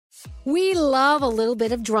We love a little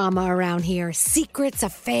bit of drama around here. Secrets,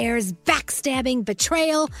 affairs, backstabbing,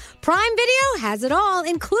 betrayal. Prime Video has it all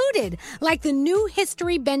included, like the new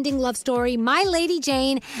history-bending love story, My Lady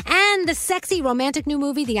Jane, and the sexy romantic new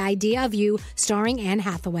movie, The Idea of You, starring Anne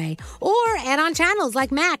Hathaway. Or add-on channels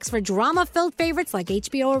like Max for drama-filled favorites like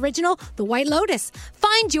HBO original, The White Lotus.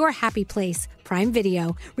 Find your happy place. Prime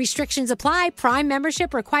Video. Restrictions apply. Prime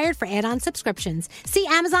membership required for add-on subscriptions. See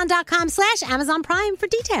Amazon.com/Amazon Prime for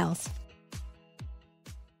details.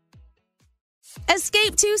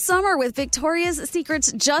 Escape to summer with Victoria's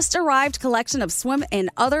Secret's just arrived collection of swim and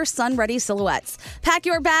other sun-ready silhouettes. Pack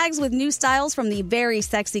your bags with new styles from the Very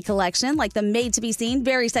Sexy collection, like the made-to-be-seen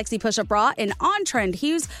Very Sexy push-up bra in on-trend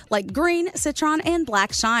hues like green, citron, and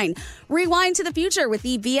black shine. Rewind to the future with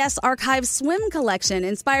the VS Archive swim collection,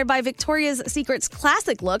 inspired by Victoria's Secret's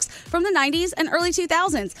classic looks from the 90s and early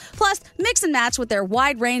 2000s. Plus, mix and match with their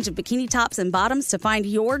wide range of bikini tops and bottoms to find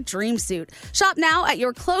your dream suit. Shop now at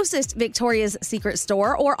your closest Victoria's Secret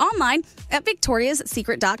store or online at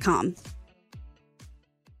victoriassecret.com.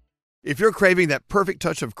 If you're craving that perfect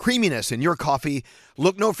touch of creaminess in your coffee,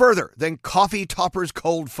 look no further than Coffee Topper's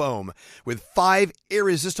Cold Foam with 5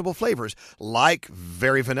 irresistible flavors like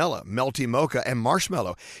very vanilla, melty mocha, and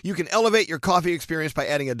marshmallow. You can elevate your coffee experience by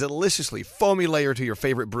adding a deliciously foamy layer to your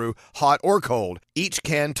favorite brew, hot or cold. Each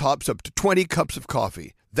can tops up to 20 cups of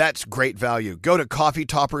coffee. That's great value. Go to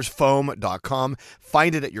coffeetoppersfoam.com,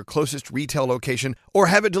 find it at your closest retail location, or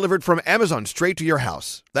have it delivered from Amazon straight to your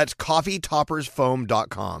house. That's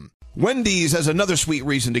coffeetoppersfoam.com. Wendy's has another sweet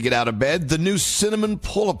reason to get out of bed, the new Cinnamon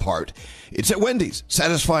Pull-Apart. It's at Wendy's,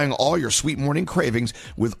 satisfying all your sweet morning cravings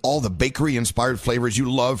with all the bakery-inspired flavors you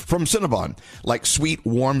love from Cinnabon, like sweet,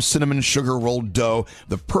 warm cinnamon sugar rolled dough,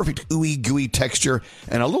 the perfect ooey gooey texture,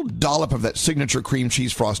 and a little dollop of that signature cream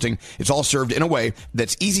cheese frosting. It's all served in a way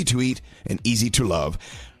that's easy to eat and easy to love.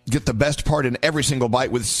 Get the best part in every single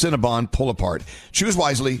bite with Cinnabon Pull-Apart. Choose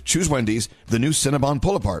wisely, choose Wendy's, the new Cinnabon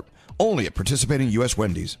Pull-Apart. Only at participating U.S.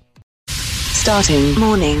 Wendy's. Starting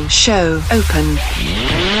morning show open.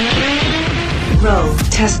 Roll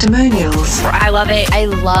testimonials. I love it. I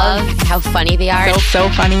love how funny they are. So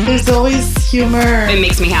funny. There's always humor. It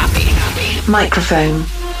makes me happy. Microphone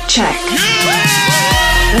check.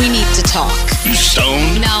 We need to talk. You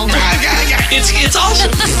stoned? No. It's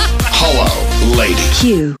awesome. Hello, lady.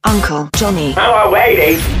 Cue Uncle Johnny. Hello,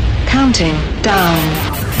 lady. Counting down.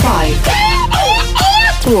 5.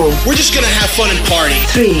 4. We're just gonna have fun and party.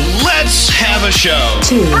 3. Let's have a show.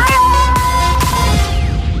 2.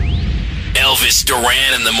 Elvis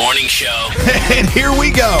Duran in the morning show. And here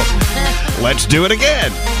we go. Let's do it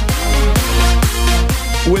again.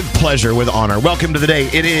 With pleasure, with honor. Welcome to the day.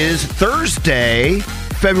 It is Thursday,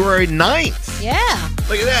 February 9th. Yeah.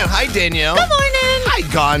 Look at that. Hi, Danielle. Good morning. Hi,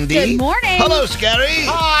 Gandhi. Good morning. Hello, Scary.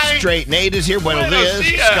 Hi. Straight Nate is here. Buenos Buenos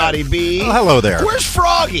dias. dias. Scotty B. Oh, hello there. Where's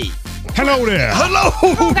Froggy? Hello there.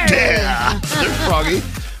 Hello there. There's Froggy.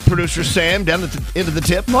 Producer Sam down at the end of the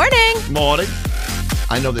tip. Morning. Morning.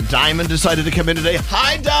 I know that Diamond decided to come in today.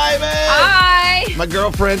 Hi, Diamond. Hi. My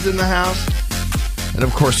girlfriend's in the house. And,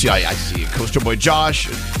 of course, yeah, I see Coaster Boy Josh.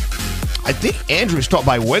 I think Andrew stopped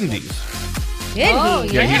by Wendy's.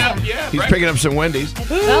 Did he? He's picking up some Wendy's.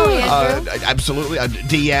 Oh, Andrew. Absolutely.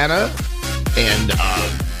 Deanna and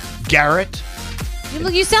Garrett.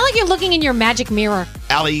 You sound like you're looking in your magic mirror.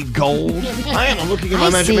 Allie Gold. I am. I'm looking in my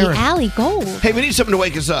magic mirror. Allie Gold. Hey, we need something to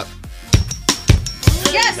wake us up.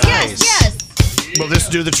 Yes, Nice. yes. Will this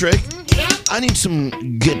do the trick? I need some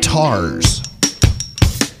guitars.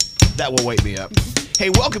 That will wake me up. Hey,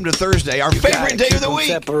 welcome to Thursday, our favorite day of the week.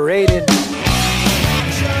 Separated.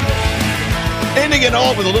 Ending it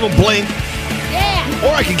all with a little blink. Yeah.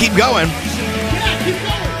 Or I can keep going.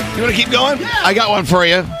 You want to keep going? Yeah. I got one for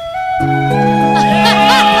you.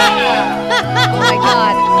 Oh my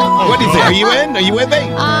God. What do you think? Are you in? Are you with me?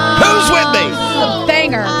 Who's with me? A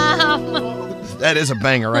banger. That is a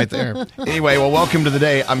banger right there. Anyway, well, welcome to the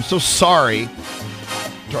day. I'm so sorry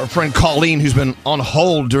to our friend Colleen, who's been on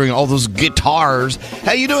hold during all those guitars.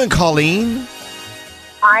 How you doing, Colleen?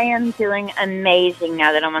 I am doing amazing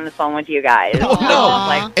now that I'm on the phone with you guys.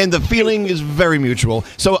 And the feeling is very mutual.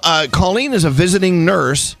 So Colleen is a visiting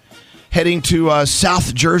nurse heading to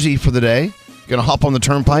South Jersey for the day. Going to hop on the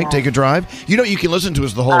turnpike, take a drive. You know, you can listen to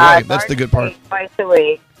us the whole way. That's the good part. Twice a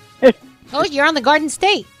week. Oh, you're on the Garden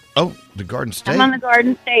State. Oh, the Garden State. I'm on the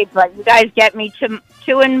Garden State, but you guys get me to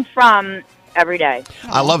and from every day.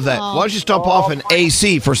 I love that. Why don't you stop off in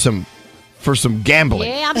AC for some gambling?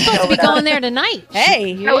 Yeah, I'm supposed to be going there tonight.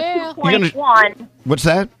 Hey. Yeah. 2.1. What's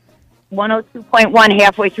that? 102.1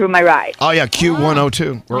 halfway through my ride. Oh yeah,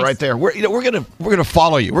 Q102. We're right there. We're gonna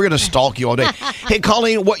follow you. We're gonna stalk you all day. Hey,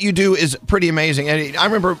 Colleen, what you do is pretty amazing. And I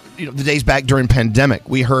remember the days back during pandemic,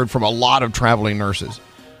 we heard from a lot of traveling nurses,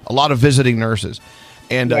 a lot of visiting nurses,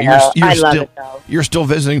 and I love it, though. you're still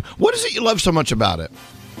visiting. What is it you love so much about it?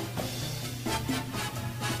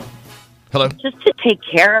 Hello. Just to take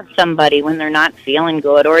care of somebody when they're not feeling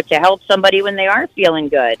good, or to help somebody when they are feeling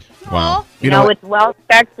good. Wow. You know it's well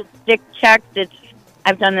checked, it's stick checked.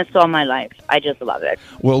 I've done this all my life. I just love it.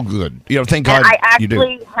 Well, good. Thank God And I you do.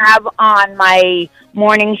 actually have on my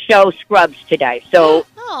morning show scrubs today, so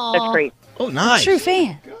that's great. Oh, nice. True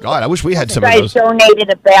fan. God, I wish we had some You of guys those. donated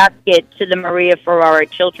a basket to the Maria Ferrara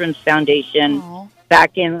Children's Foundation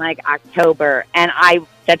back in October, and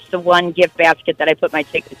that's the one gift basket that I put my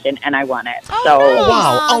tickets in, and I won it.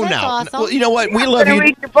 Wow. Oh, that's no. awesome. Well, you know what? We I'm love going you. to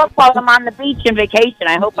read your book while I'm on the beach in vacation.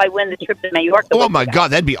 I hope I win the trip to Mallorca. Oh, with my you guys.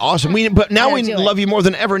 God. That'd be awesome. But now we love you more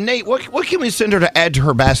than ever. Nate, what can we send her to add to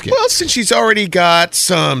her basket? Well, since she's already got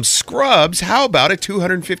some scrubs, how about a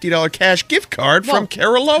 $250 cash gift card from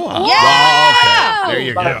Caraloha? Oh, okay. There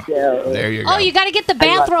you go. you. There you go. Oh, you got to get the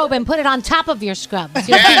bathrobe and put it on top of your scrubs.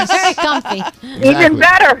 You'll be very comfy. Even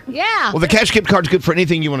better. Yeah. Well, the cash gift card's good for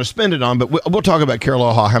anything you want to spend it on, but we'll talk about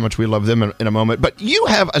Caraloha, how much we love them in a moment. But you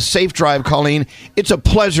have a safe drive, Colleen. It's a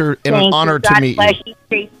pleasure and an honor to meet God bless you.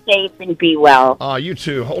 Stay safe and be well. Oh, you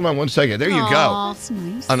too. Hold on one second. There you go. That's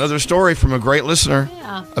nice. Another story from a great listener,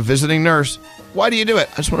 a visiting nurse. Why do you do it?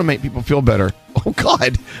 I just want to make people feel better. Oh,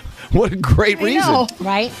 God. What a great reason.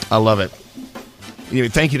 Right? I love it.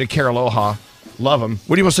 Thank you to Caraloha. Love them.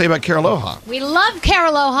 What do you want to say about Caraloha? We love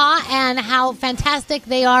Caraloha and how fantastic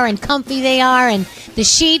they are and comfy they are, and the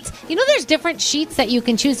sheets. There's different sheets that you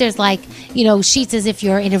can choose. There's sheets as if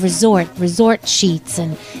you're in a resort sheets,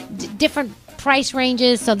 and different price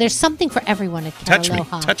ranges. So there's something for everyone at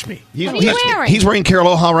Caraloha. Touch me. What are you wearing? He's wearing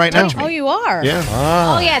Caraloha right now. Oh, you are? Yeah.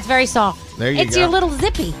 Oh, yeah, it's very soft. There you It's go. your little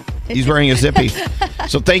zippy. He's wearing a zippy.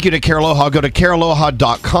 So thank you to Caraloha. Go to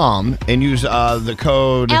caraloha.com and use the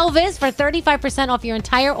code Elvis for 35% off your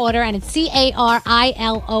entire order, and it's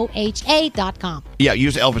CARILOHA.com. Yeah,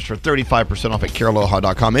 use Elvis for 35% off at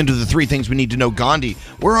caraloha.com. Into the 3 things we need to know. Gandhi,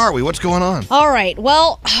 where are we? What's going on? All right.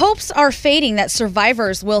 Well, hopes are fading that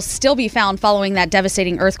survivors will still be found following that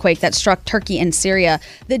devastating earthquake that struck Turkey and Syria.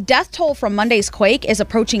 The death toll from Monday's quake is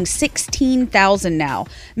approaching 16,000 now.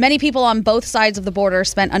 Many people on both sides of the border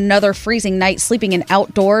spent another freezing night sleeping in the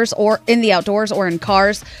outdoors or in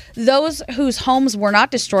cars. Those whose homes were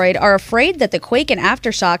not destroyed are afraid that the quake and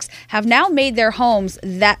aftershocks have now made their homes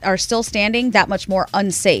that are still standing that much more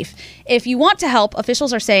unsafe. If you want to help,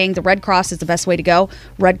 officials are saying the Red Cross is the best way to go,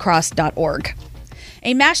 redcross.org.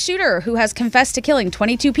 A mass shooter who has confessed to killing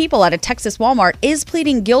 22 people at a Texas Walmart is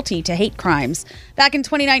pleading guilty to hate crimes. Back in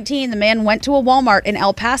 2019, the man went to a Walmart in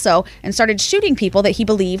El Paso and started shooting people that he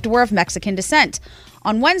believed were of Mexican descent.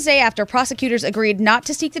 On Wednesday, after prosecutors agreed not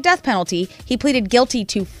to seek the death penalty, he pleaded guilty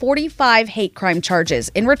to 45 hate crime charges.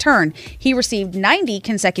 In return, he received 90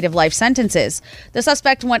 consecutive life sentences. The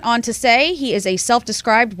suspect went on to say he is a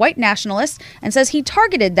self-described white nationalist and says he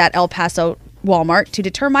targeted that El Paso Walmart to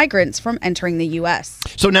deter migrants from entering the U.S.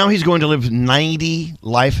 So now he's going to live 90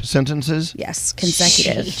 life sentences? Yes,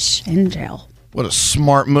 consecutive in jail. What a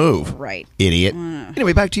smart move. Right. Idiot.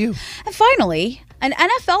 Anyway, back to you. And finally, an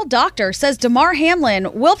NFL doctor says Damar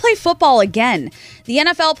Hamlin will play football again. The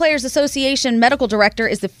NFL Players Association medical director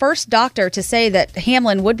is the first doctor to say that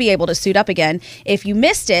Hamlin would be able to suit up again. If you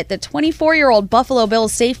missed it, the 24-year-old Buffalo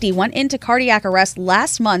Bills safety went into cardiac arrest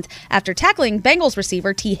last month after tackling Bengals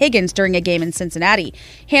receiver T. Higgins during a game in Cincinnati.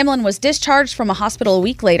 Hamlin was discharged from a hospital a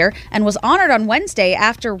week later and was honored on Wednesday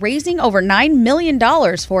after raising over $9 million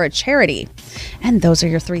for a charity. And those are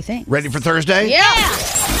your 3 things. Ready for Thursday? Yeah.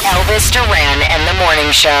 Elvis Duran and the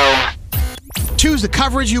Morning Show. Choose the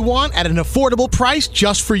coverage you want at an affordable price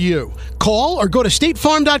just for you. Call or go to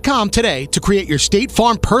statefarm.com today to create your State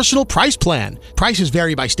Farm personal price plan. Prices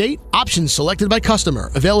vary by state. Options selected by customer.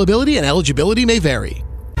 Availability and eligibility may vary.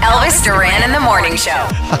 Elvis Duran and the Morning Show.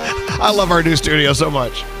 I love our new studio so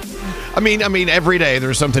much. I mean, every day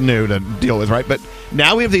there's something new to deal with, right? But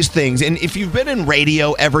now we have these things, and if you've been in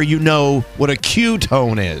radio ever, you know what a Q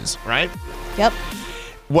tone is, right? Yep.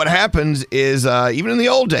 What happens is, even in the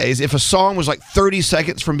old days, if a song was like 30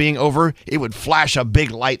 seconds from being over, it would flash a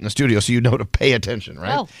big light in the studio so you know to pay attention,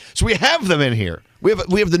 right? Oh. So we have them in here. We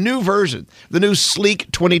have the new version, the new sleek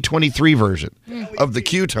 2023 version of the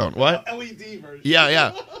Q tone. What? LED version.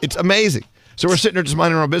 Yeah. It's amazing. So we're sitting there just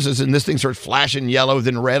minding our own business, and this thing starts flashing yellow,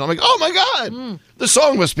 then red. I'm like, oh, my God, the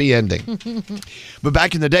song must be ending. But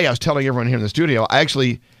back in the day, I was telling everyone here in the studio, I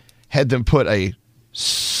actually had them put a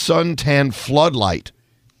suntan floodlight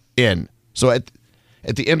in. So at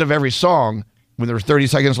the end of every song, when there was 30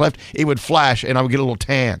 seconds left, it would flash and I would get a little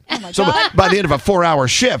tan. Oh my so God. by the end of a 4-hour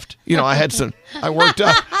shift, I worked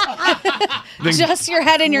up. Then, Just your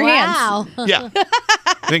head in your hands. yeah.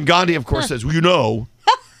 Then Gandhi, of course, says, well,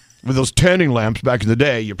 with those tanning lamps back in the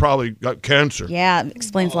day, you probably got cancer. Yeah, it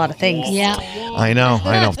explains a lot of things. Yeah. I know.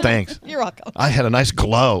 Thanks. You're welcome. I had a nice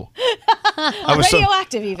glow. I was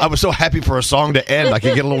Radioactive even. I was so happy for a song to end. I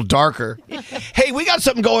could get a little darker. Hey, we got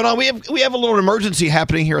something going on. We have a little emergency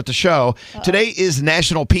happening here at the show. Today is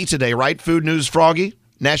National Pizza Day, right? Food News Froggy?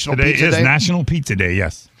 National Pizza Day. Today is National Pizza Day,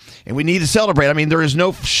 yes. And we need to celebrate. I mean, there is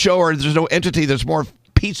no show or there's no entity that's more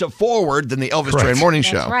pizza forward than the Elvis Duran Morning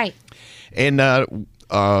Show. That's right. And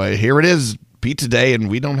here it is, Pizza Day, and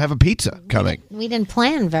we don't have a pizza coming. We didn't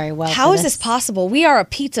plan very well. How is this possible? We are a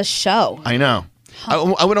pizza show. I know.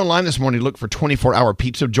 I went online this morning to look for 24-hour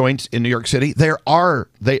pizza joints in New York City.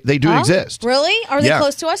 They do exist. Really? Are they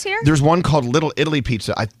close to us here? There's one called Little Italy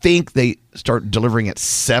Pizza. I think they start delivering at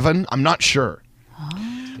 7. I'm not sure.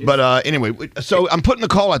 But anyway, so I'm putting the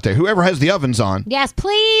call out there. Whoever has the ovens on. Yes,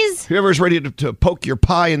 please. Whoever's ready to poke your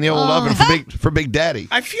pie in the old oven for Big Daddy.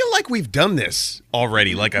 I feel like we've done this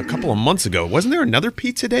already, like a couple of months ago. Wasn't there another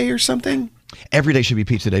pizza day or something? Every day should be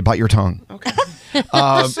pizza day. Bite your tongue. Okay.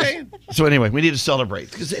 Just saying. So anyway, we need to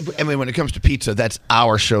celebrate. Because, I mean, when it comes to pizza, that's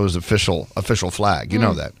our show's official flag. You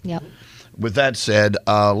know that. Yep. With that said,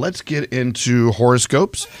 let's get into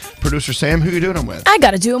horoscopes. Producer Sam, who are you doing them with? I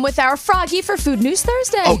got to do them with our Froggy for Food News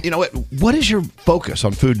Thursday. Oh, you know what? What is your focus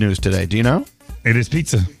on food news today? Do you know? It is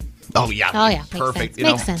pizza. Oh, yeah. Oh, yeah. Perfect.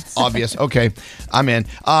 Makes sense. Obvious. Okay. I'm in.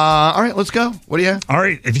 All right, let's go. What do you have? All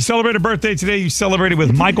right. If you celebrate a birthday today, you celebrate it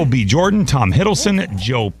with Michael B. Jordan, Tom Hiddleston,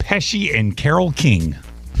 Joe Pesci, and Carole King.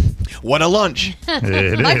 What a lunch.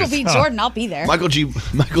 Michael B. Jordan, I'll be there. Michael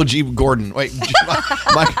G. Gordon. Wait.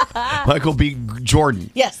 Michael B. Jordan.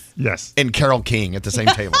 Yes. And Carole King at the same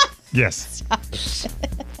table. Yes.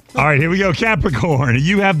 All right, here we go. Capricorn,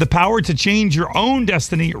 you have the power to change your own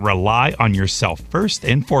destiny. Rely on yourself first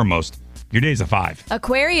and foremost. Your day's a 5.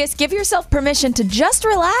 Aquarius, give yourself permission to just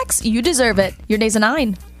relax. You deserve it. Your day's a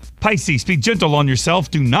 9. Pisces, be gentle on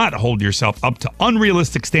yourself. Do not hold yourself up to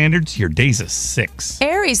unrealistic standards. Your day's a 6.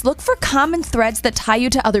 Aries, look for common threads that tie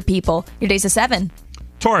you to other people. Your day's a 7.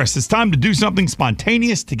 Taurus, it's time to do something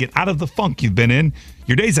spontaneous to get out of the funk you've been in.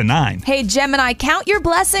 Your day's a 9. Hey, Gemini, count your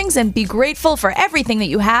blessings and be grateful for everything that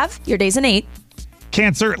you have. Your day's an 8.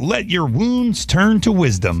 Cancer, let your wounds turn to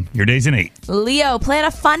wisdom. Your day's an 8. Leo, plan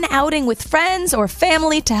a fun outing with friends or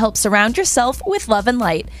family to help surround yourself with love and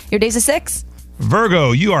light. Your day's a 6.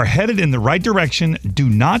 Virgo, you are headed in the right direction. Do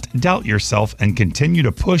not doubt yourself and continue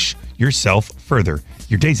to push yourself further.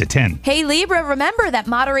 Your day's a 10. Hey, Libra, remember that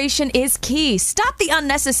moderation is key. Stop the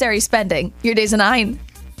unnecessary spending. Your day's a 9.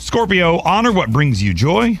 Scorpio, honor what brings you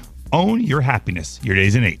joy. Own your happiness. Your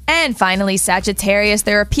day's an 8. And finally, Sagittarius,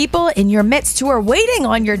 there are people in your midst who are waiting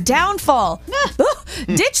on your downfall.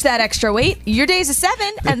 Ditch that extra weight. Your day's a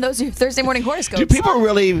 7, and those are your Thursday morning horoscopes. Do people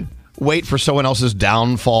really wait for someone else's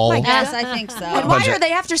downfall? Yes, I think so. And why are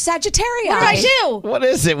they after Sagittarius? What did I do? What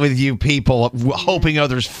is it with you people hoping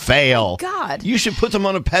others fail? God. You should put them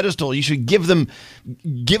on a pedestal. You should give them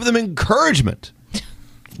encouragement.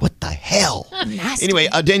 What the hell? Nasty. Anyway,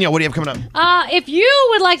 Danielle, what do you have coming up? If you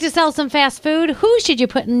would like to sell some fast food, who should you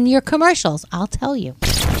put in your commercials? I'll tell you.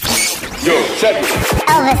 Yo, check it.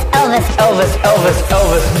 Elvis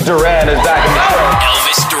Duran is back in the show.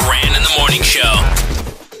 Elvis Duran in the Morning Show.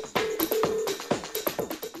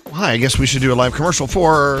 Hi, I guess we should do a live commercial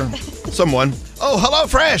for someone. Oh,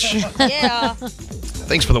 HelloFresh. Yeah.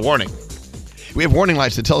 Thanks for the warning. We have warning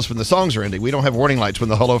lights that tell us when the songs are ending. We don't have warning lights when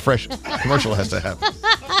the HelloFresh commercial has to happen.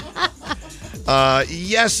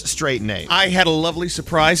 Yes, straight Nate. I had a lovely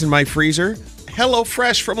surprise in my freezer.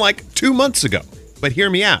 HelloFresh from like 2 months ago. But hear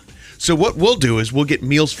me out. So what we'll do is we'll get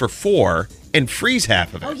meals for 4 and freeze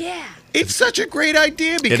half of it. Oh, yeah. It's such a great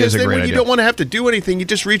idea because then when you don't want to have to do anything, you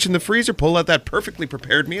just reach in the freezer, pull out that perfectly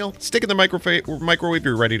prepared meal, stick it in the microwave,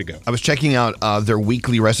 you're ready to go. I was checking out their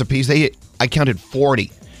weekly recipes. I counted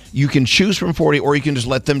 40. You can choose from 40, or you can just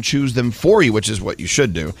let them choose them for you, which is what you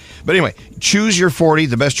should do. But anyway, choose your 40,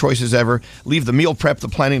 the best choices ever. Leave the meal prep, the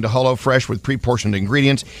planning to HelloFresh with pre-portioned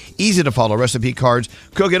ingredients. Easy to follow recipe cards.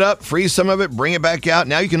 Cook it up, freeze some of it, bring it back out.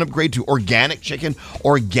 Now you can upgrade to organic chicken,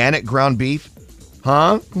 organic ground beef.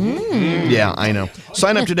 Huh? Yeah, I know.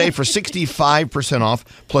 Sign up today for 65% off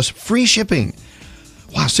plus free shipping.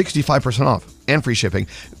 Wow, 65% off and free shipping.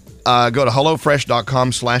 Go to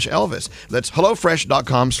HelloFresh.com/Elvis. That's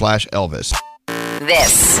HelloFresh.com/Elvis.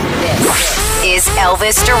 This is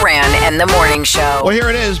Elvis Duran and the Morning Show. Well, here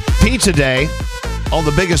it is, Pizza Day. on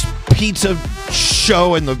the biggest pizza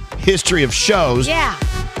show in the history of shows. Yeah.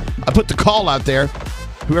 I put the call out there.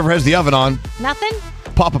 Whoever has the oven on, Nothing?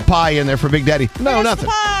 pop a pie in there for Big Daddy. No, Where's nothing.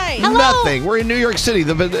 the pie? Hello? Nothing. We're in New York City.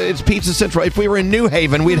 It's Pizza Central. If we were in New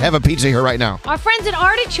Haven, we'd have a pizza here right now. Our friends at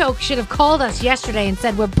Artichoke should have called us yesterday and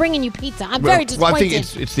said, we're bringing you pizza. I'm very disappointed. Well, I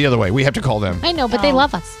think it's the other way. We have to call them. I know, but they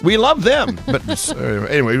love us. We love them. But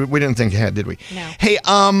anyway, we didn't think ahead, did we? No. Hey,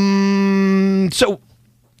 so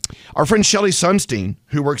our friend Shelly Sunstein,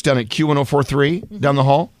 who works down at Q1043 down the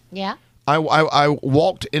hall. Yeah. I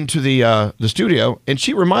walked into the studio, and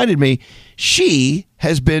she reminded me she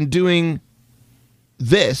has been doing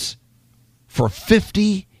this for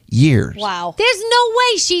 50 years. Wow. There's no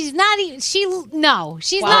way she's not even, she's not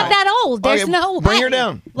that old. There's Okay, no way. bring her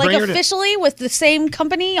down. Like Bring her down. officially with the same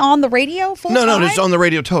company on the radio full time? No, it's on the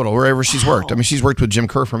Radio Total, wherever she's worked. I mean, she's worked with Jim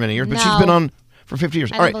Kerr for many years, but she's No. been on for 50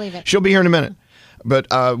 years. I All don't right, believe it. she'll be here in a minute,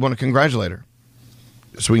 but I want to congratulate her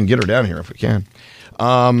so we can get her down here if we can.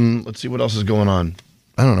 Let's see what else is going on.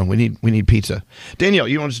 I don't know. We need pizza. Danielle,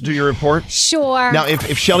 you want us to do your report? Sure. Now,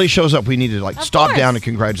 if Shelly shows up, we need to stop course. down and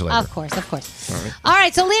congratulate her. Of course. All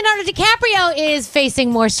right, so Leonardo DiCaprio is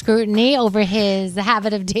facing more scrutiny over his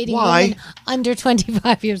habit of dating Why? women under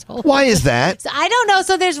 25 years old. Why is that? So I don't know.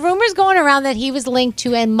 So there's rumors going around that he was linked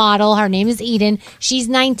to a model. Her name is Eden. She's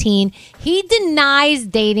 19. He denies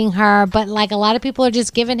dating her, but like a lot of people are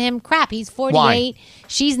just giving him crap. He's 48. Why?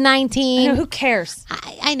 She's 19. I know, who cares?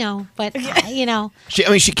 I know, but you know.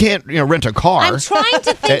 She can't rent a car. I'm trying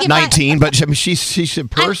to think at 19, but she's a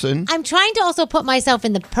person. I'm trying to also put myself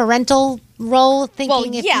in the parental role,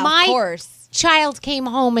 thinking if yeah, my of course. child came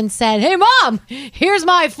home and said, "Hey, Mom, here's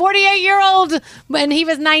my 48-year-old," and he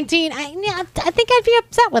was 19, I think I'd be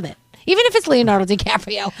upset with it. Even if it's Leonardo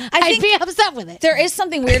DiCaprio, I'd be upset with it. There is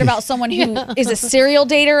something weird about someone who is a serial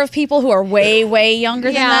dater of people who are way, way younger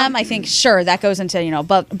than Yeah. them. I think, sure, that goes into, a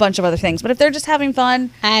bunch of other things. But if they're just having fun,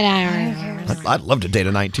 I'd love to date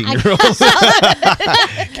a 19-year-old.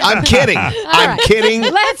 I'm kidding. I'm kidding.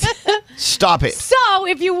 Let's Stop it. So,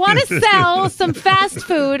 if you want to sell some fast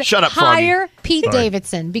food, Shut up, Froggy. hire Pete Sorry.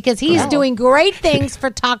 Davidson because he's doing great things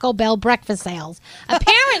for Taco Bell breakfast sales.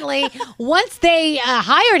 Apparently, once they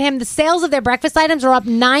hired him, the sales of their breakfast items are up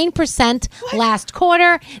 9% last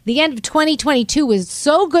quarter. The end of 2022 was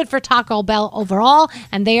so good for Taco Bell overall,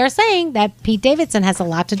 and they are saying that Pete Davidson has a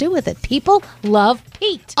lot to do with it. People love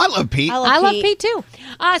Pete. I love Pete. I love Pete too.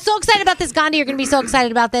 So excited about this, Gandhi. You're going to be so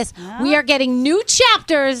excited about this. We are getting new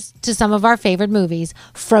chapters to some of our favorite movies.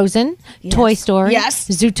 Frozen, Toy Story,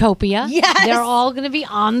 Zootopia. Yes. They're all going to be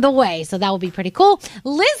on the way. So that will be pretty cool.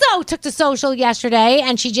 Lizzo took to social yesterday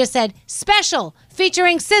and she just said, special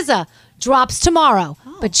featuring SZA drops tomorrow.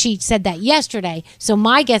 But she said that yesterday. So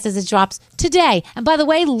my guess is it drops today. And by the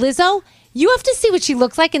way, Lizzo, you have to see what she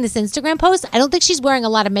looks like in this Instagram post. I don't think she's wearing a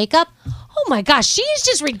lot of makeup. Oh my gosh, she is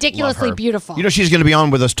just ridiculously Love her. beautiful. You know she's going to be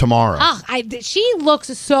on with us tomorrow. She looks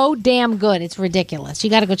so damn good. It's ridiculous. You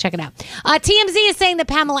got to go check it out. TMZ is saying that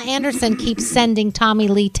Pamela Anderson keeps sending Tommy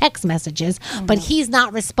Lee text messages, but he's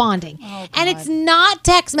not responding. And it's not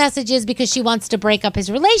text messages because she wants to break up his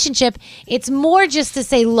relationship. It's more just to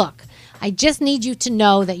say, look, I just need you to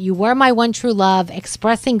know that you were my one true love,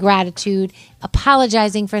 expressing gratitude,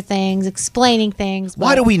 apologizing for things, explaining things.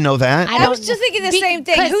 Why do we know that? I was just thinking the same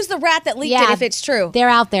thing. Who's the rat that leaked it if it's true? They're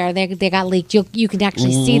out there. They got leaked. You can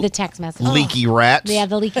actually see the text message. Leaky rats. Yeah,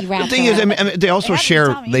 the leaky rats. The thing is, I mean, they also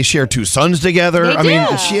share two sons together. They I mean,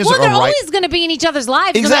 do. she has well, a they're right. always going to be in each other's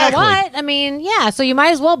lives Exactly. no matter what. I mean, yeah, so you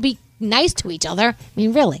might as well be nice to each other. I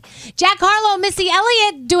mean, really. Jack Harlow and Missy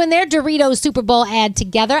Elliott doing their Doritos Super Bowl ad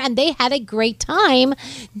together, and they had a great time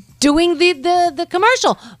doing the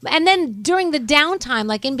commercial. And then during the downtime,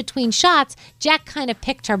 like in between shots, Jack kind of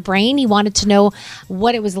picked her brain. He wanted to know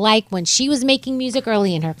what it was like when she was making music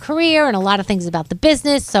early in her career and a lot of things about the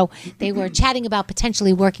business. So they were chatting about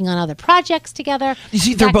potentially working on other projects together. You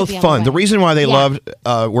see, That they're could both be on fun. way. The reason why they Yeah.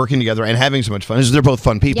 love working together and having so much fun is they're both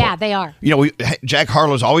fun people. Yeah, they are. You know, Jack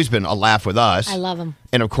Harlow's always been a laugh with us. I love him.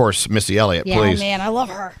 And of course, Missy Elliott, Yeah. please. Oh, man, I love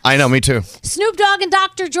her. I know, me too. Snoop Dogg and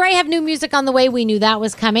Dr. Dre have new music on the way. We knew that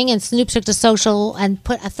was coming. And Snoop took to social and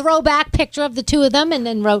put a throwback picture of the two of them and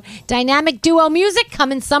then wrote, dynamic duo music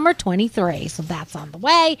coming summer 23. So that's on the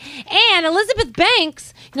way. And Elizabeth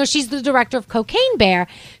Banks, she's the director of Cocaine Bear.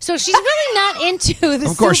 So she's really not into the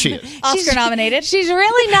Of course she is. Oscar nominated. She's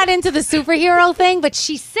really not into the superhero thing, but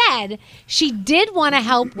she said she did want to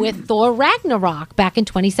help with Thor Ragnarok back in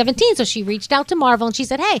 2017. So she reached out to Marvel and she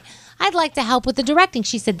said, hey, I'd like to help with the directing.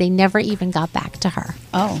 She said they never even got back to her.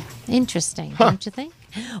 Oh. Interesting, don't you think?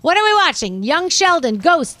 What are we watching? Young Sheldon,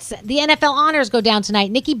 Ghosts. The NFL honors go down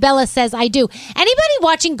tonight. Nikki Bella says, I do. Anybody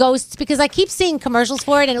watching Ghosts? Because I keep seeing commercials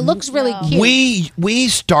for it, and it looks really cute. We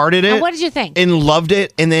started it. And what did you think? And loved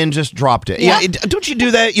it, and then just dropped it. Yeah. Don't you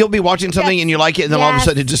do that? You'll be watching something, and you like it, and then all of a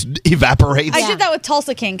sudden it just evaporates. I did that with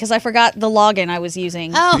Tulsa King because I forgot the login I was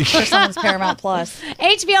using for someone's Paramount Plus.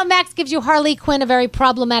 HBO Max gives you Harley Quinn, a very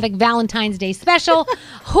problematic Valentine's Day special.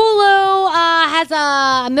 Hulu has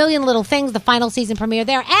a million little things, the final season premiere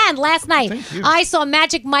there. And last night, I saw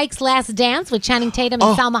Magic Mike's Last Dance with Channing Tatum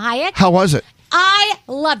and Salma Hayek. How was it? I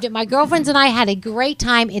loved it. My girlfriends and I had a great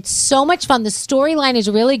time. It's so much fun. The storyline is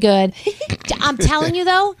really good. I'm telling you,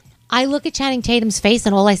 though, I look at Channing Tatum's face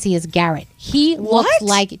and all I see is Garrett. He looks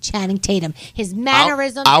like Channing Tatum. His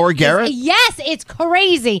mannerisms. Our Garrett? Yes, it's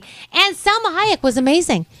crazy. And Salma Hayek was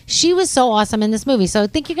amazing. She was so awesome in this movie. So I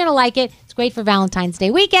think you're going to like it. It's great for Valentine's Day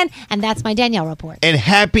weekend. And that's my Danielle report. And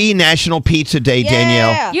happy National Pizza Day,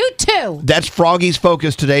 Danielle. You too. That's Froggy's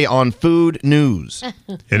focus today on food news.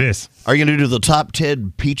 It is. Are you going to do the top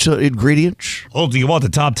 10 pizza ingredients? Oh, do you want the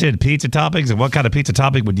top 10 pizza toppings? And what kind of pizza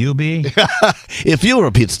topping would you be? If you were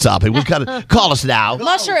a pizza topping, we've got to call us now.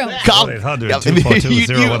 Mushroom. Call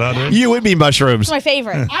 800-242-0100. You would be mushrooms. It's my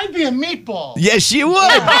favorite. I'd be a meatball. Yes, you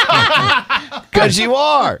would. Because you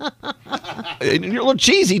are. And you're a little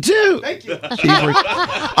cheesy, too. Thank you. All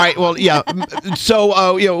right, well, yeah.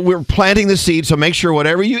 So, we're planting the seed, so make sure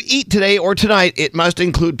whatever you eat today or tonight, it must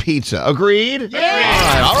include pizza. Agreed?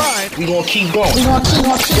 Yeah. All right. We're going to keep going. We're going to keep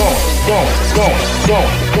going.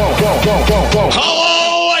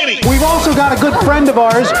 Hello, lady. We've also got a good friend of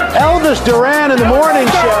ours, Elvis Duran in the morning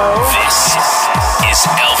show. This is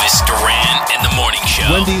Elvis Duran in the morning show.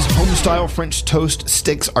 Wendy's home-style French toast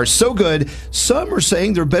sticks are so good, some are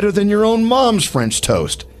saying they're better than your own mom's French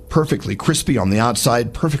toast. Perfectly crispy on the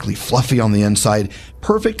outside, perfectly fluffy on the inside,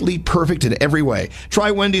 perfectly perfect in every way.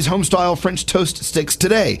 Try Wendy's home-style French toast sticks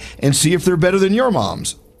today and see if they're better than your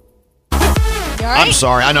mom's. I'm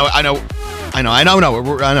sorry. I know.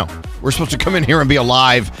 We're supposed to come in here and be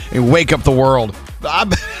alive and wake up the world. I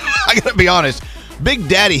gotta be honest. Big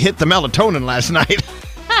Daddy hit the melatonin last night.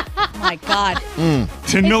 My God.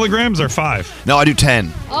 10 milligrams or 5? No, I do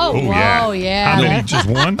 10. Oh, yeah. How many? Just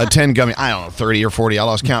one? A 10 gummy. I don't know, 30 or 40. I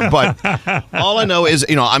lost count. But all I know is,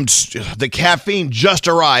 the caffeine just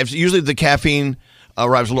arrived. Usually the caffeine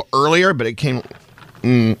arrives a little earlier, but it came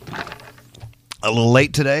a little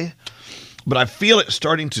late today. But I feel it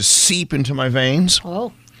starting to seep into my veins.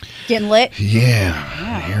 Oh. Getting lit?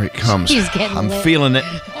 Yeah. Here it comes. He's getting I'm lit. feeling it.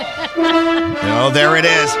 Oh, there it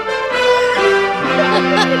is. The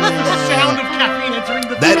sound of caffeine entering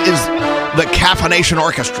the That is the Caffeination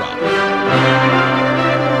Orchestra.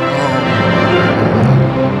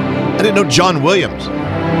 I didn't know John Williams,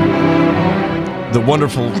 the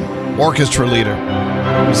wonderful orchestra leader,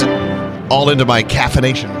 was all into my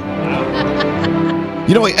caffeination.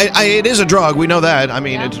 It is a drug. We know that. I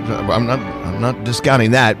mean, I'm not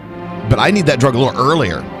discounting that, but I need that drug a little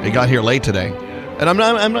earlier. It got here late today, and I'm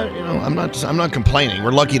not complaining.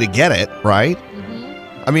 We're lucky to get it, right?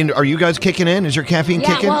 Mm-hmm. I mean, are you guys kicking in? Is your caffeine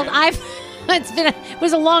kicking? Yeah, well, it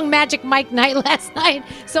was a long Magic Mike night last night,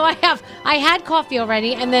 so I had coffee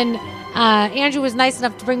already, and then Andrew was nice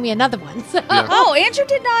enough to bring me another one. So. Yeah. Oh, Andrew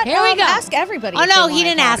did not Here we go. ask everybody. Oh, no, he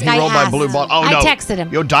didn't ask. He rolled my blue ball. Oh, no. I texted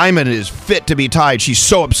him. Diamond is fit to be tied. She's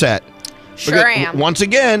so upset. Sure am. Once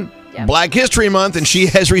again, Black History Month, and she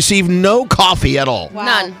has received no coffee at all.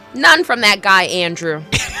 Wow. None from that guy, Andrew.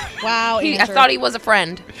 Wow, Andrew. I thought he was a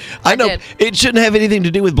friend. I know. It shouldn't have anything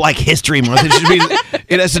to do with Black History Month.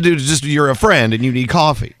 It has to do with just you're a friend and you need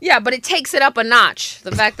coffee. Yeah, but it takes it up a notch.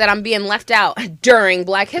 The fact that I'm being left out during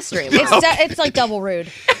Black History Month. It's like double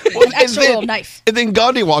rude. An extra little knife. And then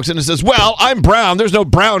Gandhi walks in and says, well, I'm brown. There's no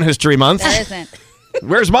Brown History Month. There isn't.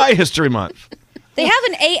 Where's my History Month? They have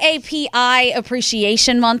an AAPI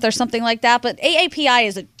Appreciation Month or something like that, but AAPI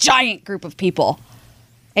is a giant group of people.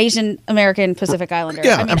 Asian American Pacific Islanders.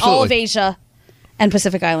 Yeah, I mean, absolutely. all of Asia and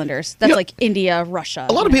Pacific Islanders. That's like India, Russia.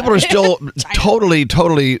 A lot of people are still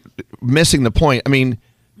totally missing the point. I mean,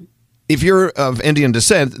 if you're of Indian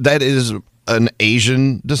descent, that is an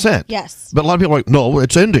Asian descent. Yes. But a lot of people are like, no,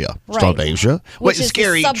 it's India. It's not Asia. Which is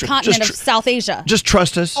scary. the subcontinent of South Asia. Just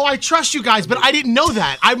trust us. Oh, I trust you guys, but I didn't know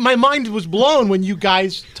that. My mind was blown when you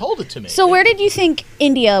guys told it to me. So where did you think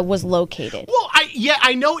India was located? Well,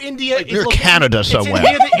 I know India is Near located- Canada somewhere.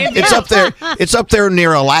 It's It's up there. It's up there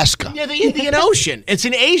near Alaska. near the Indian Ocean. It's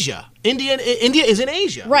in Asia. India is in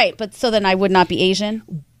Asia. Right, but so then I would not be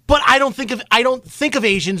Asian. But I don't think of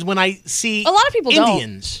Asians when I see A lot of people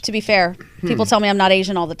Indians. don't. To be fair, people tell me I'm not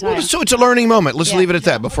Asian all the time. So it's a learning moment. Let's leave it at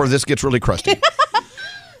that before this gets really crusty.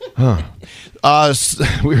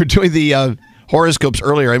 We were doing the horoscopes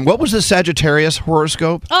earlier, and what was the Sagittarius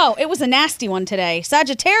horoscope? Oh, it was a nasty one today.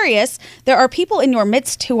 Sagittarius, there are people in your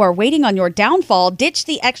midst who are waiting on your downfall. Ditch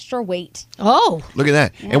the extra weight. Oh. Look at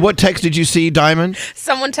that. And what text did you see, Diamond?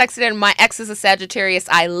 Someone texted in, my ex is a Sagittarius.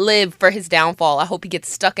 I live for his downfall. I hope he gets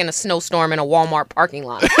stuck in a snowstorm in a Walmart parking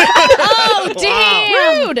lot. Oh,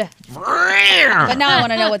 damn. Rude. But now I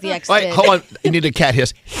want to know what the ex Wait, did. hold on. You need a cat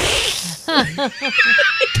hiss.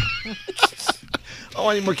 Oh,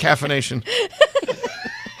 I need more caffeination.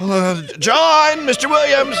 John, Mr.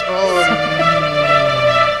 Williams.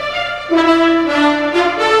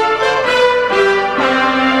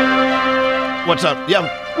 What's up? Yeah.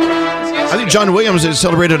 I think John Williams has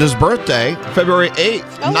celebrated his birthday, February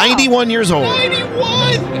 8th. 91 years old.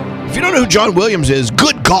 91! If you don't know who John Williams is,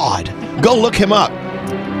 good God, go look him up.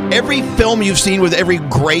 Every film you've seen with every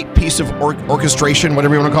great piece of orchestration,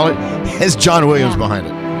 whatever you want to call it, has John Williams behind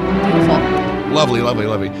it. Beautiful. Lovely, lovely,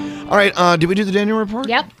 lovely. All right, did we do the Daniel report?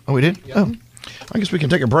 Yep. Oh, we did? Yep. Oh, I guess we can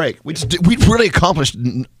take a break. We really accomplished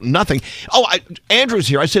nothing. Oh, Andrew's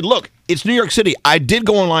here. I said, look, it's New York City. I did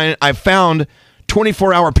go online. I found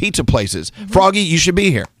 24-hour pizza places. Mm-hmm. Froggy, you should be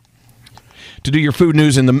here to do your food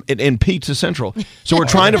news in Pizza Central. So we're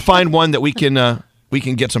trying to find one that we can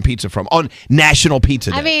get some pizza from on National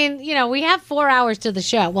Pizza Day. I mean, we have 4 hours to the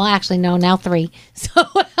show. Well, actually, no, now 3. So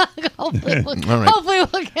hopefully we'll get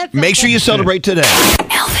something. Make sure you celebrate today.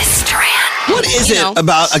 Elvis Duran. What is it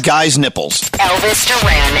about a guy's nipples? Elvis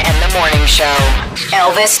Duran and the Morning Show.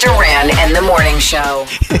 Elvis Duran and the Morning Show.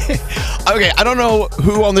 Okay, I don't know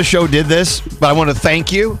who on the show did this, but I want to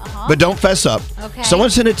thank you. But don't fess up. Okay. Someone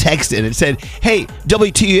sent a text in and said, hey,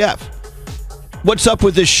 WTF, what's up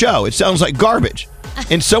with this show? It sounds like garbage.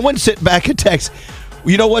 And someone sent back a text,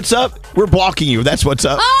 you know what's up? We're blocking you. That's what's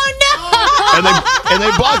up. Oh, no! And they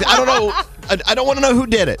blocked it. I don't know. I don't want to know who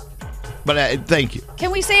did it. But thank you.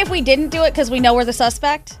 Can we say if we didn't do it because we know we're the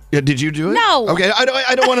suspect? Yeah, did you do it? No. Okay,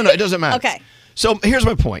 I don't want to know. It doesn't matter. Okay. So here's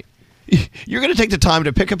my point. You're going to take the time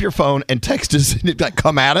to pick up your phone and text us and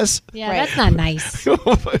come at us? Yeah, that's not nice.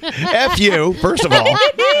 F you, first of all,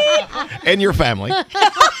 and your family,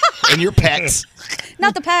 and your pets.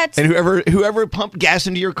 Not the pets. And whoever pumped gas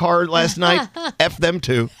into your car last night, F them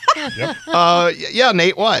too. Yep. Yeah,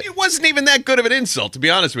 Nate, what? It wasn't even that good of an insult, to be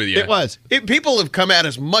honest with you. It was. People have come at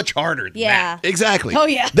us much harder than that. Exactly. Oh,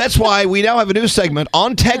 yeah. That's why we now have a new segment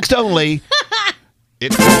on text only.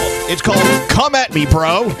 It's called Come At Me,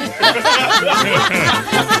 Bro.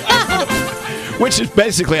 Which is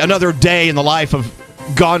basically another day in the life of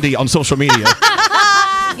Gandhi on social media.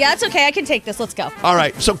 Yeah, that's okay. I can take this. Let's go. All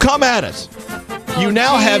right, so come at us. You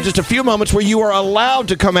now have just a few moments where you are allowed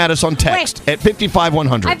to come at us on text at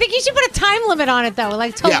 55100. I think you should put a time limit on it, though.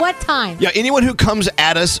 Like, till what time? Yeah, anyone who comes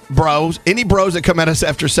at us, bros, any bros that come at us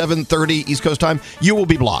after 7:30 East Coast time, you will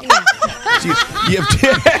be blocked. So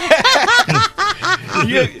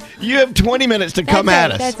you have 20 minutes to come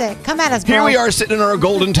at us. That's it. Come at us, bro. Here we are sitting in our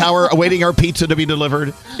golden tower awaiting our pizza to be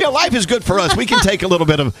delivered. Yeah, life is good for us. We can take a little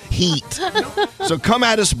bit of heat. So come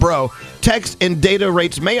at us, bro. Text and data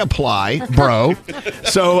rates may apply, bro.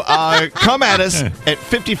 So come at us at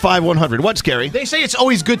 55100. What's scary? They say it's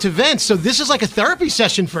always good to vent, so this is like a therapy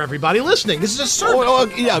session for everybody listening. This is a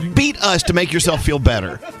service. Yeah, beat us to make yourself feel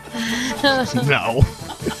better. No.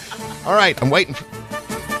 All right, I'm waiting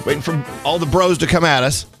for all the bros to come at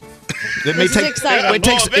us. It may This is exciting.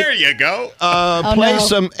 There you go. Play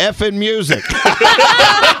some effing music.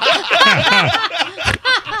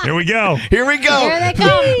 Here we go. Here we go. Here they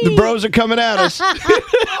come. The bros are coming at us.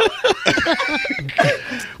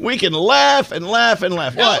 We can laugh and laugh and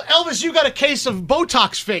laugh. What? Elvis, you got a case of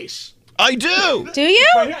Botox face. I do. Do you?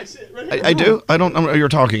 I do. I don't know what you're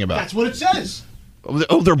talking about. That's what it says.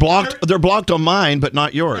 Oh, they're blocked. They're blocked on mine, but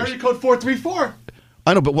not yours. Area code 434.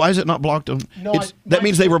 I know, but why is it not blocked on? No, that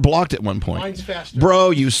means they were blocked at one point. Mine's faster. Bro,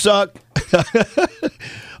 you suck. Look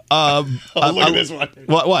at this one.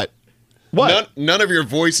 What? None of your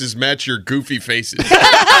voices match your goofy faces. That's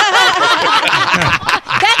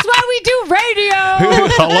why we do radio.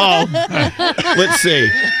 Hello. Let's see.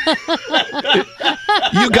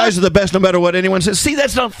 You guys are the best no matter what anyone says. See,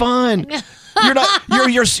 that's not fun. You're not.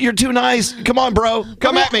 You're too nice. Come on, bro.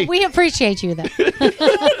 Come at me. We appreciate you, though.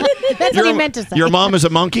 That's what he meant to say. Your mom is a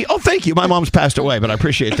monkey? Oh, thank you. My mom's passed away, but I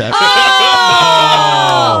appreciate that.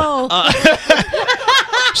 Oh!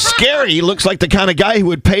 Scary looks like the kind of guy who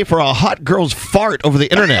would pay for a hot girl's fart over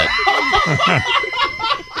the internet.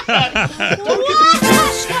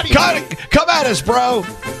 Come at us, bro.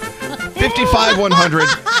 55100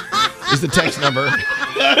 is the text number.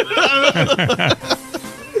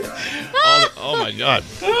 Oh, my God.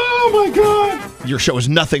 Oh, my God. Your show is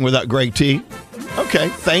nothing without Greg T. Okay,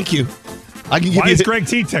 thank you. I can give Why you is Greg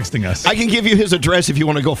T texting us? I can give you his address if you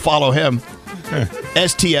want to go follow him.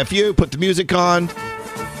 STFU, put the music on.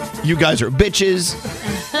 You guys are bitches.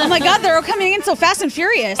 Oh my God, they're all coming in so fast and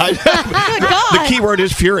furious. Good God. The key word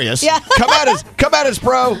is furious. Yeah. Come at us,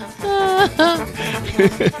 bro.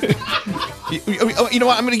 You know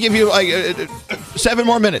what? I'm going to give you like 7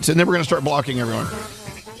 more minutes, and then we're going to start blocking everyone.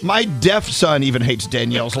 My deaf son even hates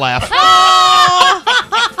Danielle's laugh.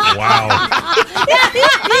 Wow.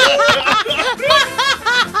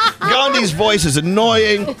 Gandhi's voice is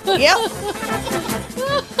annoying. Yep.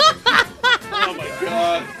 Oh my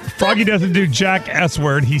God. Froggy doesn't do Jack S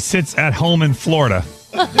word. He sits at home in Florida.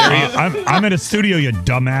 I'm in a studio, you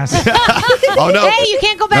dumbass. Oh, no. Hey, you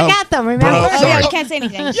can't go back at them, remember? Bro, Oh, yeah, you can't say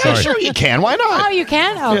anything. Yeah, Sorry. sure you can. Why not? Oh, you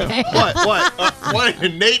can? Okay. What?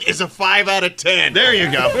 Nate is a 5 out of 10. There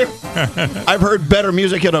you go. I've heard better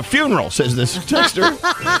music at a funeral, says this texter.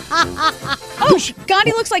 Oh,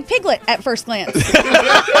 Gandhi looks like Piglet at first glance.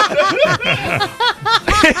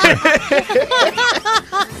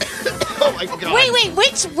 Oh my God. Wait,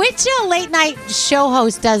 which late night show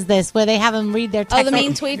host does this where they have them read their text? Oh, the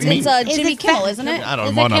mean tweets? It's Jimmy Kimmel, isn't it? I don't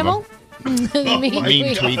Is know. it One Kimmel? of them. The mean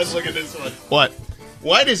Mean tweet. tweets. Look at this one. What?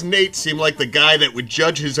 Why does Nate seem like the guy that would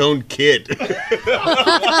judge his own kid?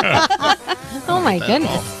 Oh my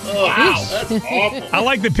goodness. Wow, that's awful. I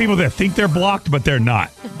like the people that think they're blocked, but they're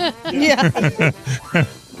not. Yeah.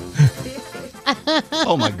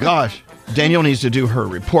 Oh my gosh. Danielle needs to do her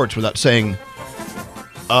reports without saying,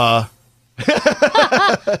 I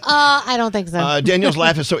don't think so. Danielle's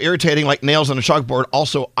laugh is so irritating, like nails on a chalkboard.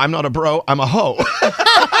 Also, I'm not a bro, I'm a hoe.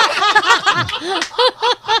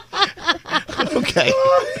 Okay.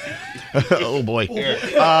 Oh boy.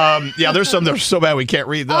 Yeah, there's some that are so bad we can't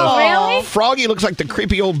read those. Oh, really? Froggy looks like the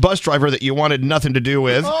creepy old bus driver that you wanted nothing to do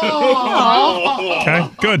with. Okay,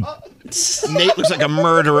 good. Nate looks like a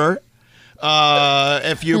murderer.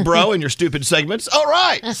 If you bro in your stupid segments. All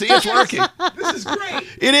right. See, it's working. This is great.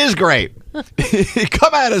 It is great.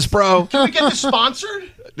 Come at us, bro. Can we get this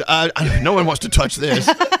sponsored? No one wants to touch this.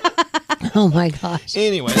 Oh my gosh.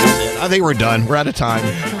 Anyway, that's it. I think we're done. We're out of time.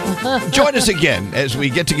 Join us again as we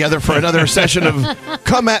get together for another session of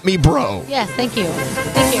Come At Me, Bro. Yes, thank you.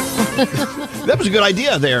 Thank you. That was a good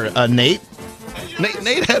idea there, Nate.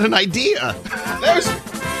 Nate had an idea.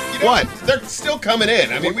 What? They're still coming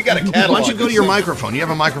in. I mean, we got a catalog. Why don't you go to your microphone? You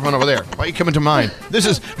have a microphone over there. Why are you coming to mine?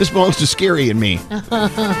 This belongs to Scary and me.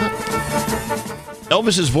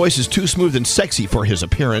 Elvis's voice is too smooth and sexy for his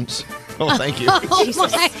appearance. Oh, thank you. Oh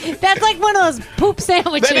my. That's like one of those poop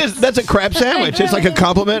sandwiches. That's a crab sandwich. It's like a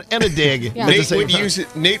compliment and a dig. Yeah. at the Nate same would time.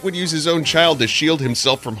 Nate would use his own child to shield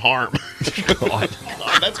himself from harm. God.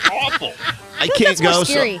 That's awful. I can't that's more go.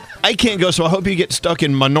 scary. So I can't go. So I hope you get stuck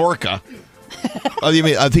in Minorca. Oh, you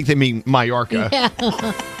mean? I think they mean Mallorca. Yeah.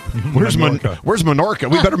 Where's Minorca?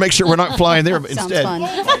 We better make sure we're not flying there Sounds instead. fun.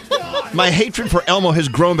 My hatred for Elmo has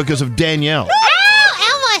grown because of Danielle.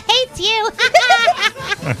 Oh, Elma hates you.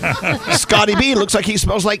 Scotty B looks like he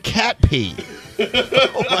smells like cat pee.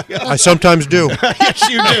 Oh my God. I sometimes do. Yes,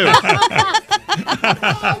 you do.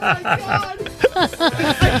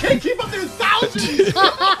 I can't keep up. There's thousands.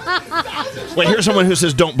 Wait, here's someone who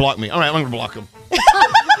says, "Don't block me." All right, I'm going to block him.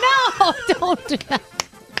 No, don't do that.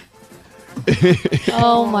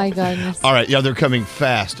 Oh my goodness. All right, yeah, they're coming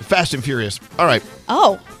fast and furious. All right,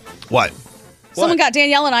 Oh. what? Someone got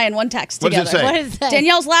Danielle and I in one text What does together. it say? What is that?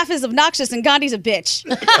 Danielle's laugh is obnoxious and Gandhi's a bitch.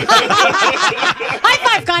 High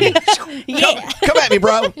five, Gandhi. Yeah. Come at me,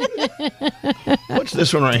 bro. What's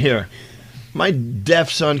this one right here? My deaf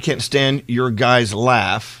son can't stand your guys'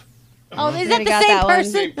 laugh. Oh, is Already that got the that one.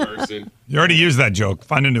 same person? Person. You already used that joke.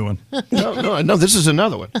 Find a new one. No, this is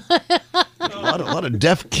another one. A lot of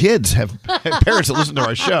deaf kids have parents that listen to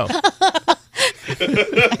our show.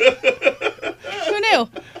 Who knew?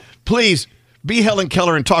 Please be Helen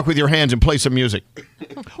Keller and talk with your hands and play some music.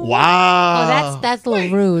 Wow. Oh, that's a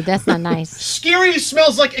little rude. That's not nice. Scary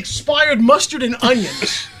smells like expired mustard and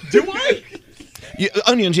onions. Do I?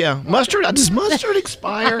 Onions, yeah. Mustard? Does mustard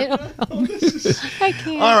expire? I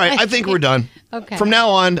can't. All right, I think we're done. Okay. From now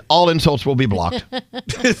on, all insults will be blocked.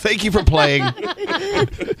 Thank you for playing.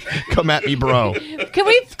 Come at me, bro. Can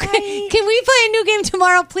we play a new game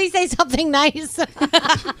tomorrow? Please say something nice.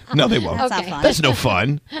 No, they won't. That's not fun. That's no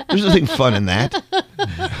fun. There's nothing fun in that.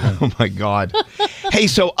 Oh, my God. Hey,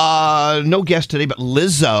 so no guest today, but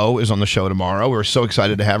Lizzo is on the show tomorrow. We're so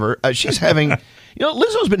excited to have her. She's having,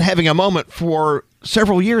 Lizzo's been having a moment for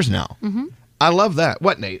several years now. Mm-hmm. I love that.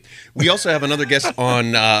 What, Nate? We also have another guest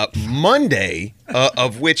on Monday,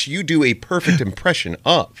 of which you do a perfect impression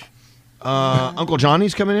of. Uncle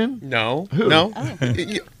Johnny's coming in? No. Who? No.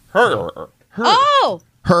 Her. Oh,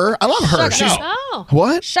 Her? I love her. Sugar. She's Oh.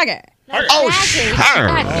 what? sugar. Oh,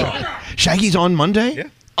 her. Shaggy's on Monday? Yeah.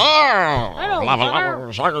 I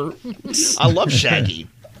love Shaggy.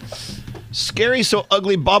 Scary So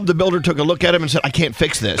Ugly Bob the Builder took a look at him and said, I can't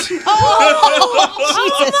fix this.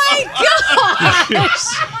 Oh my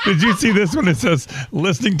gosh! Did you see this one? It says,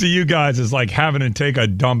 listening to you guys is like having to take a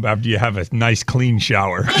dump after you have a nice clean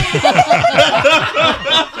shower.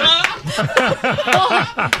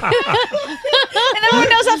 And no one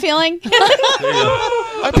knows that feeling.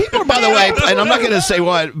 People, by the way, and I'm not going to say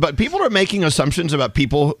what, but people are making assumptions about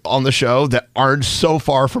people on the show that aren't so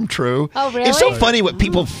far from true. Oh, really? It's so funny what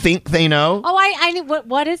people think they know. Oh, I knew.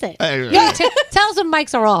 What is it? Hey, Tell us when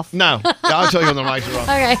mics are off. No, I'll tell you when the mics are off.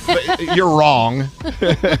 Okay. But you're wrong.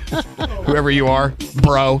 Whoever you are,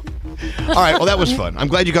 bro. All right, well, that was fun. I'm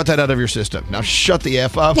glad you got that out of your system. Now shut the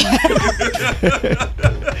F up.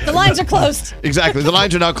 The lines are closed. Exactly. The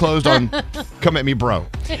lines are now closed on Come At Me, Bro.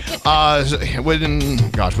 With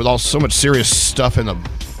all so much serious stuff in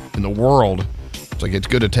the world, it's like it's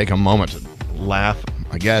good to take a moment to laugh,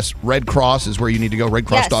 I guess. Red Cross is where you need to go,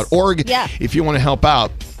 redcross.org. Yeah. If you want to help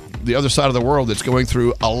out the other side of the world that's going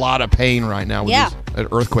through a lot of pain right now with this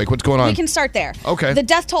earthquake. What's going on? We can start there. Okay. The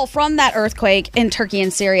death toll from that earthquake in Turkey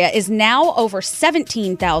and Syria is now over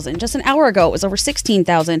 17,000. Just an hour ago, it was over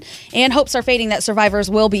 16,000. And hopes are fading that survivors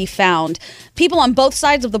will be found. People on both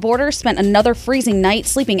sides of the border spent another freezing night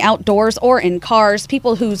sleeping outdoors or in cars.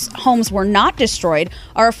 People whose homes were not destroyed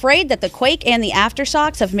are afraid that the quake and the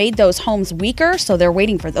aftershocks have made those homes weaker, so they're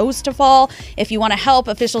waiting for those to fall. If you want to help,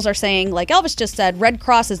 officials are saying, like Elvis just said, Red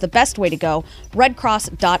Cross is the best way to go.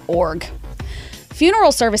 redcross.org.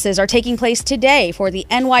 Funeral services are taking place today for the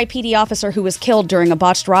NYPD officer who was killed during a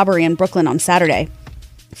botched robbery in Brooklyn on Saturday.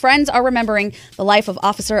 Friends are remembering the life of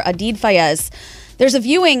Officer Adid Fayez. There's a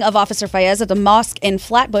viewing of Officer Fayez at the mosque in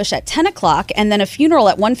Flatbush at 10 o'clock and then a funeral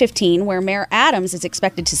at 1:15 where Mayor Adams is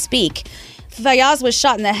expected to speak. Fayez was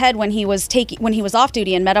shot in the head when he was off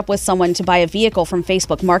duty and met up with someone to buy a vehicle from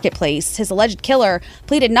Facebook Marketplace. His alleged killer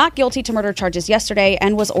pleaded not guilty to murder charges yesterday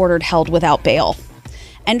and was ordered held without bail.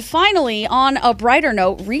 And finally, on a brighter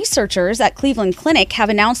note, researchers at Cleveland Clinic have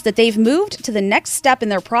announced that they've moved to the next step in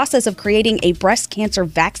their process of creating a breast cancer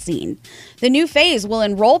vaccine. The new phase will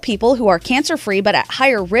enroll people who are cancer-free but at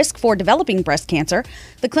higher risk for developing breast cancer.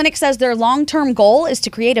 The clinic says their long-term goal is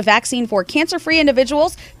to create a vaccine for cancer-free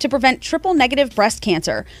individuals to prevent triple-negative breast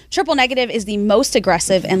cancer. Triple-negative is the most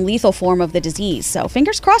aggressive and lethal form of the disease. So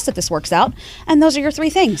fingers crossed that this works out. And those are your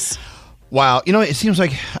three things. Wow. You know, it seems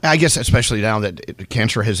like, I guess especially now that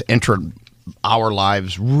cancer has entered our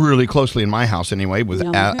lives really closely in my house anyway, with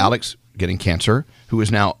Alex getting cancer, who is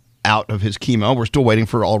now out of his chemo. We're still waiting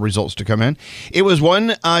for all results to come in. It was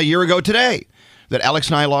 1 year ago today that Alex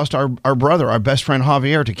and I lost our brother, our best friend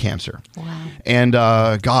Javier, to cancer. Wow. And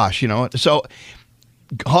gosh, you know, so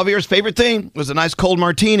Javier's favorite thing was a nice cold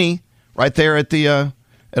martini right there at the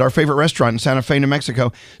at our favorite restaurant in Santa Fe, New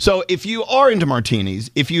Mexico. So if you are into martinis,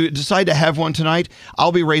 if you decide to have one tonight,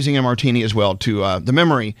 I'll be raising a martini as well to the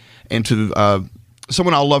memory and to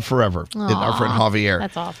someone I'll love forever, our friend Javier.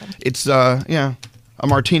 That's awesome. It's, a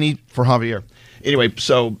martini for Javier. Anyway,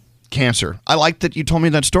 so cancer. I like that you told me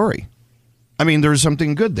that story. I mean, there's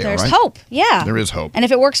something good there, There's right? hope, yeah. There is hope. And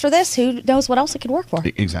if it works for this, who knows what else it could work for?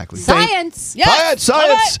 Exactly. Science. Yes.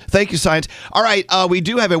 Science. Thank you, Science. All right, we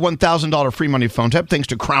do have a $1,000 free money phone tap thanks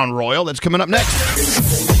to Crown Royal. That's coming up next.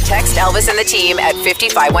 Text Elvis and the team at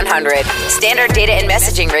 55100. Standard data and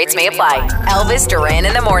messaging rates may apply. Elvis Duran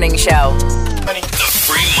in the Morning Show. The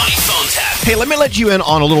free money phone tap. Hey, let me let you in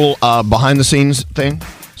on a little behind-the-scenes thing.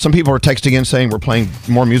 Some people are texting in saying we're playing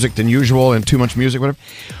more music than usual and too much music, whatever.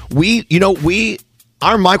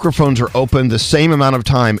 Our microphones are open the same amount of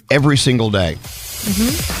time every single day.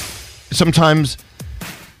 Mm-hmm. Sometimes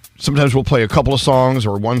we'll play a couple of songs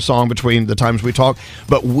or one song between the times we talk,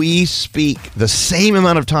 but we speak the same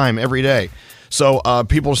amount of time every day. So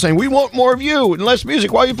people are saying, we want more of you and less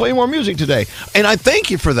music. Why are you playing more music today? And I thank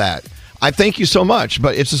you for that. I thank you so much,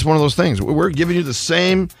 but it's just one of those things. We're giving you the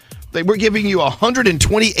same... We're giving you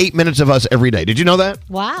 128 minutes of us every day. Did you know that?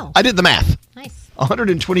 Wow. I did the math. Nice.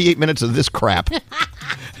 128 minutes of this crap.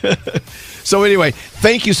 So anyway,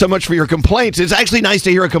 thank you so much for your complaints. It's actually nice to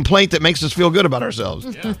hear a complaint that makes us feel good about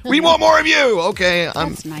ourselves. Yeah. We want more of you. Okay.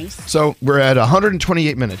 That's nice. So we're at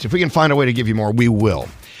 128 minutes. If we can find a way to give you more, we will.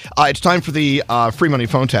 It's time for the free money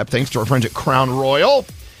phone tap. Thanks to our friends at Crown Royal.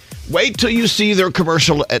 Wait till you see their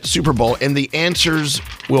commercial at Super Bowl, and the answers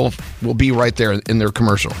will be right there in their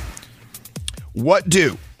commercial. What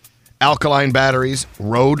do alkaline batteries,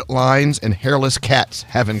 road lines, and hairless cats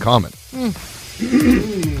have in common?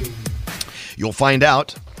 You'll find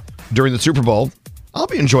out during the Super Bowl. I'll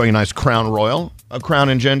be enjoying a nice Crown Royal, a Crown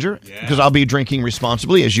and Ginger, because I'll be drinking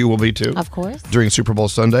responsibly, as you will be too. Of course. During Super Bowl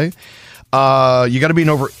Sunday. You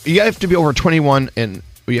have to be over 21 and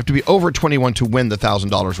you have to be over 21 to win the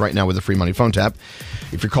 $1,000 right now with the free money phone tap.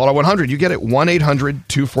 If you call at 100, you get it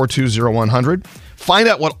 1-800-242-0100. Find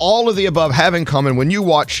out what all of the above have in common when you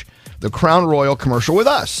watch the Crown Royal commercial with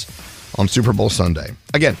us on Super Bowl Sunday.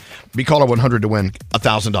 Again, be called at 100 to win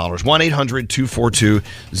 $1,000.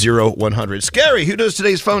 1-800-242-0100. Scary, who does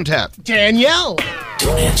today's phone tap? Danielle.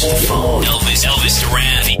 Don't answer the phone. Elvis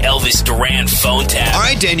Duran, the Elvis Duran phone tap. All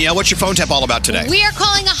right, Danielle, what's your phone tap all about today? We are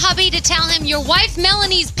calling a hubby to tell him your wife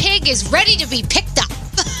Melanie's pig is ready to be picked up.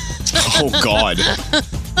 Oh, God.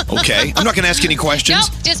 Okay. I'm not going to ask any questions.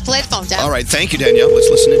 Nope, just play the phone tap. All right. Thank you, Danielle. Let's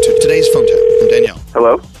listen into today's phone tap from Danielle.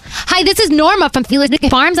 Hello? Hi, this is Norma from Felix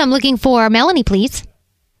Farms. I'm looking for Melanie, please.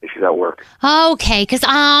 She's at work. Okay, because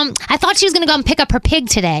I thought she was going to go and pick up her pig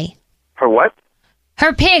today. Her what?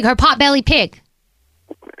 Her pig, her potbelly pig.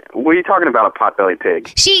 What are you talking about, a potbelly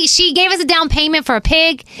pig? She gave us a down payment for a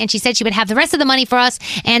pig, and she said she would have the rest of the money for us.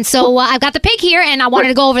 And so I've got the pig here, and I wanted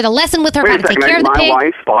to go over the lesson with her, how to take care of the pig. My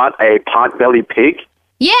wife bought a potbelly pig?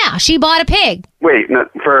 Yeah, she bought a pig. Wait, no,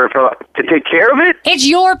 for to take care of it? It's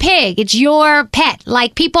your pig. It's your pet.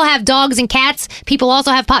 Like people have dogs and cats. People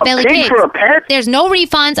also have potbelly pigs. For a pet? There's no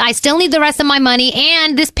refunds. I still need the rest of my money,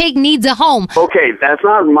 and this pig needs a home. Okay, that's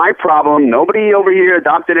not my problem. Nobody over here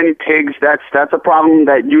adopted any pigs. That's a problem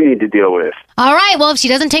that you need to deal with. All right, well, if she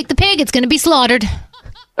doesn't take the pig, it's going to be slaughtered.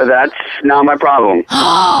 That's not my problem.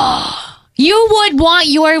 You would want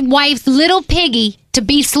your wife's little piggy to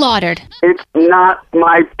be slaughtered. It's not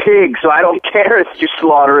my pig, so I don't care if you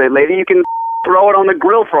slaughter it, lady. You can throw it on the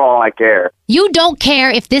grill for all I care. You don't care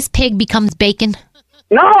if this pig becomes bacon?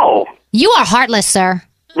 No! You are heartless, sir.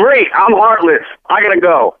 Great, I'm heartless. I gotta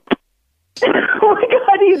go. Oh my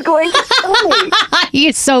God, he's going to kill me.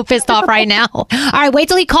 He's so pissed off right now. All right, wait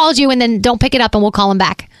till he calls you and then don't pick it up and we'll call him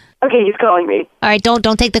back. Okay, he's calling me. All right,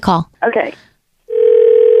 don't take the call. Okay.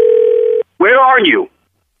 Where are you?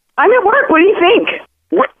 I'm at work. What do you think?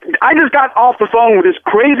 What? I just got off the phone with this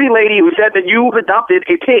crazy lady who said that you've adopted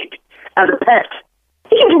a pig as a pet.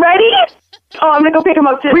 He's ready? Oh, I'm going to go pick him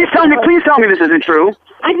up. Please tell me this isn't true.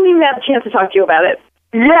 I didn't even have a chance to talk to you about it.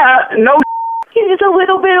 Yeah, no. He's just a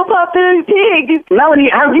little bit of potbelly pig. Melanie,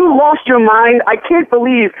 have you lost your mind? I can't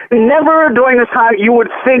believe never during this time you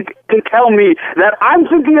would think to tell me that I'm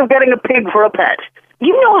thinking of getting a pig for a pet.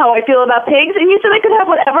 You know how I feel about pigs, and you said I could have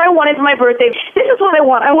whatever I wanted for my birthday. This is what I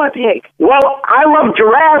want. I want a pig. Well, I love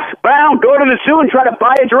giraffes, but I don't go to the zoo and try to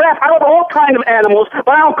buy a giraffe. I love all kinds of animals, but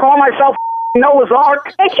I don't call myself Noah's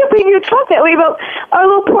Ark. I can't believe you talk that way about our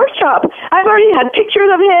little pork chop. I've already had pictures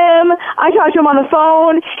of him. I talked to him on the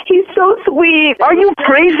phone. He's so sweet. Are you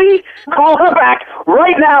crazy? Call her back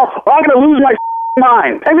right now, or I'm going to lose my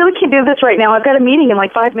mind. I really can't do this right now. I've got a meeting in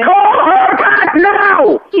like 5 minutes. Call her back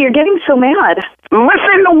now! You're getting so mad.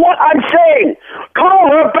 Listen to what I'm saying.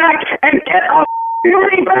 Call her back and get her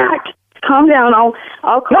money back. Calm down. I'll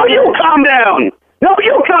call No, you calm down. No,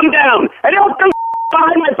 you calm down. And don't do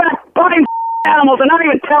behind my back buying animals and not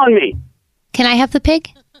even telling me. Can I have the pig?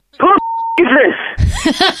 Who is this?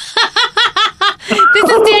 This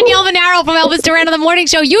is Danielle Monaro from Elvis Duran on the Morning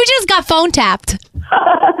Show. You just got phone tapped.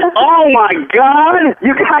 Oh, my God.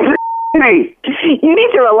 You guys are me. You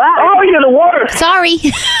need to relax. Oh, you're the worst. Sorry.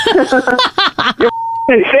 You're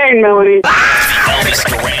insane, Melanie. Elvis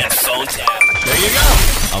Duran phone tap. There you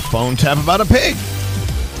go. A phone tap about a pig.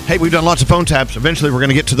 Hey, we've done lots of phone taps. Eventually, we're going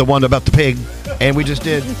to get to the one about the pig, and we just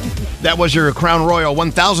did. That was your Crown Royal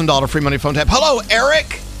 $1,000 free money phone tap. Hello,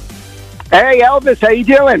 Eric. Hey, Elvis, how you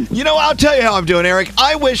doing? You know, I'll tell you how I'm doing, Eric.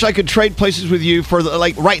 I wish I could trade places with you for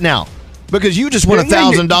right now, because you just won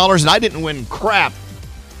 $1,000 and I didn't win crap.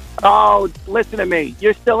 Oh, listen to me.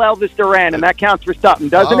 You're still Elvis Duran, and that counts for something,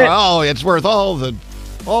 doesn't it? Oh, it's worth all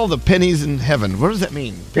the pennies in heaven. What does that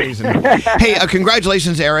mean? Pennies in heaven. Hey,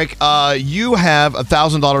 congratulations, Eric. You have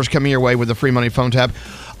 $1,000 coming your way with the free money phone tap.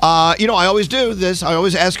 You know, I always do this. I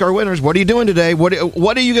always ask our winners, what are you doing today? What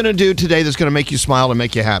are you going to do today that's going to make you smile and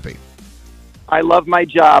make you happy? I love my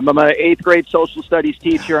job. I'm an 8th grade social studies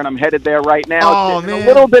teacher, and I'm headed there right now. Oh, it's man. A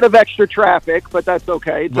little bit of extra traffic, but that's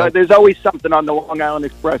okay. Well, there's always something on the Long Island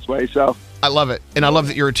Expressway, so. I love it. And I love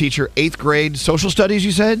that you're a teacher. 8th grade social studies,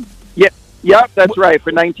 you said? Yep, that's right,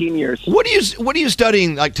 for 19 years. What are you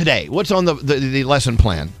studying like today? What's on the lesson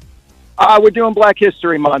plan? We're doing Black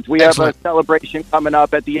History Month. We Excellent. have a celebration coming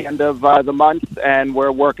up at the end of the month, and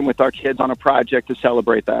we're working with our kids on a project to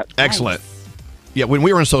celebrate that. Excellent. Yeah, when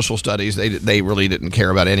we were in social studies, they really didn't care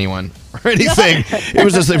about anyone or anything. It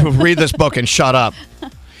was just they would read this book and shut up.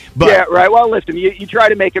 But, yeah, right. Well, listen, you try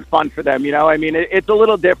to make it fun for them, you know? I mean, it's a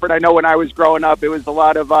little different. I know when I was growing up, it was a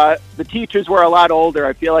lot of, the teachers were a lot older.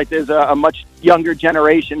 I feel like there's a much younger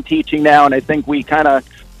generation teaching now, and I think we kind of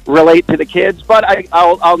relate to the kids. But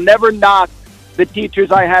I'll never knock the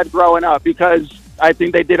teachers I had growing up because I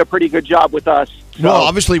think they did a pretty good job with us. So. Well,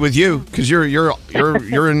 obviously with you, because you're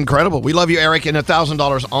incredible. We love you, Eric, and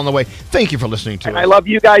 $1,000 on the way. Thank you for listening to us. I love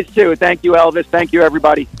you guys, too. Thank you, Elvis. Thank you,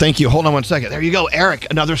 everybody. Thank you. Hold on one second. There you go, Eric.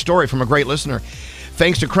 Another story from a great listener.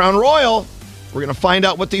 Thanks to Crown Royal, we're going to find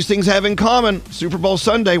out what these things have in common. Super Bowl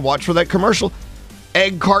Sunday. Watch for that commercial.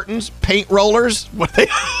 Egg cartons, paint rollers, what they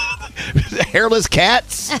hairless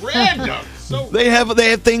cats. Random. They have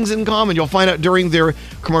things in common. You'll find out during their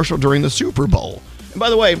commercial during the Super Bowl. And by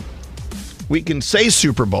the way, we can say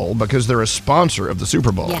Super Bowl because they're a sponsor of the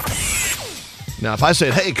Super Bowl. Yes. Now, if I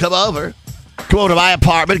said, hey, come over to my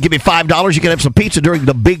apartment, give me $5, you can have some pizza during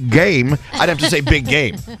the big game, I'd have to say big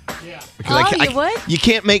game. Because you would? You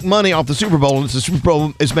can't make money off the Super Bowl unless the Super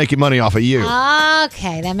Bowl is making money off of you.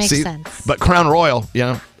 Okay, that makes See? sense. But Crown Royal,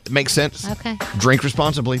 it makes sense. Okay. Drink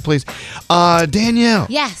responsibly, please. Danielle.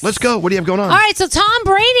 Yes. Let's go. What do you have going on? All right, so Tom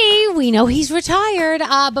Brady, we know he's retired,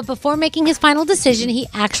 but before making his final decision, he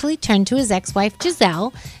actually turned to his ex-wife,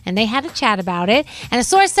 Giselle, and they had a chat about it. And a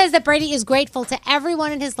source says that Brady is grateful to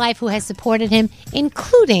everyone in his life who has supported him,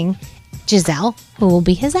 including Giselle, who will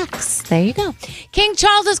be his ex. There you go. King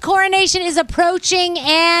Charles's coronation is approaching,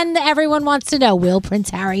 and everyone wants to know, will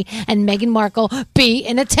Prince Harry and Meghan Markle be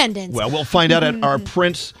in attendance? Well, we'll find out at our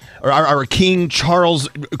Prince, or our King Charles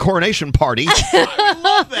coronation party. I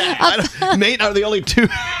love that. Nate are the only two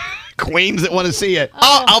queens that want to see it.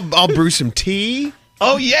 I'll brew some tea.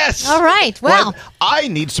 Oh, yes. All right. Well, I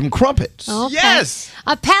need some crumpets. Okay. Yes.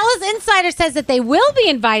 A Palace insider says that they will be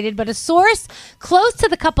invited, but a source close to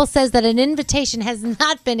the couple says that an invitation has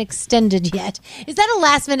not been extended yet. Is that a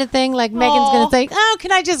last-minute thing? Like Megan's going to think, "Oh,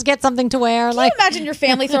 can I just get something to wear?" Can you imagine your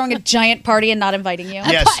family throwing a giant party and not inviting you?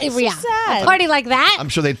 Yes. A party like that. I'm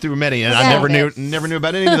sure they threw many, and I never knew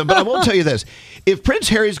about any of them. But I will tell you this: if Prince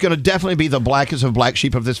Harry's going to definitely be the blackest of black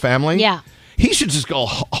sheep of this family, yeah. He should just go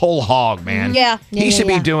whole hog, man. Yeah. He should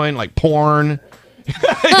be doing like porn. You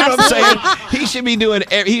know what I'm saying? He should be doing.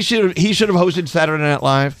 He should have hosted Saturday Night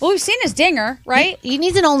Live. Well, we've seen his dinger, right? He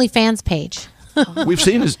needs an OnlyFans page. We've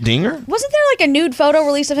seen his dinger. Wasn't there like a nude photo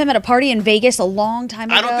release of him at a party in Vegas a long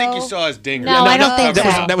time ago? I don't think you saw his dinger. No, I don't think so.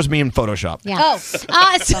 That was me in Photoshop. Yeah.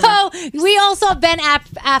 So we also have Ben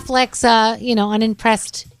Affleck's,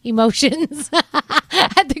 unimpressed emotions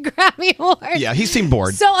at the Grammy Awards. Yeah, he seemed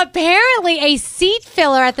bored. So apparently a seat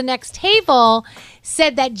filler at the next table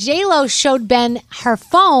said that J-Lo showed Ben her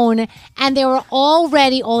phone, and there were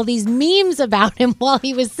already all these memes about him while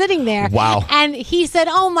he was sitting there. Wow. And he said,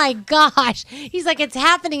 oh my gosh. He's like, it's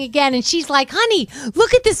happening again. And she's like, honey,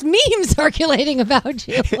 look at this meme circulating about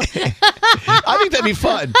you. I think that'd be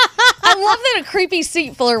fun. I love that a creepy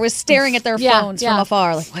seat filler was staring at their phones from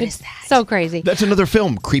afar. Like, what is that? So crazy. That's another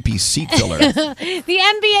film, creepy seat filler. The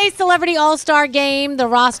NBA Celebrity All-Star Game, the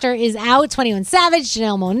roster is out. 21 Savage,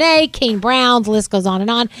 Janelle Monáe, Kane Brown, the list goes on and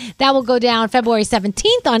on. That will go down February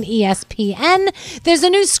 17th on ESPN. There's a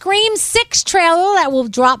new Scream 6 trailer that will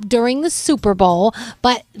drop during the Super Bowl,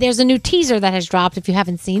 but there's a new teaser that has dropped if you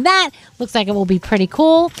haven't seen that. Looks like it will be pretty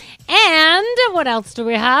cool. And what else do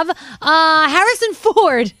we have? Harrison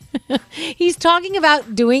Ford. He's talking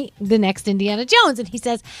about doing the next Indiana Jones, and he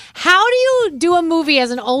says, how do you do a movie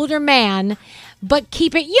as an older man but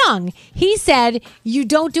keep it young? He said, you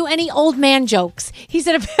don't do any old man jokes. He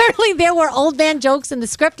said, apparently there were old man jokes in the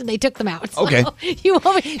script and they took them out. So Okay. Nate,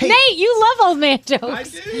 you love old man jokes. I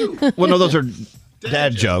do. Well, no, those are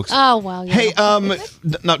dad jokes. Oh, well, yeah. Hey,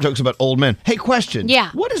 not jokes about old men. Hey, question.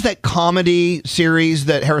 Yeah. What is that comedy series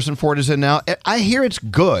that Harrison Ford is in now? I hear it's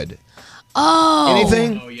good. Oh.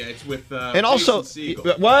 Anything? Oh, yeah, it's with And also, Jason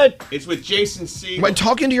Segel. what? It's with Jason Segel. Wait,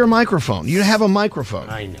 talk into your microphone. You have a microphone.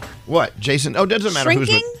 I know. What, Jason? Oh, it doesn't matter who's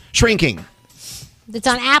Shrinking? with. Shrinking. It's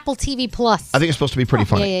on Apple TV Plus. I think it's supposed to be pretty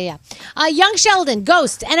funny. Yeah. Young Sheldon,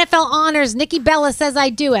 Ghost, NFL Honors, Nikki Bella Says I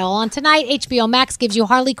Do. On tonight, HBO Max gives you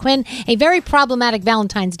Harley Quinn, a very problematic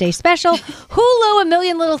Valentine's Day special. Hulu, A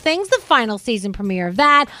Million Little Things, the final season premiere of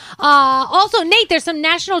that. Also, Nate, there's some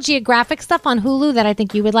National Geographic stuff on Hulu that I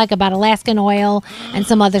think you would like about Alaskan oil and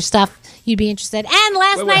some other stuff you'd be interested. And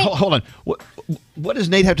last night... Hold on. What does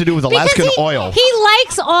Nate have to do with Because Alaskan oil? He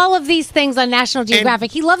likes all of these things on National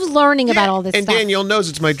Geographic. He loves learning about all this And stuff. Danielle knows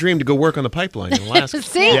it's my dream to go work on the pipeline in Alaska.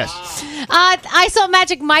 See? Yes. I saw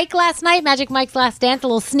Magic Mike last night. Magic Mike's Last Dance, a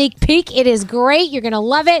little sneak peek. It is great. You're going to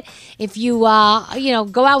love it. If you,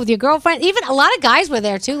 go out with your girlfriend. Even a lot of guys were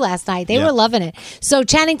there, too, last night. They were loving it. So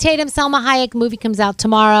Channing Tatum, Selma Hayek movie comes out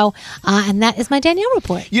tomorrow. And that is my Danielle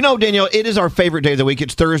report. You know, Danielle, it is our favorite day of the week.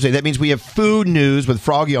 It's Thursday. That means we have food news with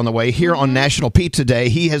Froggy on the way here on National Pizza Day.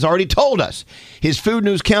 He has already told us his food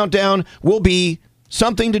news countdown will be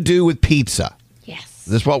something to do with pizza. Yes.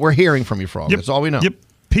 That's what we're hearing from you, Frog. That's all we know. Yep.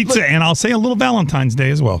 Pizza, and I'll say a little Valentine's Day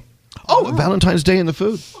as well. Oh, Valentine's Day in the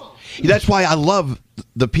food. That's why I love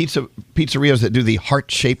the pizzerias that do the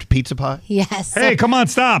heart-shaped pizza pie. Yes. Hey, come on,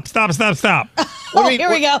 stop. Here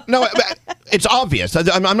we go. No, it's obvious.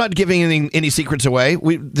 I'm not giving any secrets away.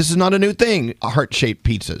 This is not a new thing, heart-shaped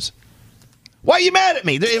pizzas. Why are you mad at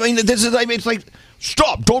me? It's like,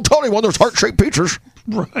 stop. Don't tell anyone there's heart-shaped pizzas.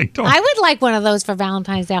 Right. I would like one of those for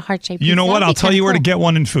Valentine's Day, heart-shaped You know pizza. what? That'd I'll be tell kinda you where to cool. get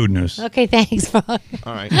one in food news. Okay, thanks, Frog. All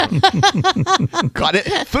right. Got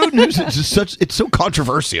it. Food news is it's so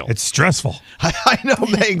controversial. It's stressful. I know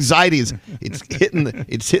the anxiety is it's hitting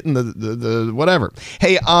the whatever.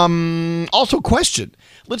 Hey, also question.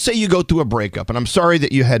 Let's say you go through a breakup, and I'm sorry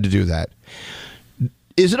that you had to do that.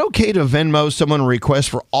 Is it okay to Venmo someone a request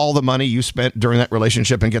for all the money you spent during that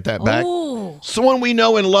relationship and get that back? Ooh. Someone we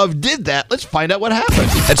know and love did that. Let's find out what happened.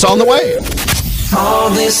 It's on the way. All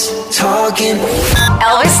this talking.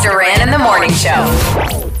 Elvis Duran in the Morning Show.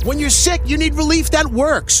 When you're sick, you need relief that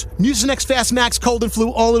works. Mucinex Fast Max Cold and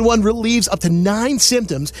Flu All-in-One relieves up to 9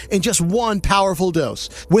 symptoms in just one powerful dose.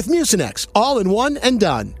 With Mucinex, all-in-one and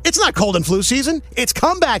done. It's not cold and flu season, it's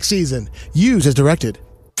comeback season. Use as directed.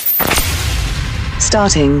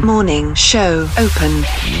 Starting morning show open.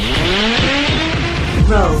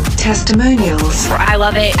 Roll testimonials. I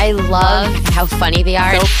love it. I love how funny they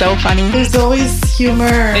are. So funny. There's always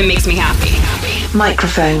humor. It makes me happy.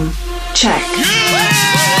 Microphone check.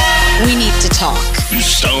 We need to talk. You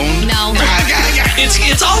stoned? No.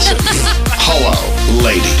 It's awesome. Hello,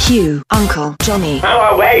 lady. Cue Uncle Johnny.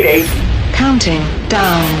 Hello, lady. Counting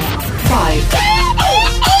down.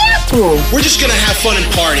 5, 4. We're just gonna have fun and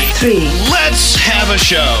party. 3. Let's have a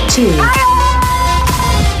show. 2.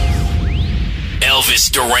 Elvis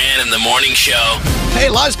Duran in the Morning Show. Hey,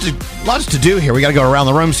 lots to do here. We got to go around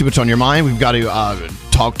the room, see what's on your mind. We've got to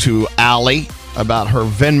talk to Allie about her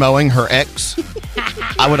Venmoing her ex,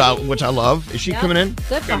 which I love. Is she coming in?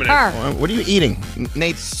 Good for Coming her. What are you eating?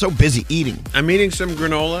 Nate's so busy eating. I'm eating some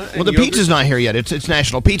granola. And Well, the yogurt. pizza's not here yet. It's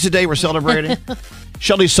National Pizza Day. We're celebrating.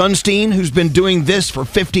 Shelly Sunstein, who's been doing this for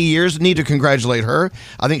 50 years, need to congratulate her.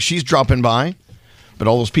 I think she's dropping by. But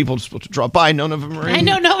all those people supposed to drop by, none of them are in. I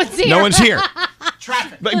know no one's here. No one's here.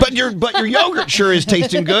 Traffic. But your yogurt sure is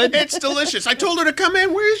tasting good. It's delicious. I told her to come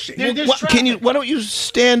in. Where is she? Why don't you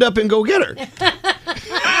stand up and go get her?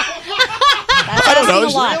 I don't know.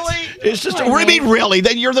 It's just what do you mean really?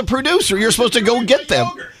 Then you're the producer. You're supposed to go get them.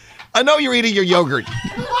 I know you're eating your yogurt.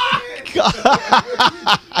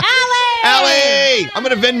 Allie! I'm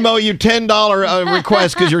going to Venmo you $10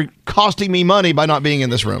 request because you're costing me money by not being in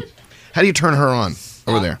this room. How do you turn her on?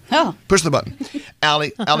 Over there. Oh. Push the button.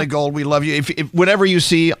 Allie Gold, we love you. If whatever you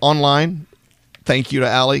see online, thank you to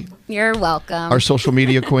Allie, You're welcome. our social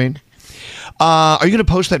media queen. Are you going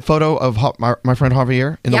to post that photo of my friend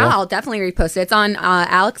Javier in the wall? I'll definitely repost it. It's on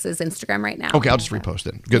Alex's Instagram right now. Okay, I'll just repost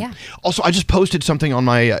it. Good. Yeah. Also, I just posted something on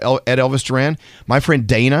my at Elvis Duran. My friend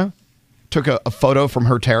Dana took a photo from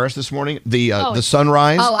her terrace this morning. The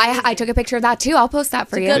sunrise. Oh, I took a picture of that too. I'll post that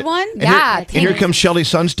for you. Good one? And Yeah. Here, and here comes Shelly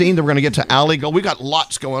Sunstein. Then we're going to get to Allie Gold. We got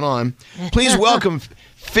lots going on. Please welcome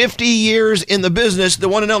 50 years in the business, the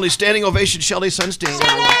one and only standing ovation, Shelly Sunstein.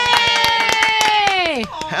 Hey!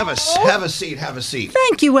 Have a seat. Have a seat.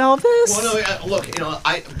 Thank you, Elvis. Well, no, look,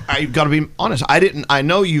 I got to be honest. I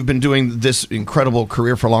know you've been doing this incredible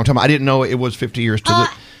career for a long time. I didn't know it was 50 years to the.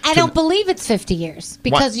 I don't believe it's 50 years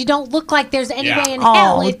because you don't look like there's any way in Oh,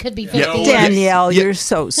 hell it could be 50 years. Danielle, you're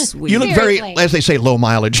so sweet. You look very, Seriously. as they say, low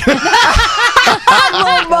mileage. Low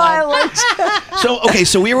mileage.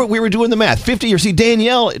 So we were doing the math. 50 years. See,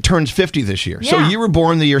 Danielle turns 50 this year. So Yeah. you were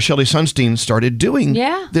born the year Shelly Sunstein started doing.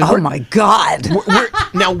 Yeah. this. Oh, my God.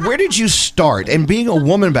 Now, where did you start? And being a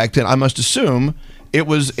woman back then, I must assume it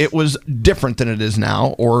was different than it is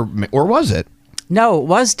now, or was it? No, it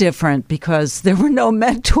was different because there were no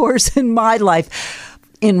mentors in my life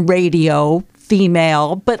in radio,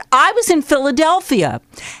 female, but I was in Philadelphia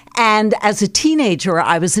And as a teenager,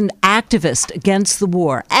 I was an activist against the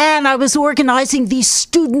war. And I was organizing these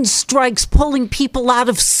student strikes, pulling people out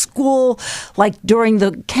of school, like during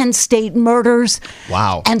the Kent State murders.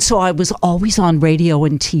 Wow. And so I was always on radio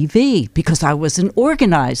and TV because I was an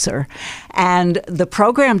organizer. And the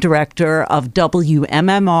program director of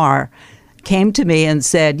WMMR came to me and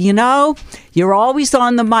said, you know, you're always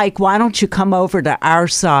on the mic. Why don't you come over to our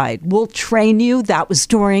side? We'll train you. That was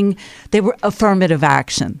during, they were affirmative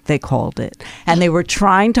action, they called it. And they were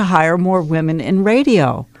trying to hire more women in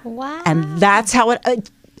radio. Wow. And that's how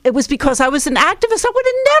it was because I was an activist. I would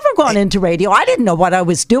have never gone into radio. I didn't know what I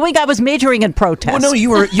was doing. I was majoring in protest. Well, no, you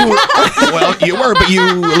were. Well, you were, but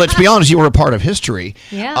let's be honest, you were a part of history.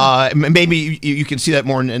 Yeah. Maybe you can see that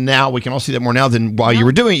more now. We can all see that more now than while you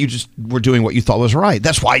were doing it. You just were doing what you thought was right.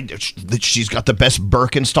 That's why she's got the best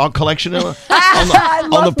Birkenstock collection I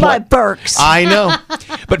love my Birks. I know.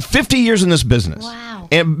 But 50 years in this business. Wow.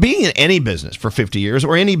 And being in any business for 50 years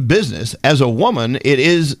or any business as a woman, it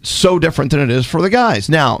is so different than it is for the guys.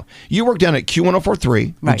 Now, you work down at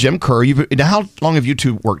Q1043 with Jim Kerr. How long have you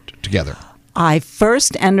two worked together? I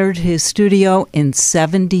first entered his studio in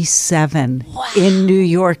 1977 in New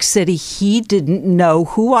York City. He didn't know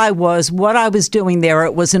who I was, what I was doing there.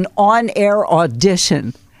 It was an on-air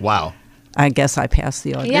audition. Wow. I guess I passed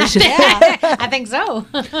the audition. Yeah, I think so.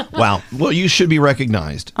 Wow. Well, you should be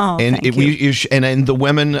recognized. Oh, and thank you. And the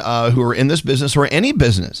women who are in this business or any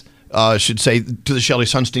business should say to the Shelley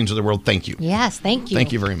Sunsteins of the world, thank you. Yes, thank you.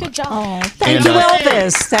 Thank you very much. Good job. Oh, thank you,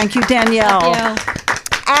 Elvis. Thank you, Danielle. Thank you.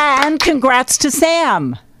 And congrats to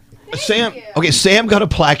Sam. Sam. Okay, Sam got a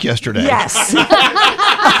plaque yesterday. Yes. A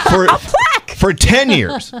plaque for 10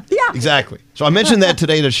 years. Yeah. Exactly. So I mentioned that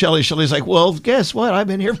today to Shelley. Shelley's like, well, guess what? I've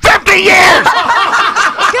been here 50 years.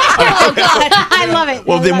 Oh, God. I love it.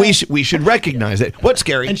 Well, then we should recognize it. What's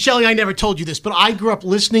scary? And Shelley, I never told you this, but I grew up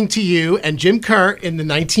listening to you and Jim Kerr in the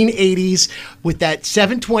 1980s with that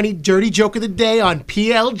 720 Dirty Joke of the Day on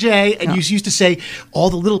PLJ, and you used to say, all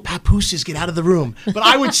the little papooses get out of the room. But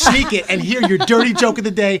I would sneak it and hear your Dirty Joke of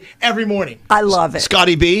the Day every morning. I love it.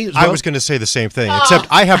 Scotty B? as I well? was going to say the same thing, except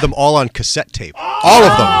I have them all on cassette tape. All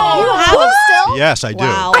of them. You have them still? Yes, I do.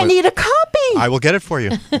 Wow. I need a copy. I will get it for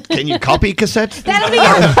you. Can you copy cassettes? That'll be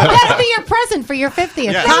your present for your 50th.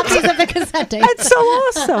 Yes. Copies of the cassette tape. That's so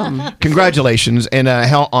awesome. Congratulations, and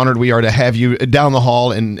how honored we are to have you down the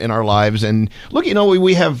hall in our lives. And look, you know,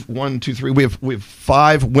 we have 1, 2, 3. We have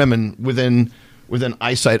 5 women within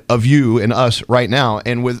eyesight of you and us right now.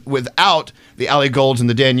 And without the Allie Golds and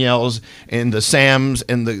the Danielles and the Sams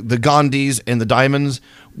and the Gandhis and the Diamonds,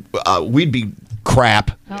 we'd be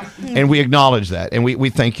crap. Oh. And we acknowledge that, and we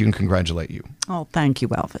thank you and congratulate you. Oh, thank you,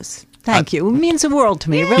 Elvis. Thank you. It means the world to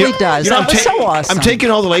me. It really does. You know, That was so awesome. I'm taking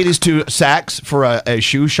all the ladies to Saks for a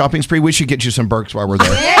shoe shopping spree. We should get you some Birks while we're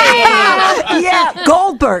there. Yeah,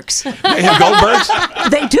 Goldbergs. They have Goldbergs?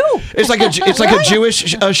 They do. It's like a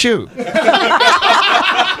Jewish shoe.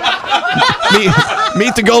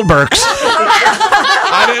 Meet the Goldbergs.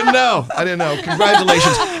 I didn't know.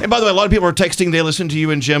 Congratulations. And by the way, a lot of people are texting. They listen to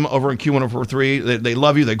you and Jim over in Q1043. They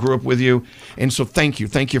love you. They grew up with you. And so thank you.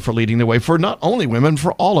 Thank you for leading the way for not only women,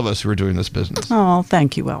 for all of us who are doing this business. Oh,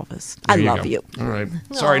 thank you, Elvis. I love go. you. All right.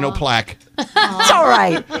 Sorry, no plaque. It's all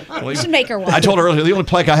right. You should make her one. I told her earlier, the only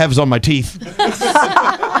plaque I have is on my teeth.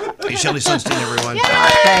 Hey, Shelley Sunstein, everyone.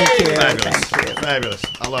 Thank you. Fabulous. Fabulous.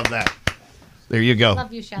 I love that. There you go.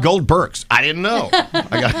 Love you, Shelley. Gold Birks. I didn't know.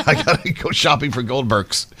 I got to go shopping for Gold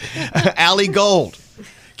Birks. Allie Gold.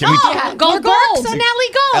 Can we? Gold Birks and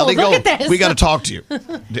Allie Gold. Allie Look Gold. at this. We got to talk to you.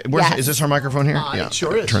 Yes. Is this our microphone here? It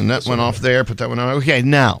sure is. Turn that one off there. Put that one on. Okay,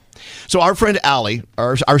 now. So our friend Allie,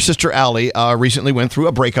 our sister Allie, recently went through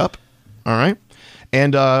a breakup. All right.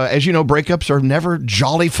 And as you know, breakups are never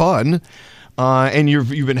jolly fun. And you've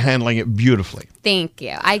been handling it beautifully. Thank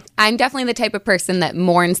you. I'm definitely the type of person that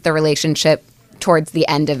mourns the relationship towards the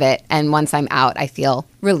end of it, and once I'm out, I feel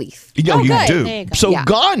relief. You good. do. There you go. So Yeah.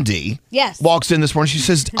 Gandhi Yes. walks in this morning. She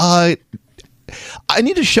says, I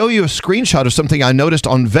need to show you a screenshot of something I noticed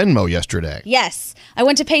on Venmo yesterday. Yes. I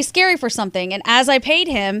went to pay Scary for something, and as I paid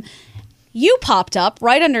him, you popped up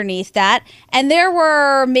right underneath that, and there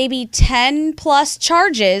were maybe 10 plus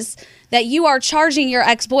charges that you are charging your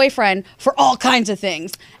ex-boyfriend for all kinds of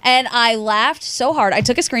things. And I laughed so hard. I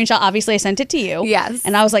took a screenshot. Obviously, I sent it to you. Yes.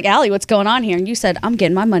 And I was like, Allie, what's going on here? And you said, I'm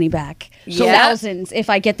getting my money back. So Yeah. thousands. If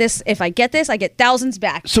I get this, I get thousands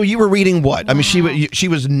back. So you were reading what? I mean, she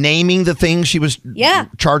was naming the things she was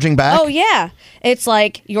charging back? Oh, yeah. It's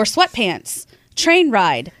like your sweatpants, train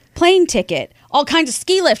ride, plane ticket, all kinds of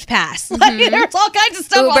ski lift pass. Like, there's all kinds of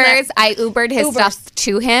stuff on there. Ubers. I Ubered his stuff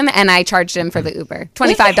to him, and I charged him for the Uber.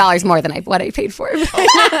 $25 more than what I paid for it.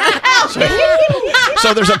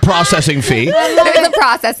 So there's a processing fee. There's a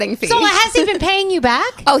processing fee. So has he been paying you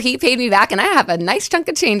back? Oh, he paid me back, and I have a nice chunk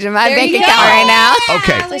of change in my There bank you account go. right now.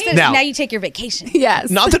 Okay. Now Now, you take your vacation. Yes.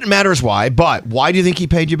 not that it matters why, but why do you think he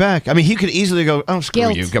paid you back? I mean, he could easily go, oh, screw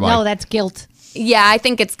Guilt. you. Goodbye. No, that's guilt. Yeah, I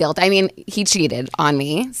think it's guilt. I mean, he cheated on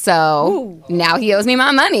me, so now he owes me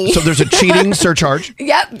my money. So there's a cheating surcharge.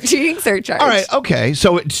 Yep, cheating surcharge. All right. Okay.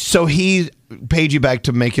 So he paid you back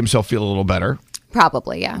to make himself feel a little better.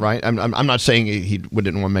 Probably, yeah. Right. I'm not saying he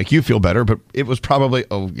didn't want to make you feel better, but it was probably,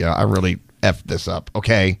 oh, yeah, I really effed this up.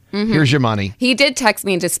 Okay. Here's your money. He did text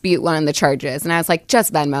me and dispute one of the charges, and I was like,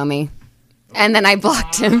 just Venmo me. And then I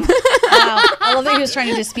blocked him. Wow. I love that he was trying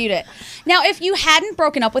to dispute it. Now, if you hadn't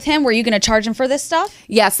broken up with him, were you going to charge him for this stuff?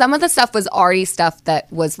 Yeah, some of the stuff was already stuff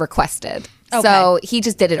that was requested. Okay. So he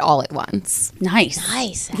just did it all at once.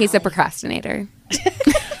 Nice. He's a procrastinator.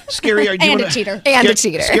 Scary. Are you And wanna- a cheater. And a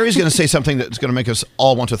cheater. Scary's going to say something that's going to make us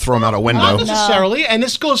all want to throw him out a window. Not necessarily, and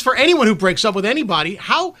this goes for anyone who breaks up with anybody.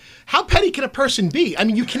 How petty can a person be? I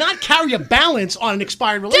mean, you cannot carry a balance on an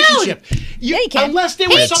expired relationship. Yeah, you can. Unless there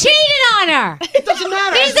He was something. cheated on her. It doesn't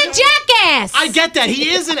matter. He's a jackass. I get that. He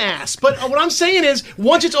is an ass. But what I'm saying is,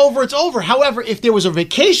 once it's over, it's over. However, if there was a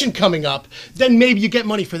vacation coming up, then maybe you get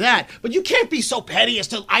money for that. But you can't be so petty as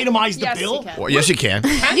to itemize the bill. Well, yes, you can.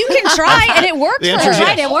 You can try, and it works The for answer is her. yes.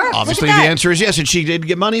 Right, it works. Obviously, Look the at that. answer is yes, and she did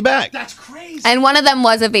get money back. That's crazy. And one of them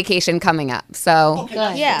was a vacation coming up. So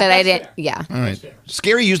Yeah. that I didn't, yeah. All right.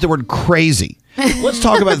 Scary used the word crazy. Let's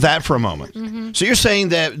talk about that for a moment. So you're saying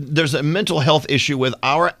that there's a mental health issue with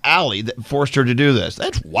our Allie that forced her to do this.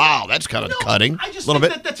 That's kind of cutting. I just a little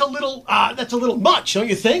think bit. that's a little much, don't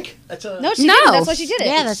you think? That's a No, she No. didn't. That's why she did it.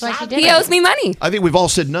 Yeah, that's why she did He it. owes me money. I think we've all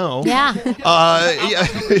said no. Yeah. Yeah.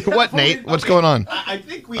 What, Nate? What's going on? I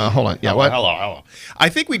think we. Hold on. Yeah, what? Hello. I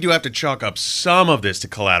think we do have to chalk up some of this to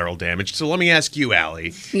collateral damage. So let me ask you,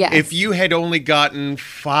 Allie. Yes. If you had only gotten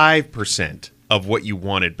 5% of what you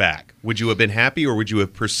wanted back, would you have been happy, or would you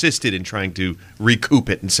have persisted in trying to recoup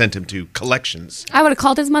it and sent him to collections? I would have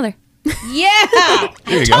called his mother Yeah.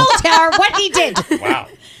 There you go. Told her what he did. Wow.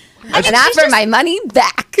 and asked for my money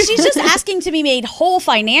back. She's just asking to be made whole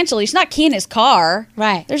financially. She's not keying his car.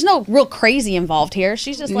 Right. There's no real crazy involved here.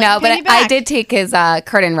 She's just like, No, pay but me back. I did take his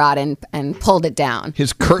curtain rod and pulled it down.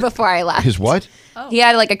 His curtain. Before I left. His what? He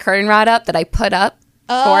had like a curtain rod up that I put up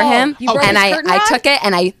for him, you broke and his I curtain rod? took it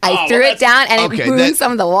and I threw it down, and Okay, it ruined that-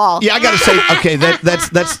 some of the wall. Yeah, I got to say, okay,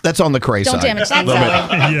 that's on the cray Don't side. damage that A little bit.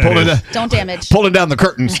 side. Yeah, Pulling it is. the- Don't damage. Pulling down the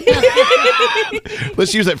curtains.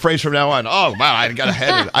 Let's use that phrase from now on. Oh, wow, I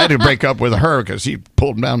had to break up with her because she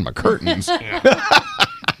pulled down my curtains.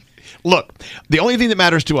 Look, the only thing that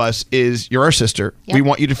matters to us is you're our sister. Yep. We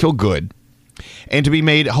want you to feel good and to be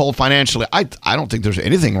made whole financially. I don't think there's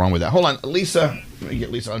anything wrong with that. Hold on, Lisa. Let me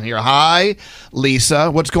get Lisa on here. Hi,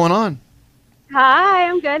 Lisa. What's going on? Hi,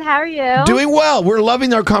 I'm good. How are you? Doing well. We're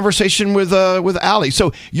loving our conversation with Allie.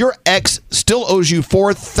 So your ex still owes you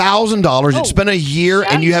 $4,000. It's been a year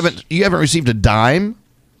and you haven't received a dime.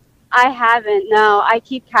 I haven't. No, I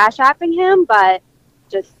keep cash apping him, but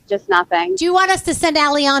just nothing. Do you want us to send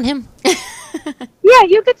Allie on him? Yeah,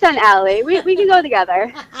 you could send Allie. We can go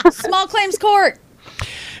together. Small claims court.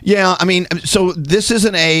 Yeah, I mean, so this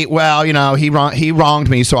isn't he wronged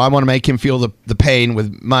me, so I want to make him feel the pain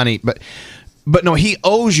with money, but no, he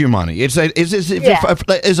owes you money. It's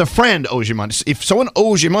if a friend owes you money. If someone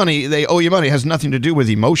owes you money, they owe you money. It has nothing to do with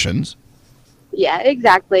emotions. Yeah,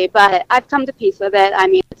 exactly. But I've come to peace with it. I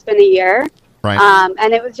mean, it's been a year. Right.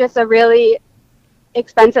 And it was just a really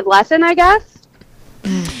expensive lesson, I guess.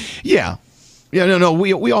 Yeah. Yeah, no.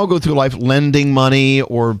 We all go through life lending money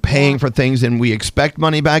or paying for things, and we expect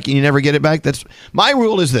money back, and you never get it back. That's my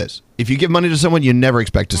rule. Is this: if you give money to someone, you never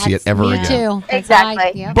expect to see it ever me again. too.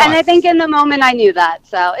 Exactly. Yep. And I think in the moment I knew that,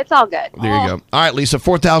 so it's all good. There you go. All right, Lisa,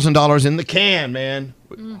 $4,000 in the can, man.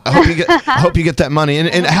 I hope you get that money.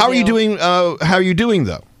 And how are you doing? How are you doing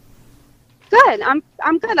though? Good. I'm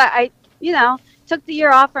good. I took the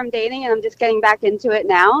year off from dating, and I'm just getting back into it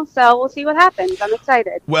now. So we'll see what happens. I'm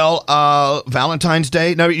excited. Well, Valentine's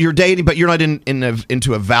Day. No, you're dating, but you're not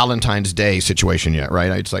into a Valentine's Day situation yet,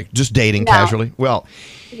 right? It's like just dating No. casually. Well,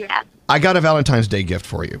 Yeah. I got a Valentine's Day gift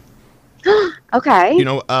for you. Okay. You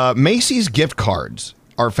know, Macy's gift cards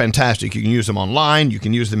are fantastic. You can use them online. You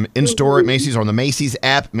can use them in store at Macy's or on the Macy's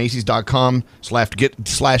app,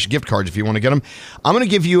 Macy's.com/gift cards if you want to get them. I'm going to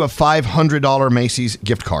give you a $500 Macy's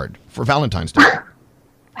gift card for Valentine's Day. Are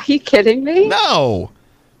you kidding me? No.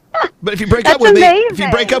 But if you break That's up with me,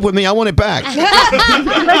 amazing. I want it back.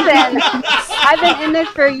 Listen, I've been in this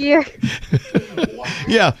for a year.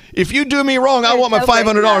 Yeah, if you do me wrong, I want my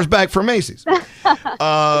 $500 back from Macy's.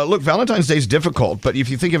 Look, Valentine's Day is difficult, but if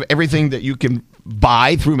you think of everything that you can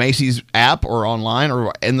buy through Macy's app or online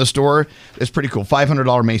or in the store, it's pretty cool.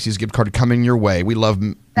 $500 Macy's gift card coming your way. We love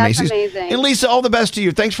Macy's. Amazing. And Lisa, all the best to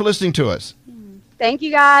you. Thanks for listening to us. Thank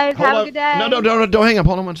you guys. Have a good day. No, don't hang up.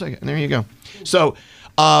 Hold on 1 second. There you go. So,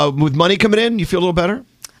 with money coming in, you feel a little better?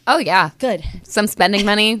 Oh, yeah. Good. Some spending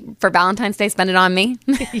money for Valentine's Day, spend it on me.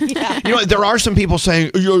 You know, there are some people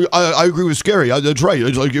saying, I agree with Scary. That's right.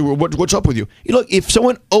 It's like, what's up with you? Look, if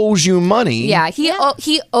someone owes you money. Yeah,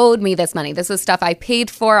 he owed me this money. This was stuff I paid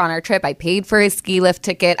for on our trip. I paid for his ski lift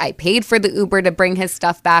ticket. I paid for the Uber to bring his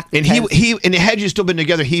stuff back. And and had you still been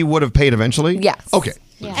together, he would have paid eventually? Yes. Okay.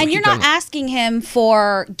 Yeah. And you're not asking him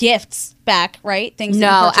for gifts back, right? Things. No,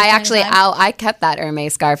 that you I actually, purchased during the time? I kept that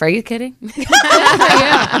Hermes scarf. Are you kidding? Nice.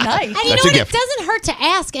 Nice. And you That's know a what? gift. It doesn't hurt to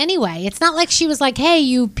ask anyway. It's not like she was like, hey,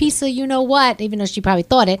 you piece of you know what, even though she probably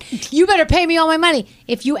thought it. You better pay me all my money.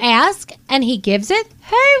 If you ask and he gives it,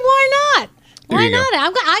 hey, why not? Why not?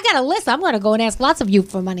 I got a list. I'm going to go and ask lots of you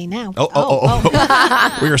for money now.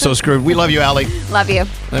 Oh. We are so screwed. We love you, Allie. Love you.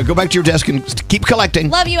 Go back to your desk and keep collecting.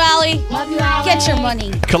 Love you, Allie. Love you, Allie. Get your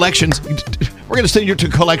money. Collections. We're going to send you to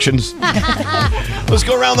collections. Let's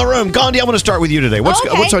go around the room. Gandhi, I want to start with you today.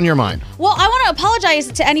 What's on your mind? Well, I want to apologize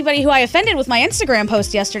to anybody who I offended with my Instagram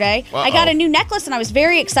post yesterday. Uh-oh. I got a new necklace and I was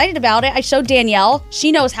very excited about it. I showed Danielle.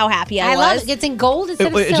 She knows how happy I was. love it. It's in gold instead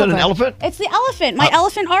of silver. Is it an elephant? It's the elephant. My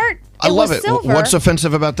elephant art. I love was it. Silver. What's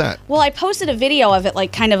offensive about that? Well, I posted a video of it,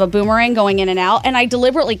 like kind of a boomerang going in and out, and I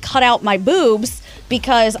deliberately cut out my boobs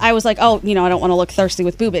because I was like, oh, I don't want to look thirsty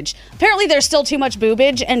with boobage. Apparently, there's still too much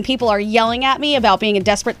boobage, and people are yelling at me about being a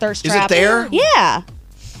desperate thirst Is it trap. there? Yeah.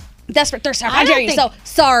 Desperate thirst trap. I How don't dare you? think- So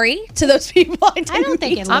sorry to those people. I don't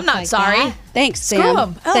think it I'm looks not like sorry. that. Thanks, Screw Sam.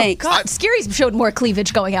 him. Oh, Thanks. God. Scary's showed more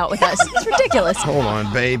cleavage going out with us. It's ridiculous. Hold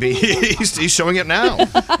on, baby. He's showing it now.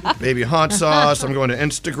 Baby hot sauce. I'm going to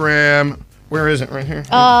Instagram. Where is it? Right here?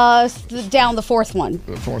 Down the fourth one.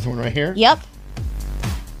 The fourth one right here? Yep.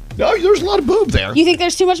 No, there's a lot of boob there. You think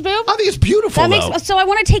there's too much boob? I think it's beautiful, though. So I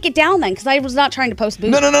want to take it down then, because I was not trying to post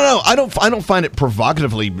boob. No. I don't find it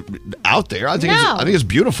provocatively out there. I think it's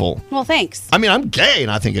beautiful. Well, thanks. I mean, I'm gay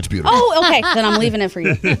and I think it's beautiful. Oh, okay. Then I'm leaving it for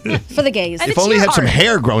you, for the gays. If only had some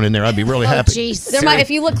hair grown in there, I'd be really happy. There might,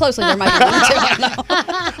 if you look closely, there might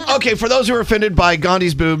be. Okay, for those who are offended by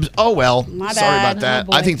Gandhi's boobs, oh well. My Sorry bad. about that.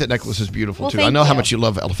 Oh, boy. I think that necklace is beautiful Well, too. I thank know how you. much you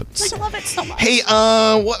love elephants. I love it so much. Hey,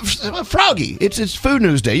 Froggy, it's Food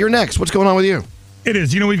News Day. You're next. What's going on with you? It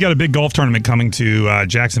is. We've got a big golf tournament coming to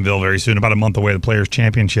Jacksonville very soon, about a month away, the Players'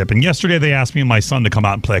 Championship. And yesterday they asked me and my son to come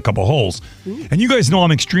out and play a couple holes. And you guys know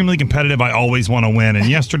I'm extremely competitive. I always want to win. And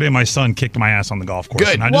yesterday my son kicked my ass on the golf course.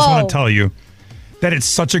 Good. And I just want to tell you that it's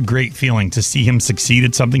such a great feeling to see him succeed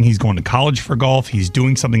at something. He's going to college for golf. He's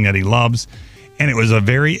doing something that he loves. And it was a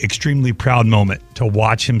very extremely proud moment to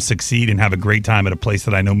watch him succeed and have a great time at a place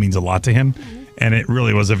that I know means a lot to him. And it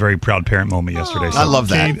really was a very proud parent moment yesterday. I love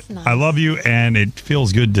that. Kate, I love you, and it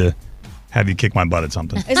feels good to have you kick my butt at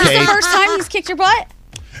something. Is this the first time he's kicked your butt?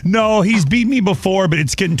 No, he's beat me before, but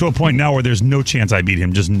it's getting to a point now where there's no chance I beat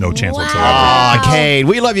him. Just no chance whatsoever. Aw, Kate.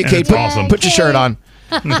 We love you, And Kate. it's awesome. Put your shirt on.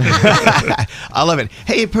 I love it.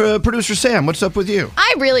 Hey, producer Sam, what's up with you?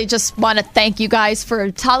 I really just want to thank you guys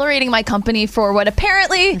for tolerating my company for what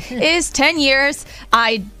apparently is 10 years.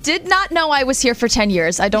 I did not know I was here for 10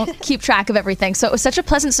 years. I don't keep track of everything. So it was such a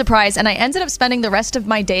pleasant surprise. And I ended up spending the rest of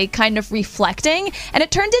my day kind of reflecting. And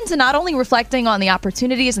it turned into not only reflecting on the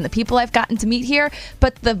opportunities and the people I've gotten to meet here,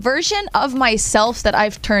 but the version of myself that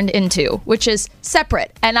I've turned into, which is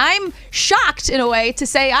separate. And I'm shocked in a way to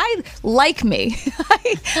say I like me.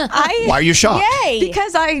 Why are you shocked? Yay.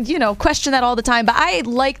 Because I, question that all the time. But I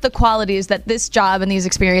like the qualities that this job and these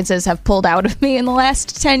experiences have pulled out of me in the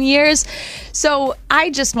last 10 years. So I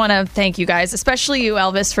just want to thank you guys, especially you,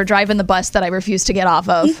 Elvis, for driving the bus that I refuse to get off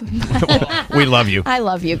of. We love you. I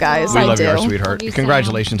love you guys. We I love do. you, our sweetheart.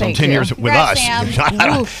 Congratulations on Thank 10 you. years with Congrats, us.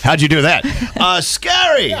 Sam. How'd you do that?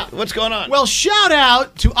 Scary. What's going on? Well, shout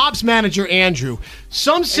out to Ops Manager Andrew.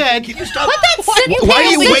 Some said... Put that Why are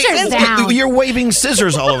you scissors down. You're waving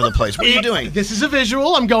scissors all over the place. What are you doing? This is a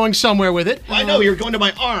visual. I'm going somewhere with it. I know. You're going to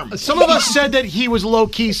my arm. Some of us said that he was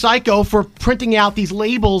low-key psycho for printing out these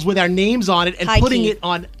labels with our names on it and putting it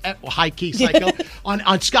on high-key psycho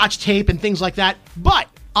on Scotch tape and things like that. But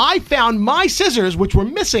I found my scissors, which were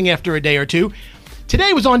missing after a day or two,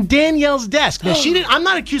 today was on Danielle's desk. Now, she didn't. I'm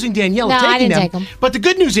not accusing Danielle of No, I taking didn't them. take 'em. But the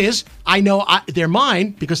good news is, I know they're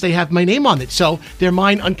mine because they have my name on it. So they're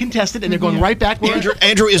mine uncontested, and they're going right back where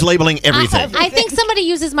Andrew is labeling everything. I think somebody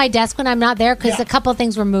uses my desk when I'm not there because a couple of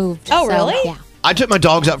things were moved. Oh, So, really? Yeah. I took my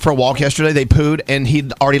dogs out for a walk yesterday. They pooed, and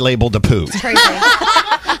he'd already labeled the poo. Crazy.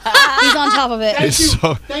 He's on top of it.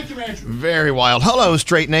 Thank you, Andrew. Very wild. Hello,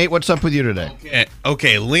 Straight Nate. What's up with you today?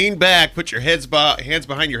 Okay, lean back, put your hands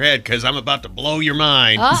behind your head because I'm about to blow your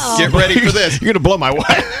mind. Uh-oh. Get ready for this. You're going to blow my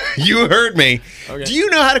mind. You heard me. Okay. Do you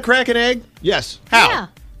know how to crack an egg? Yes. How? Yeah.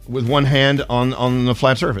 With one hand on the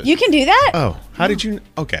flat surface. You can do that? Oh, how did you?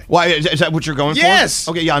 Okay. Why is that what you're going Yes.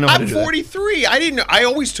 for? Okay, yeah, I know how I'm to do that. 43. I didn't know. I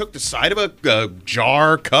always took the side of a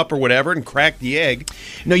jar, cup, or whatever and cracked the egg.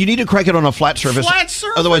 No, you need to crack it on a flat surface. Flat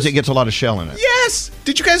surface? Otherwise, it gets a lot of shell in it. Yes.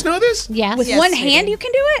 Did you guys know this? Yes. With one hand, you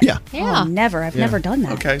can do it? Yeah. Yeah. Oh, never. I've never done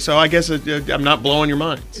that. Okay, so I guess I'm not blowing your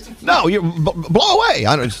mind. No, you blow away.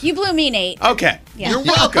 I don't. You blew me, Nate. Okay. Yeah. You're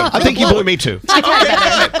welcome. I think you blew me too. Okay,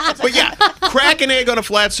 good. But yeah, crack an egg on a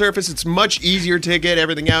flat surface. It's much easier to get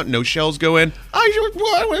everything out. No shells go in. Somebody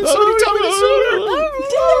tell me this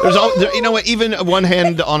sooner. You know what? Even one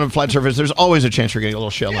hand on a flat surface, there's always a chance you're getting a little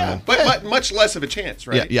shell in it. But much less of a chance,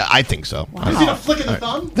 right? Yeah, I think so. Is it a flick of the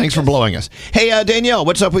thumb? Thanks for blowing us. Hey, Danielle,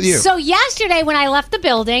 what's up with you? So yesterday when I left the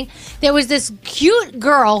building, there was this cute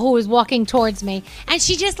girl who was walking towards me, and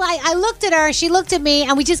she just I looked at her, she looked at me,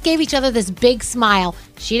 and we just gave each other this big smile.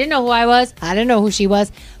 She didn't know who I was. I didn't know who she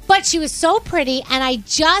was. But she was so pretty, and I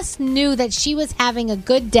just knew that she was having a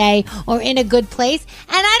good day or in a good place.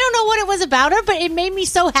 And I don't know what it was about her, but it made me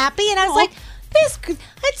so happy. And I was like,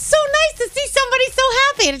 it's so nice to see somebody so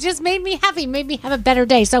happy. And it just made me happy, made me have a better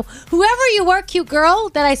day. So whoever you were, cute girl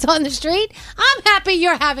that I saw in the street, I'm happy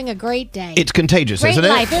you're having a great day. It's contagious, Great isn't it?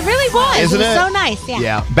 life. It really was. Isn't it was it? so nice. Yeah.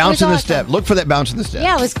 Yeah. It Bounce was in the awesome. step. Look for that bounce in the step.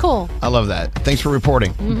 Yeah, it was cool. I love that. Thanks for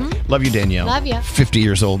reporting. Love you, Danielle. Love ya. 50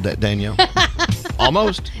 years old, Danielle.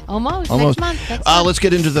 Almost. Almost. Almost. Next month. Let's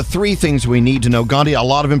get into the 3 things we need to know. Gandhi, a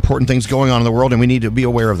lot of important things going on in the world, and we need to be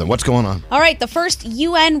aware of them. What's going on? All right, the first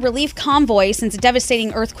UN relief convoy since a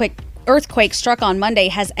devastating earthquake struck on Monday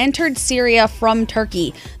has entered Syria from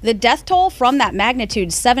Turkey. The death toll from that magnitude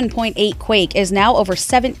 7.8 quake is now over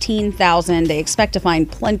 17,000. They expect to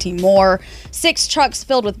find plenty more. 6 trucks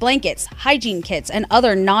filled with blankets, hygiene kits, and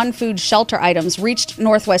other non-food shelter items reached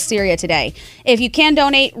northwest Syria today. If you can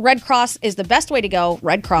donate, Red Cross is the best way to go,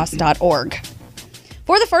 redcross.org.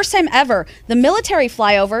 For the first time ever, the military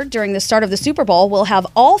flyover during the start of the Super Bowl will have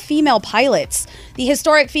all female pilots. The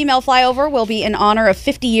historic female flyover will be in honor of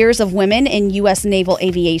 50 years of women in U.S. naval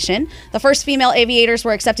aviation. The first female aviators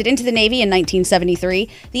were accepted into the Navy in 1973.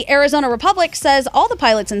 The Arizona Republic says all the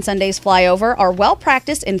pilots in Sunday's flyover are well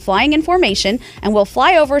practiced in flying in formation and will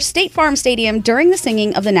fly over State Farm Stadium during the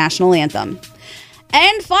singing of the national anthem.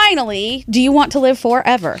 And finally, do you want to live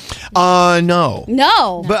forever? No.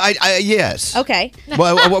 No. But yes. Okay.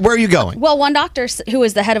 Well, where are you going? Well, one doctor who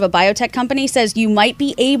is the head of a biotech company says you might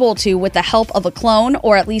be able to with the help of a clone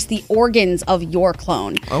or at least the organs of your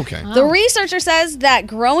clone. Okay. The researcher says that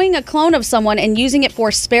growing a clone of someone and using it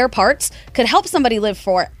for spare parts could help somebody live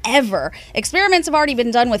forever. Experiments have already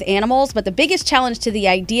been done with animals, but the biggest challenge to the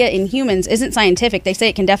idea in humans isn't scientific. They say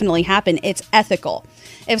it can definitely happen. It's ethical.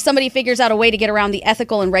 If somebody figures out a way to get around the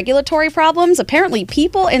ethical and regulatory problems, apparently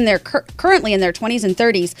people in their currently in their 20s and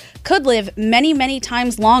 30s could live many, many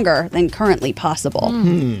times longer than currently possible.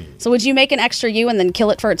 So would you make an extra you and then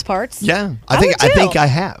kill it for its parts? Yeah. I think I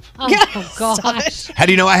have. Oh, gosh. How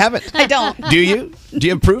do you know I haven't? I don't. Do you? Do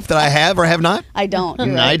you have proof that I have or have not? I don't.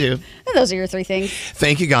 You're I right. do. And those are your 3 things.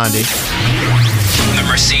 Thank you, Gandhi. The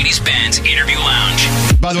Mercedes-Benz Interview Lounge.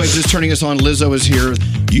 By the way, just turning us on, Lizzo is here.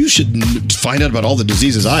 You should find out about all the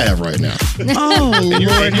diseases I have right now. Oh, And you're-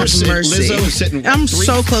 Lord and you're have sitting- mercy. Lizzo is sitting, I'm 3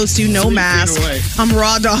 so close to you, no 3 feet mask. away. I'm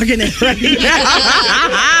raw dogging it right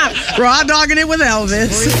now. Raw dogging it with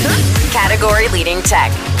Elvis. Category leading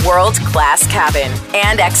tech, world-class cabin,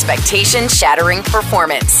 and expectation-shattering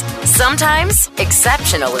performance. Sometimes,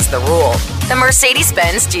 exceptional is the rule. The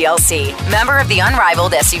Mercedes-Benz GLC, member of the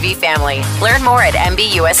unrivaled SUV family. Learn more at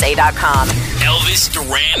MBUSA.com. Elvis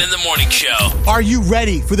Duran in the Morning Show. Are you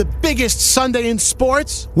ready for the biggest Sunday in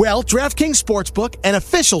sports? Well, DraftKings Sportsbook, an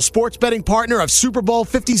official sports betting partner of Super Bowl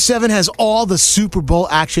 57, has all the Super Bowl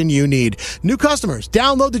action you need. New customers,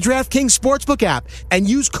 download the DraftKings Sportsbook app and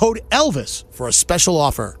use code ELVIS for a special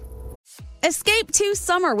offer. Escape to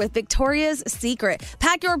summer with Victoria's Secret.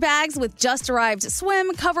 Pack your bags with just arrived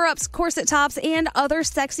swim, cover-ups, corset tops, and other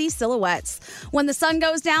sexy silhouettes. When the sun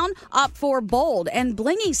goes down, opt for bold and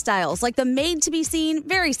blingy styles like the made-to-be-seen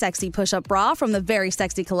very sexy push-up bra from the Very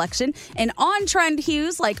Sexy collection and on-trend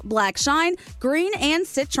hues like black shine, green, and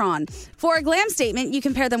citron. For a glam statement, you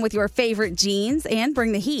can pair them with your favorite jeans and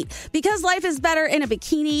bring the heat. Because life is better in a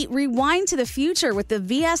bikini, rewind to the future with the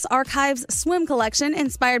VS Archives swim collection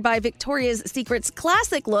inspired by Victoria's Secret's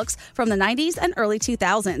classic looks from the 90s and early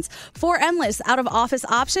 2000s. For endless out-of-office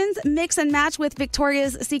options, mix and match with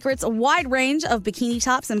Victoria's Secret's wide range of bikini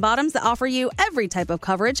tops and bottoms that offer you every type of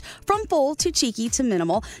coverage, from full to cheeky to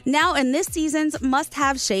minimal, now in this season's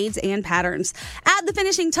must-have shades and patterns. Add the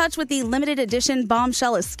finishing touch with the limited edition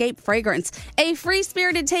Bombshell Escape fragrance, a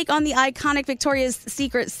free-spirited take on the iconic Victoria's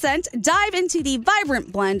Secret scent. Dive into the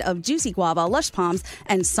vibrant blend of juicy guava, lush palms,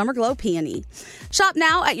 and summer glow peony. Shop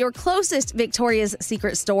now at your closest Victoria's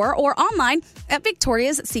Secret store or online at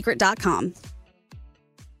victoriassecret.com.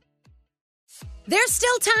 There's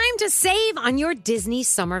still time to save on your Disney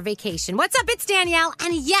summer vacation. What's up? It's Danielle.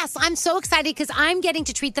 And yes, I'm so excited because I'm getting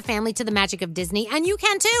to treat the family to the magic of Disney, and you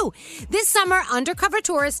can too. This summer,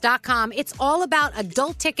 undercovertourist.com, it's all about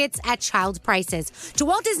adult tickets at child prices to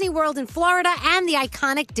Walt Disney World in Florida and the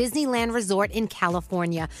iconic Disneyland Resort in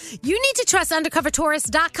California. You need to trust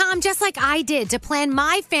undercovertourist.com just like I did to plan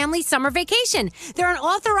my family summer vacation. They're an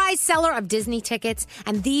authorized seller of Disney tickets,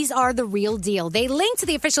 and these are the real deal. They link to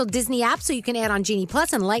the official Disney app so you can add on Genie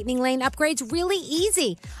Plus and Lightning Lane upgrades really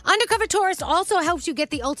easy. Undercover Tourist also helps you get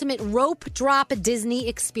the ultimate rope drop Disney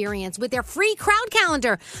experience with their free crowd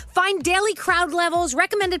calendar. Find daily crowd levels,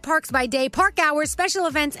 recommended parks by day, park hours, special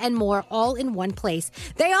events, and more, all in one place.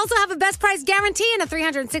 They also have a best price guarantee and a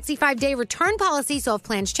 365-day return policy, so if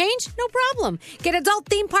plans change, no problem. Get adult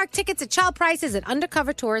theme park tickets at child prices at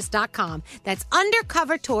undercovertourist.com. That's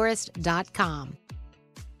undercovertourist.com.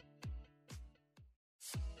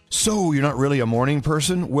 So, you're not really a morning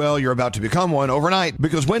person? Well, you're about to become one overnight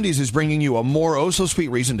because Wendy's is bringing you a more oh-so-sweet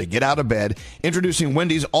reason to get out of bed. Introducing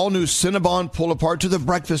Wendy's all-new Cinnabon Pull-Apart to the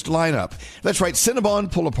breakfast lineup. That's right,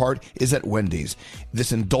 Cinnabon Pull-Apart is at Wendy's.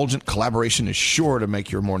 This indulgent collaboration is sure to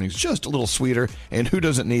make your mornings just a little sweeter, and who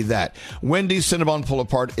doesn't need that? Wendy's Cinnabon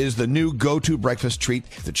Pull-Apart is the new go-to breakfast treat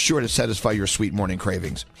that's sure to satisfy your sweet morning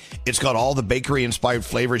cravings. It's got all the bakery-inspired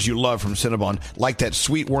flavors you love from Cinnabon, like that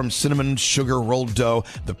sweet, warm cinnamon sugar rolled dough,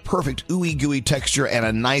 the perfect ooey gooey texture, and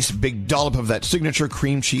a nice big dollop of that signature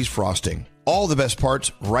cream cheese frosting. All the best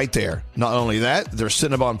parts right there. Not only that, their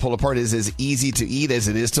Cinnabon Pull-Apart is as easy to eat as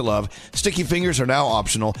it is to love. Sticky fingers are now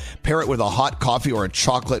optional. Pair it with a hot coffee or a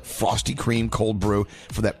chocolate frosty cream cold brew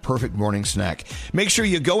for that perfect morning snack. Make sure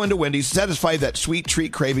you go into Wendy's, satisfy that sweet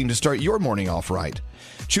treat craving to start your morning off right.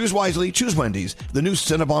 Choose wisely, choose Wendy's, the new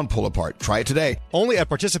Cinnabon Pull-Apart. Try it today. Only at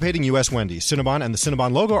participating U.S. Wendy's. Cinnabon and the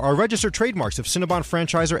Cinnabon logo are registered trademarks of Cinnabon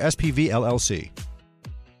Franchisor SPV LLC.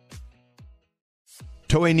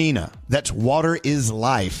 Toenina, that's water is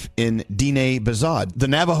life in Diné Bazad, the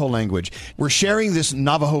Navajo language. We're sharing this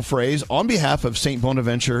Navajo phrase on behalf of St.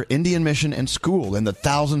 Bonaventure Indian Mission and School and the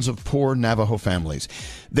thousands of poor Navajo families.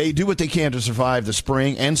 They do what they can to survive the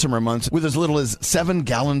spring and summer months with as little as 7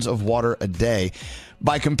 gallons of water a day.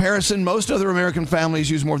 By comparison, most other American families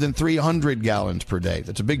use more than 300 gallons per day.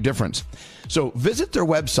 That's a big difference. So visit their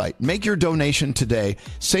website. Make your donation today,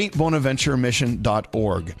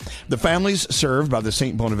 stbonaventuremission.org. The families served by the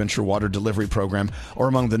St. Bonaventure Water Delivery Program are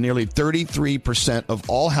among the nearly 33% of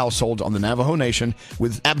all households on the Navajo Nation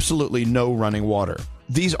with absolutely no running water.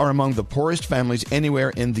 These are among the poorest families anywhere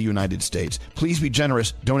in the United States. Please be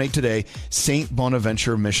generous. Donate today,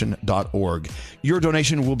 stbonaventuremission.org. Your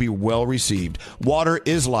donation will be well received. Water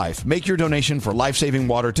is life. Make your donation for life-saving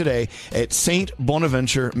water today at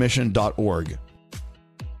stbonaventuremission.org.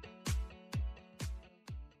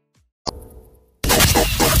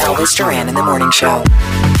 Elvis Duran in the Morning Show.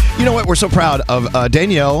 You know what? We're so proud of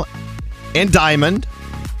Danielle and Diamond,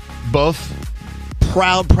 both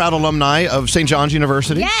proud alumni of St. John's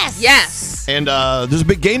University. Yes. And there's a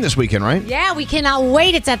big game this weekend, right? Yeah, we cannot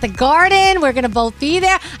wait. It's at the Garden. We're going to both be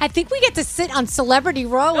there. I think we get to sit on Celebrity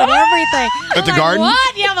Row and everything. At the Garden?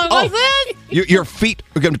 What? Yeah, but what's this? Your feet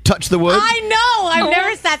are going to touch the wood? I know. I've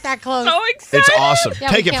never sat that close. So excited. It's awesome. Yeah,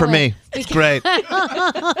 Take it from me. It's great. You know, if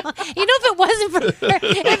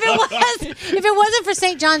it wasn't for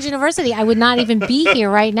St. John's University, I would not even be here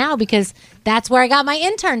right now because that's where I got my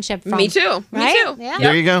internship from. Me too. Right? Me too. Yeah.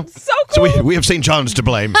 There you go. So cool. So we have St. John's to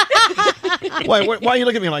blame. Why you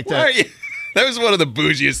look at me like that? That was one of the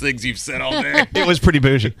bougiest things you've said all day. It was pretty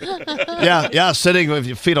bougie. Yeah, sitting with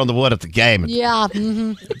your feet on the wood at the game. Yeah.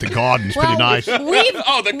 The garden's pretty nice.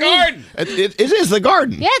 Oh, the garden. It is the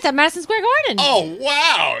garden. Yeah, it's at Madison Square Garden. Oh,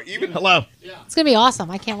 wow. Hello. It's going to be awesome.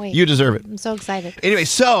 I can't wait. You deserve it. I'm so excited. Anyway,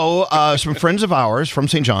 so some friends of ours from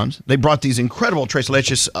St. John's, they brought these incredible Tres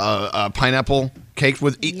Leches pineapple cakes.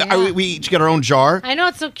 We each get our own jar. I know,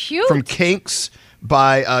 it's so cute. From Cakes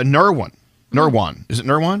by Nirwan. Nirwan. Is it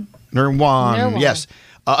Nirwan? Nirwan. Yes.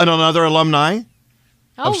 And another alumni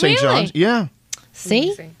of St. John's. Yeah.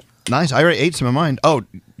 See? Nice. I already ate some of mine. Oh,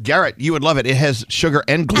 Garrett, you would love it. It has sugar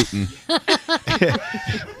and gluten.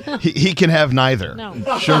 he can have neither.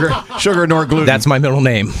 No. Sugar nor gluten. That's my middle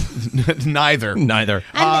name. Neither.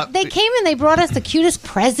 And they came and they brought us the cutest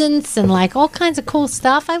presents and like all kinds of cool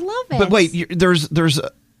stuff. I love it. But wait, there's a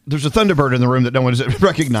Thunderbird in the room that no one is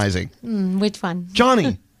recognizing. Which one?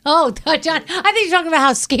 Johnny. Oh, John. I think you're talking about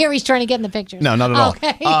how scary he's trying to get in the pictures. No, not at all.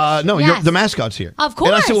 Okay. No, Yes. the mascot's here. Of course.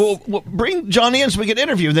 And I said, well, bring Johnny in so we can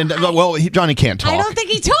interview. Then, Johnny can't talk. I don't think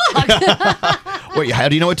he talked. Wait, how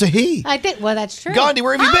do you know it's a he? I think, well, that's true. Gandhi,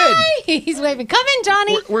 where have you been? He's waving. Come in,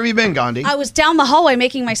 Johnny. Where have you been, Gandhi? I was down the hallway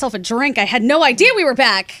making myself a drink. I had no idea we were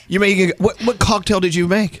back. You making what cocktail did you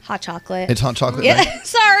make? Hot chocolate. It's hot chocolate. Yeah, right?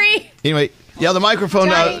 Sorry. Anyway, the microphone.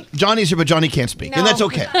 Johnny's here, but Johnny can't speak, and that's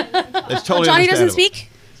okay. That's totally. Johnny doesn't understandable. speak?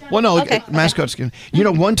 Well, no, Okay. mascots can. You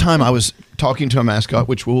know, one time I was talking to a mascot,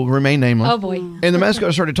 which will remain nameless. Oh, boy. And the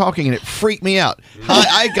mascot started talking, and it freaked me out.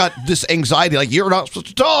 I got this anxiety, like, you're not supposed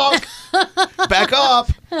to talk. Back up.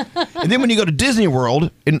 And then when you go to Disney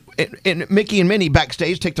World, and Mickey and Minnie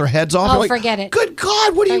backstage take their heads off. Oh, you're like, forget it. Good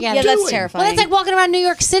God, what are you Forget doing? it. that's terrifying. Well, it's like walking around New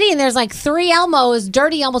York City and there's like 3 Elmos,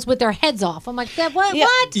 dirty Elmos with their heads off. I'm like, what? Yeah.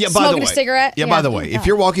 What? Yeah, by Smoking the a way. cigarette? Yeah, Yeah. by the way, if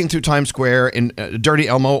you're walking through Times Square and Dirty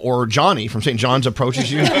Elmo or Johnny from St. John's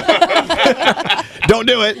approaches you, don't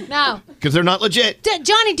do it. No. Because they're not legit.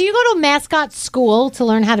 Johnny, do you go to a mascot school to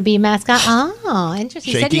learn how to be a mascot? Oh,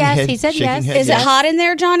 interesting. Shaking he said yes. head- he said shaking yes. head, Is it hot in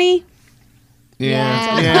there, Johnny?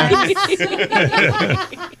 Yeah.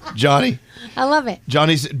 Johnny. I love it.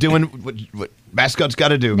 Johnny's doing what mascots got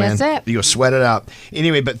to do, man. That's it. You go sweat it out.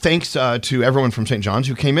 Anyway, but thanks to everyone from St. John's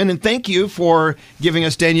who came in, and thank you for giving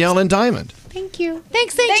us Danielle and Diamond. Thank you.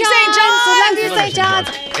 Thanks, St. Thanks, John's. St. John's. I love you, St. John's.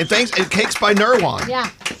 And thanks, and Cakes by Nirwan. Yeah.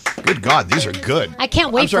 Good God, these are good. I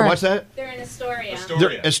can't wait I'm sorry, for what's that? They're in Astoria.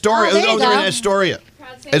 They're Astoria. Oh, there you they're in go. Astoria.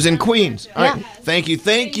 As in Queens. All right. Thank you,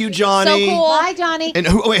 Johnny. So cool. Bye, Johnny. And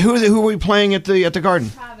who are we playing at the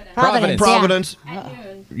garden? Providence. Providence.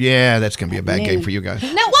 Yeah, that's gonna be a bad game for you guys. No,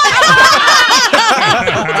 what? Do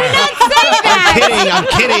not say that. I'm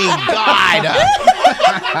kidding.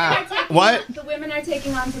 God. What? The women are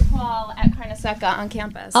taking on DePaul at Carnesecca on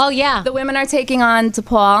campus. Oh, yeah. The women are taking on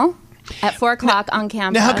DePaul at 4 o'clock on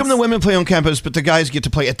campus. Now, how come the women play on campus, but the guys get to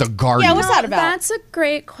play at the garden? Yeah, what's that about? That's a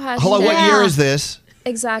great question. Hello, what year is this?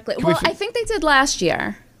 Exactly. Can we Well, fi- I think they did last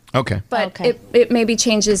year, Okay. but it maybe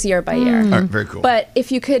changes year by year. All right, very cool. But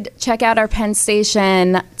if you could check out our Penn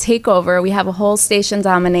Station takeover, we have a whole station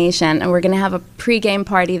domination, and we're going to have a pregame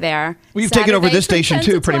party there. Well, you've taken over Saturday this from station 10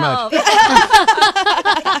 too, to pretty much. 12.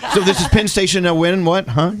 So this is Penn Station a win? What?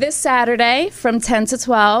 Huh? This Saturday from 10 to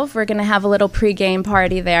 12, we're going to have a little pregame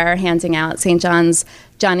party there, handing out St. John's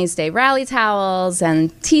Johnny's Day rally towels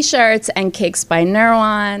and T-shirts and Cakes by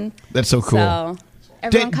Nirwan. That's so cool. So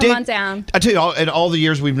everyone come on down. I tell you, in all the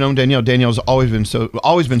years we've known Danielle's always been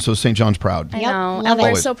so St. John's proud. I know, love and we're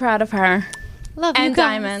Always. so proud of her. Love you And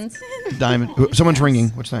guys. Diamond. Diamond. Someone's ringing.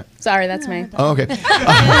 What's that? Sorry, that's me. Oh, okay. They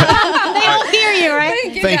all hear you, right?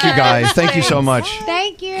 Thank you guys. Thank you so much.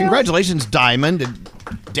 Thank you. Congratulations, Diamond and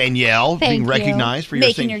Danielle, Thank being you. recognized for your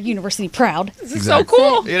Making your university proud. This is so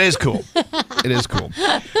cool. It is cool. It is cool.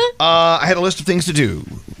 I had a list of things to do.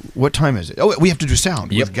 What time is it? Oh, we have to do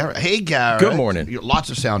sound. Yep. With Garrett. Hey, Garrett. Good morning. Lots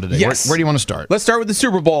of sound today. Yes. Where do you want to start? Let's start with the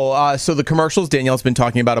Super Bowl. So the commercials, Danielle's been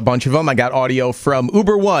talking about a bunch of them. I got audio from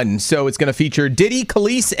Uber One. So it's going to feature Diddy,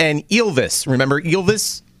 Khalees, and Elvis. Remember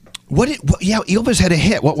Elvis? Yeah, Elvis had a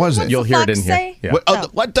hit. What was it? You'll hear it in here. Yeah.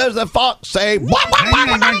 What does the fox say? Ding,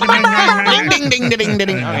 ding, ding, ding,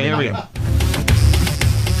 ding. Okay, here we go.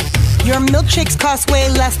 Your milkshakes cost way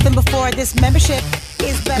less than before. This membership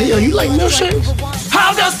is better. Hey, yo, you like milkshakes?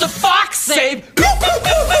 How does the fox save?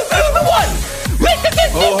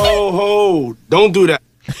 Ho, ho. Don't do that.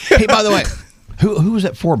 Hey, by the way, who was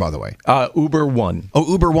that for, by the way? Uber One. Oh,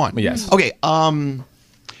 Uber One. Yes. Okay,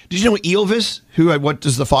 did you know Elvis, who had What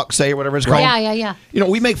Does the Fox Say, or whatever it's called? Yeah. You know,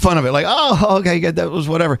 we make fun of it, like, oh, okay, that was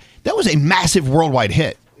whatever. That was a massive worldwide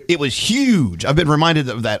hit. It was huge. I've been reminded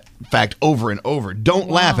of that fact over and over. Don't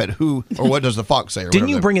laugh at who or what does the fox say. Or Didn't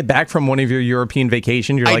you bring it back from one of your European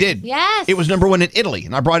vacations? I did. Yes. It was number 1 in Italy,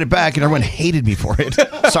 and I brought it back, and everyone hated me for it.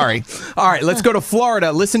 Sorry. All right, let's go to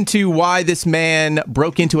Florida. Listen to why this man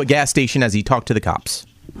broke into a gas station as he talked to the cops.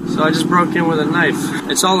 So I just broke in with a knife.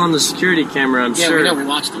 It's all on the security camera, I'm sure. Yeah, we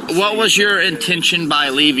watched it. What was your intention by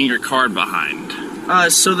leaving your card behind?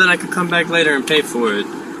 So that I could come back later and pay for it.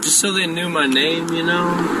 Just so they knew my name,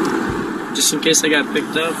 just in case I got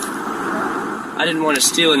picked up. I didn't want to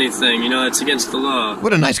steal anything, it's against the law.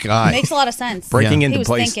 What a nice guy. Makes a lot of sense. Breaking He into was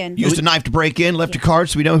place. thinking. Used a knife to break in, left your card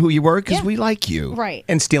so we know who you were because we like you. Right.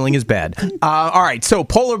 And stealing is bad. All right, so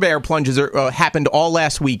polar bear plunges happened all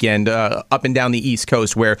last weekend up and down the East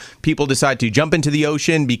Coast where people decide to jump into the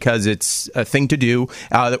ocean because it's a thing to do.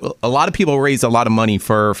 A lot of people raise a lot of money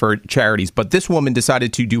for charities, but this woman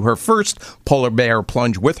decided to do her first polar bear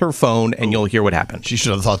plunge with her phone, and you'll hear what happened. She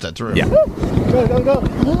should have thought that through. Yeah. Go.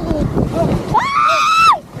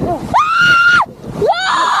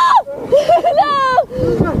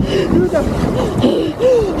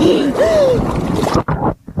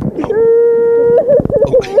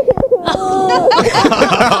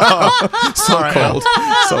 So cold.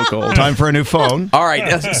 So cold. Time for a new phone. All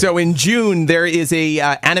right. So in June, there is a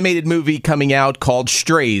animated movie coming out called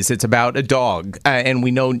Strays. It's about a dog. And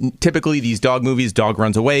we know typically these dog movies, dog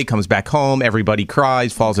runs away, comes back home, everybody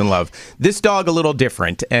cries, falls in love. This dog a little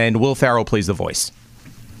different, and Will Ferrell plays the voice.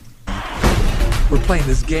 We're playing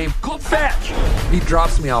this game called Fetch. He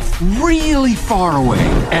drops me off really far away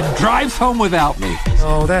and drives home without me.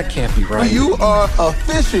 Oh, that can't be right. You are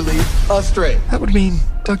officially a stray. That would mean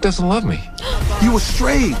Doug doesn't love me. You a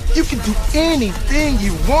stray. You can do anything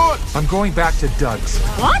you want. I'm going back to Doug's.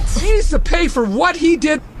 What? He needs to pay for what he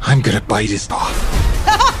did. I'm gonna bite his off.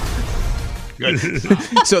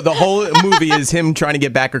 So the whole movie is him trying to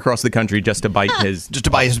get back across the country just to bite his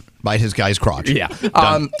guy's crotch. Yeah.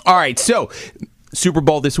 All right. So Super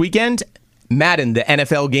Bowl this weekend. Madden, the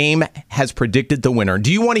NFL game, has predicted the winner.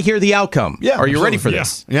 Do you want to hear the outcome? Yeah. Are you ready for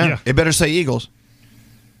this? Yeah. It better say Eagles.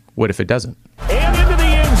 What if it doesn't? And into the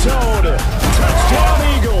end zone.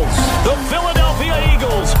 Touchdown Eagles. The Philadelphia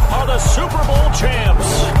Eagles are the Super Bowl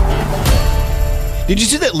champs. Did you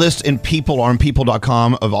see that list in on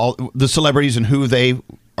people.com of all the celebrities and who they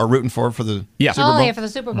are rooting for the Super Bowl? Oh, yeah, for the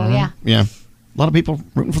Super Bowl, yeah. Yeah. A lot of people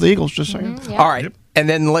rooting for the Eagles, just saying. All right. And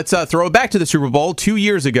then let's throw it back to the Super Bowl. 2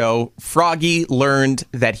 years ago, Froggy learned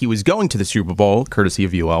that he was going to the Super Bowl, courtesy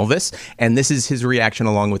of you, Elvis. And this is his reaction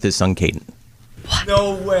along with his son, Caden.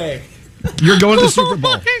 No way. You're going to the Super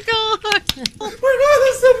Bowl. Oh my God. We're going to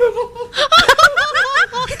the Super Bowl.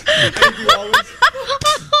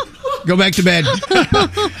 Go back to bed.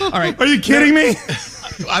 All right. Are you kidding me?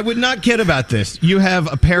 I would not kid about this. You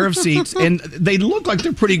have a pair of seats, and they look like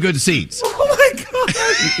they're pretty good seats. Oh my God.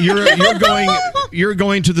 You're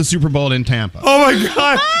going to the Super Bowl in Tampa. Oh my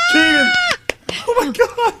God, Keegan! Oh my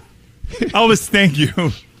God, Elvis, thank you,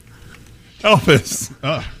 Elvis.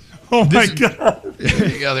 Oh my God.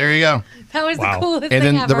 There you go. That was the coolest And thing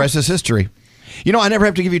then ever. the rest is history. You know, I never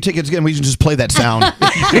have to give you tickets again. We can just play that sound.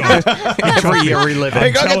 Every year we live it. Hey,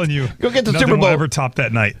 I'm telling you, go get the nothing Super will Bowl. ever top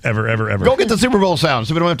that night, ever. Go get the Super Bowl sound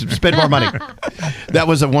so we don't have to spend more money. That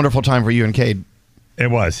was a wonderful time for you and Cade. It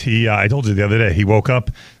was. I told you the other day, he woke up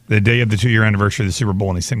the day of the 2-year anniversary of the Super Bowl,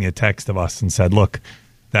 and he sent me a text of us and said, look,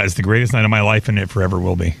 that is the greatest night of my life, and it forever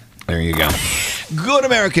will be. There you go. Good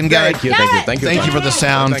American guy. Thank you. Thank you for the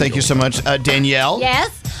sound. Thank you so much. Danielle?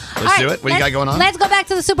 Yes? Let's do it. What do you got going on? Let's go back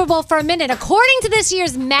to the Super Bowl for a minute. According to this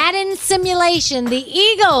year's Madden simulation, the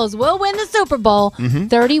Eagles will win the Super Bowl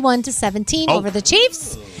 31-17 over the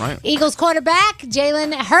Chiefs. Right. Eagles quarterback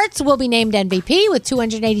Jalen Hurts will be named MVP with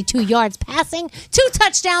 282 yards passing, 2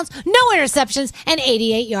 touchdowns, no interceptions, and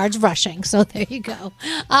 88 yards rushing. So there you go.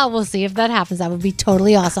 We'll see if that happens. That would be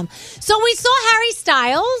totally awesome. So we saw Harry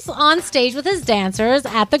Styles on stage with his dancers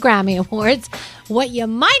at the Grammy Awards. What you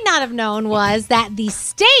might not have known was that the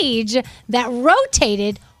stage that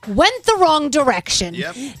rotated went the wrong direction.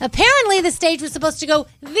 Apparently, the stage was supposed to go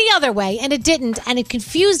the other way, and it didn't, and it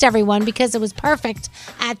confused everyone because it was perfect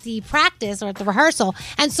at the practice or at the rehearsal.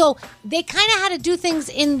 And so they kind of had to do things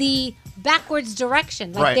in the backwards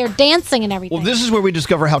direction, like they're dancing and everything. Well, this is where we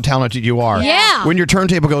discover how talented you are. Yeah. When your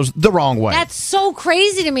turntable goes the wrong way. That's so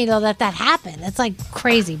crazy to me, though, that happened. It's like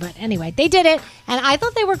crazy. But anyway, they did it, and I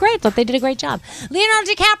thought they were great. Thought they did a great job.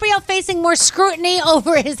 Leonardo DiCaprio facing more scrutiny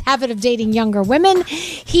over his habit of dating younger women.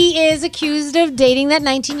 He is accused of dating that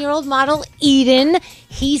 19-year-old model, Eden.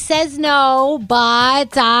 He says no,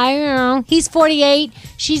 but he's 48.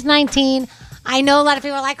 She's 19. I know a lot of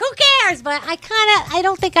people are like, who cares? But I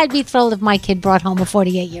don't think I'd be thrilled if my kid brought home a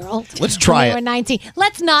 48-year-old. Let's try when it. we were 19.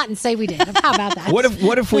 Let's not and say we did. How about that?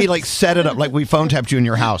 What if we like set it up like we phone tapped you in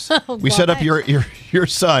your house? We set up your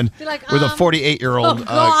son like, with a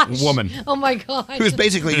 48-year-old woman. Oh my gosh. Who's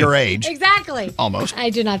basically your age. Exactly. Almost. I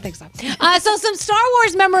do not think so. So some Star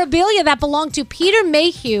Wars memorabilia that belonged to Peter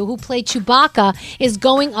Mayhew, who played Chewbacca, is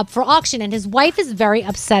going up for auction, and his wife is very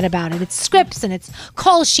upset about it. It's scripts and it's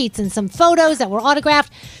call sheets and some photos that were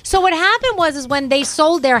autographed. So what happened was when they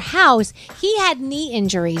sold their house, he had knee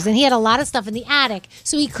injuries and he had a lot of stuff in the attic,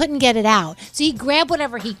 so he couldn't get it out. So he grabbed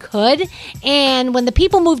whatever he could, and when the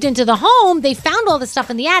people moved into the home, they found all the stuff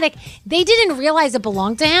in the attic. They didn't realize it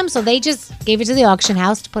belonged to him, so they just gave it to the auction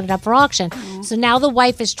house to put it up for auction. So now the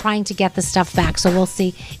wife is trying to get the stuff back, so we'll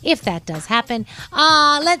see if that does happen.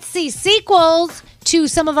 Let's see, sequels to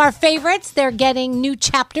some of our favorites. They're getting new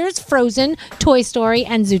chapters: Frozen, Toy Story,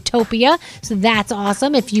 and Zootopia. So that's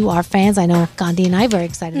awesome. If you are fans, I know Gandhi and I are very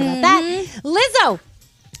excited about that. Lizzo,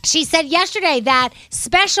 she said yesterday that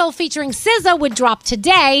special featuring SZA would drop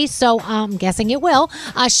today, so I'm guessing it will.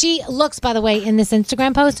 She looks, by the way, in this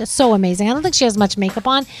Instagram post, so amazing. I don't think she has much makeup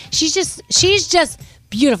on. She's just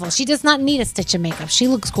beautiful. She does not need a stitch of makeup. She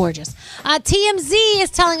looks gorgeous. TMZ is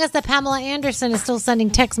telling us that Pamela Anderson is still sending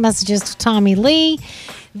text messages to Tommy Lee,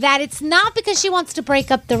 that it's not because she wants to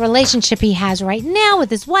break up the relationship he has right now with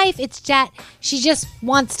his wife. It's that she just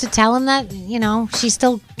wants to tell him that, she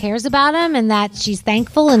still cares about him and that she's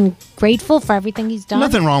thankful and grateful for everything he's done.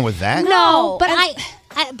 Nothing wrong with that. No,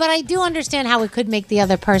 but I do understand how it could make the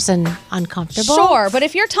other person uncomfortable. Sure, but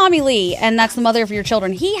if you're Tommy Lee and that's the mother of your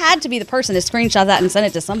children, he had to be the person to screenshot that and send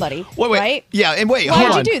it to somebody. Wait. Right? Yeah, and wait, Why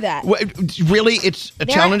hold on. would you do that? Really? It's a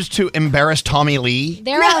challenge to embarrass Tommy Lee?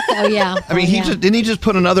 They're out there, yeah. I mean, didn't he just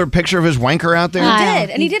put another picture of his wanker out there? He did,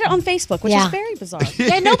 and he did it on Facebook, which is very bizarre.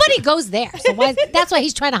 Yeah, nobody goes there, so that's why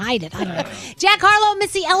he's trying to hide it. I don't know. Jack Harlow and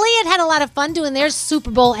Missy Elliott had a lot of fun doing their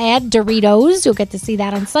Super Bowl ad, Doritos. You'll get to see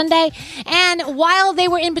that on Sunday. And while they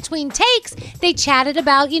were in between takes, they chatted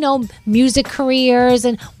about, music careers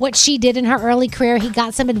and what she did in her early career. He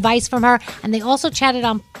got some advice from her, and they also chatted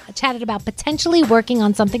about potentially working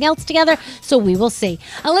on something else together, so we will see.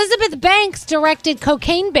 Elizabeth Banks directed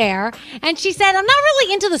Cocaine Bear, and she said, I'm not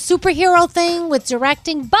really into the superhero thing with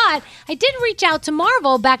directing, but I did reach out to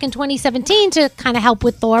Marvel back in 2017 to kind of help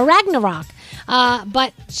with Thor Ragnarok.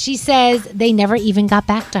 But she says they never even got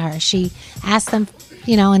back to her. She asked them,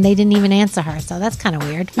 and they didn't even answer her. So that's kind of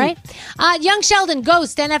weird, right? Young Sheldon,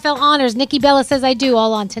 Ghost, NFL Honors, Nikki Bella Says I Do,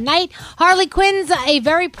 all on tonight. Harley Quinn's a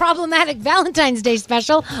very problematic Valentine's Day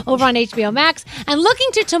special over on HBO Max. And looking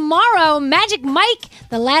to tomorrow, Magic Mike,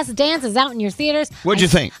 The Last Dance is out in your theaters. What'd you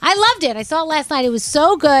think? I loved it. I saw it last night. It was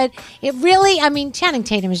so good. It really, Channing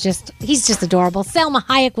Tatum is he's just adorable. Selma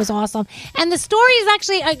Hayek was awesome. And the story is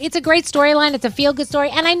actually, it's a great storyline. It's a feel-good story.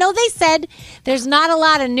 And I know they said there's not a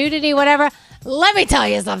lot of nudity, whatever. Let me tell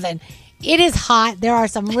you something. It is hot. There are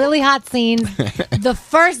some really hot scenes. The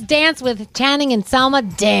first dance with Channing and Selma,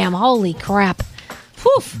 damn, holy crap.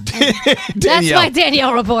 Whew. That's my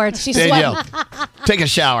Danielle report. She's Danielle, sweating. take a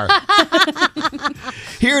shower.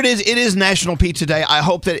 Here it is. It is National Pizza Day. I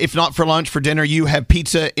hope that if not for lunch, for dinner, you have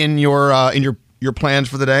pizza in your plans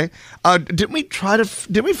for the day. Did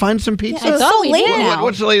we find some pizza? Yeah, it's so late now.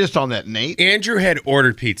 What's the latest on that, Nate? Andrew had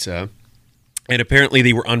ordered pizza. And apparently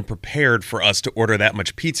they were unprepared for us to order that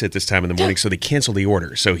much pizza at this time in the morning, so they canceled the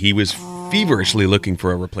order. So he was feverishly looking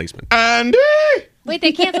for a replacement. Andy! Wait,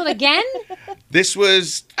 they canceled again? This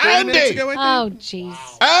was 30 minutes ago, I think. Oh, jeez.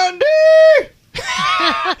 Andy!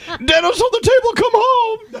 Dennis on the table, come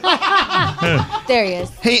home! There he is.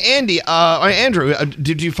 Hey, Andy, Andrew,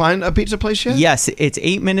 did you find a pizza place yet? Yes, it's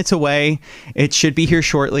 8 minutes away. It should be here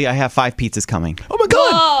shortly. I have 5 pizzas coming. Oh, my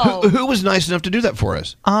God! Who was nice enough to do that for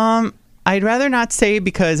us? I'd rather not say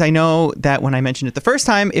because I know that when I mentioned it the first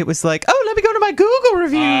time, it was like, oh, let me go to my Google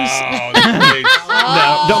reviews.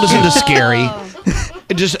 No, don't listen to Scary.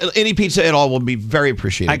 Just any pizza at all will be very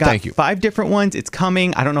appreciated. I got Thank you. 5 different ones. It's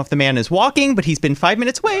coming. I don't know if the man is walking, but he's been 5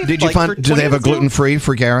 minutes away. Did you find? Do they have a gluten-free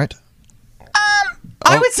for Garrett?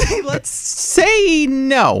 I would say, let's say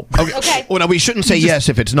no. Okay. Well, no, we shouldn't say yes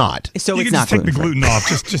if it's not. So you it's can not just take the gluten-free. gluten off.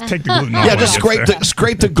 Just take the gluten off. Yeah, just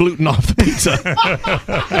scrape the gluten off the pizza.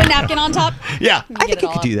 Put a napkin on top. Yeah. I think you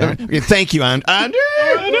could do that. Yeah, thank you, Andy.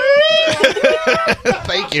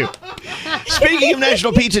 Thank you. Speaking of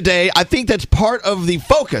National Pizza Day, I think that's part of the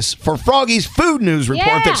focus for Froggy's food news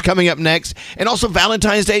report that's coming up next. And also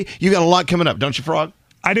Valentine's Day, you got a lot coming up, don't you, Frog?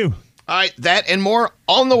 I do. All right, that and more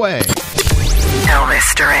on the way.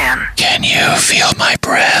 Elvis Duran. Can you feel my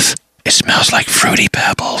breath? It smells like Fruity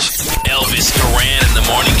Pebbles. Elvis Duran in the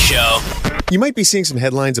morning show. You might be seeing some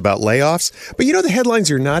headlines about layoffs, but you know the headlines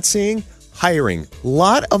you're not seeing? Hiring. A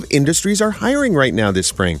lot of industries are hiring right now this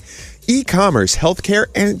spring. E-commerce, healthcare,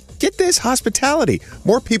 and get this, hospitality.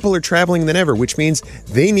 More people are traveling than ever, which means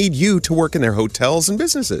they need you to work in their hotels and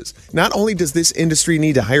businesses. Not only does this industry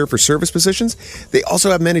need to hire for service positions, they also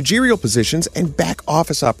have managerial positions and back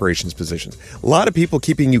office operations positions. A lot of people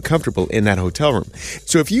keeping you comfortable in that hotel room.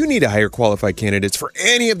 So if you need to hire qualified candidates for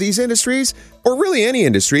any of these industries, or really any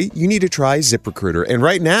industry, you need to try ZipRecruiter. And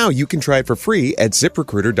right now, you can try it for free at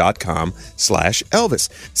ZipRecruiter.com/Elvis.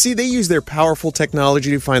 See, they use their powerful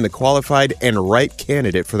technology to find the qualified and right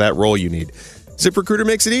candidate for that role you need. ZipRecruiter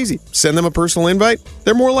makes it easy. Send them a personal invite.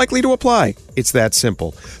 They're more likely to apply. It's that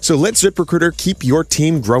simple. So let ZipRecruiter keep your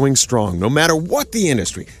team growing strong, no matter what the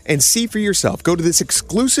industry. And see for yourself. Go to this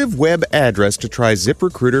exclusive web address to try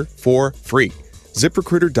ZipRecruiter for free.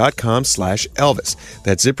 ZipRecruiter.com/Elvis.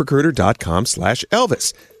 That's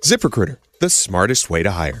ZipRecruiter.com/Elvis. ZipRecruiter, the smartest way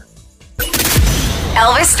to hire.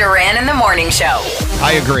 Elvis Duran in the morning show.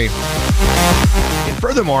 I agree. And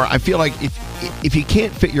furthermore, I feel like if you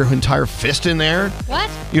can't fit your entire fist in there, What?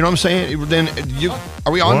 you know what I'm saying? Then you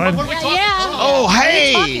are we on? What? What are we talking- Yeah. Oh, What are you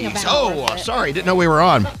hey! talking about? Oh, sorry, didn't know we were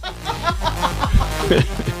on.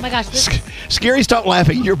 Oh my gosh. This, Scary, stop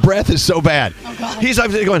laughing. Your breath is so bad. Oh, God. He's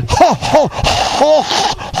like going, ho, ho, ho,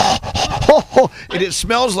 ho, ho, and it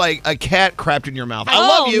smells like a cat crapped in your mouth. I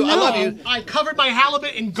love you. I love you. I covered my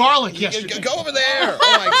halibut in garlic yesterday. Go over there.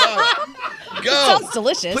 Oh, my God. Go. Sounds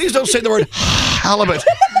delicious. Please don't say the word halibut.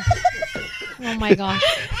 oh my gosh.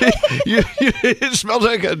 It smells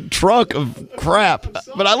like a trunk of crap.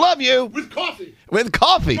 But I love you. With coffee. With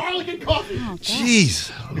coffee. Garlic and coffee.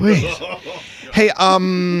 Jeez. Louise. Hey,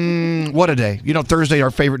 what a day. You know, Thursday, our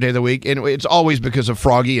favorite day of the week. And it's always because of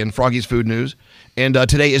Froggy and Froggy's Food News. And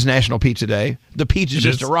today is National Pizza Day. The pizza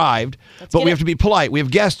just arrived. But we have to be polite. We have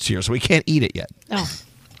guests here, so we can't eat it yet. Oh.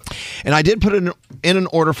 And I did put in an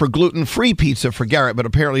order for gluten-free pizza for Garrett, but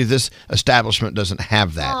apparently this establishment doesn't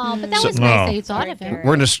have that. Oh, but that was nice that you thought of it. We're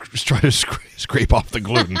going to try to scrape off the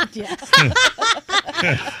gluten.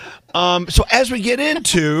 So as we get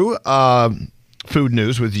into food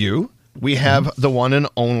news with you, we have the one and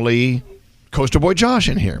only Coaster Boy Josh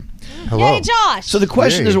in here. Hello. Hey, Josh. So the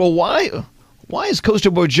question is, well, why is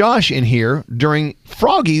Coaster Boy Josh in here during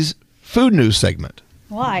Froggy's food news segment?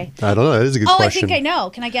 Why? I don't know. That is a good question. I think I know.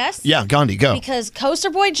 Can I guess? Yeah, Gandhi, go. Because Coaster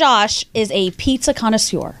Boy Josh is a pizza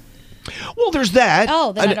connoisseur. Well, there's that.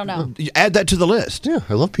 Oh, then I don't know. Add that to the list. Yeah,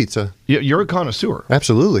 I love pizza. You're a connoisseur.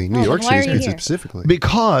 Absolutely. New York why are City's you pizza here? specifically.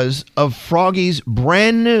 Because of Froggy's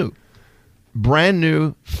brand new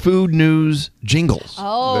food news jingles.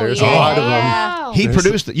 Oh, There's a lot of them. He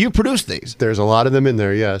produced it. You produced these. There's a lot of them in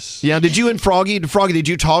there, yes. Yeah, did you and Froggy, did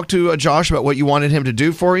you talk to Josh about what you wanted him to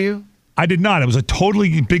do for you? I did not. It was a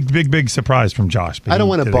totally big surprise from Josh. I don't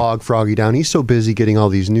want to bog Froggy down. He's so busy getting all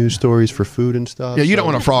these news stories for food and stuff. Yeah, you don't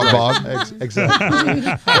want a frog bog. Exactly.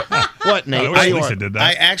 What, Nate? I wish Lisa did that.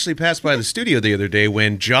 I actually passed by the studio the other day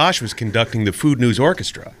when Josh was conducting the Food News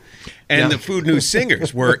Orchestra. And the Food News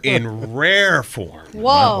singers were in rare form. Whoa.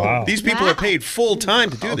 Wow. These people are paid full time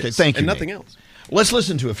to do this. Thank you, and nothing Nate. else. Let's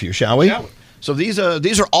listen to a few, shall we? So these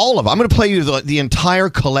are all of them. I'm going to play you the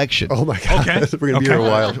entire collection. Oh, my God. Okay. We're going to be here a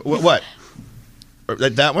while. What?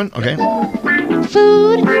 That one? Okay.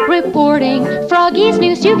 Food reporting. Froggy's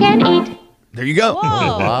news you can eat. There you go. Whoa.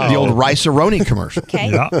 Wow. The old Rice-A-Roni commercial.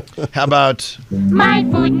 Okay. Yeah. How about... My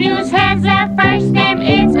food news has a first name.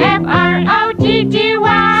 It's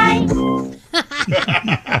F-R-O-G-G-Y.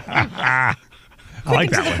 I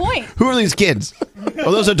like To that the one. point. Who are these kids?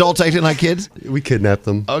 Are those adults acting like kids? We kidnapped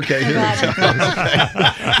them. Okay. Here we go.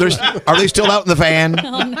 Are they still out in the van?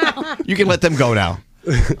 Oh, no. You can let them go now.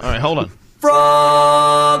 All right, hold on.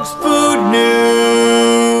 Frog's Food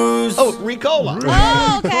News. Oh, Ricola.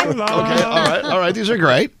 Oh, okay. Okay, all right. These are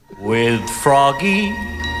great. With Froggy,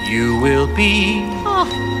 you will be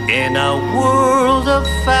in a world of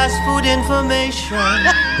fast food information.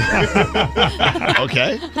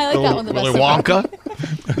 Okay. I like that one the best. Willy Wonka.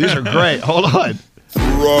 These are great. Hold on.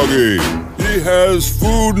 Froggy, he has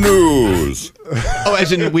food news. Oh,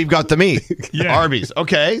 as in we've got the meat. Yeah. Arby's.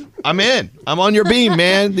 Okay, I'm in. I'm on your beam,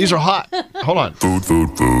 man. These are hot. Hold on. Food.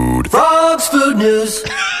 Frog's Food News.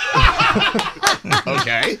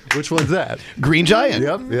 Okay. Which one's that? Green Giant.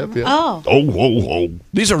 Yep. Oh. Oh.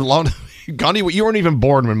 These are long. Gandhi, you weren't even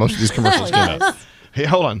born when most of these commercials came out. Hey,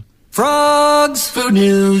 hold on. Frog's Food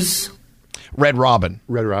News. Red Robin.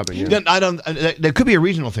 Red Robin, yeah. Then I don't. That could be a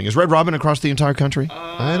regional thing. Is Red Robin across the entire country?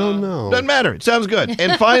 I don't know. Doesn't matter. It sounds good.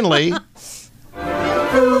 And finally,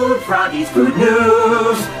 food, Froggy's Food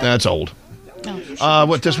News. That's old.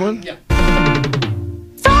 What, this one? Yeah.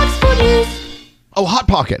 Frog's Food News. Oh, Hot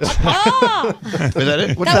Pockets. Oh. Is that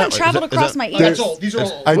it? What's That one traveled across my ears. That's old. These are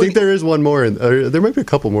old. I think there is one more. There might be a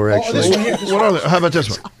couple more, actually. What are they? How about this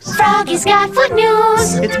one? Froggy's got food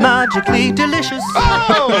news. It's magically delicious.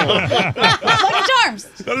 Lucky Charms.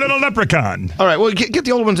 The little leprechaun. All right, well, get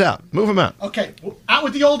the old ones out. Move them out. Okay, out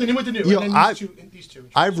with the old and in with the new. You know, and then these two.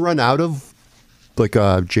 I've run out of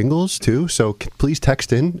jingles too, so please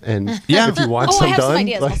text in and if you want some I have done. some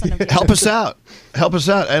ideas. I'll send them to you. Help us out. Help us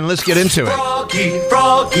out, and let's get into it.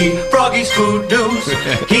 Froggy's Food News.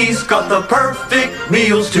 He's got the perfect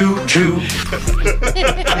meals to chew.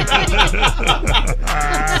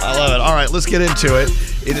 I love it. All right, let's get into it.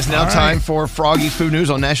 It is now time for Froggy's Food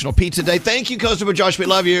News on National Pizza Day. Thank you, Costa but Josh. We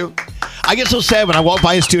love you. I get so sad when I walk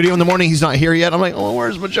by his studio in the morning. He's not here yet. I'm like, oh,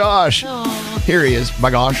 where's my Josh? Here he is.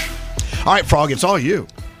 My gosh. All right, Frog, it's all you.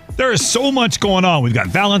 There is so much going on. We've got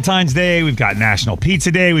Valentine's Day. We've got National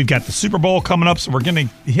Pizza Day. We've got the Super Bowl coming up. So we're going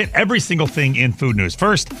to hit every single thing in food news.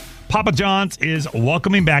 First, Papa John's is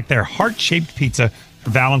welcoming back their heart-shaped pizza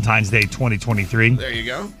for Valentine's Day 2023. There you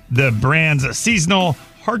go. The brand's seasonal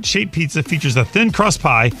heart-shaped pizza features a thin crust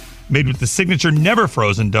pie made with the signature never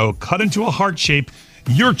frozen dough cut into a heart shape.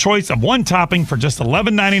 Your choice of one topping for just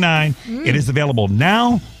 $11.99. It is available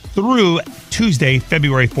now through Tuesday,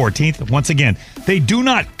 February 14th. Once again, they do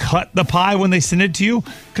not cut the pie when they send it to you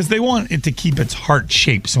because they want it to keep its heart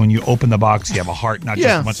shape. So when you open the box, you have a heart, not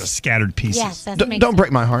just a bunch of scattered pieces. Yes, that makes Don't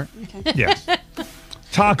break my heart. Yes.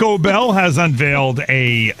 Taco Bell has unveiled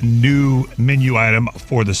a new menu item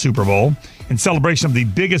for the Super Bowl. In celebration of the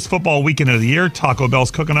biggest football weekend of the year, Taco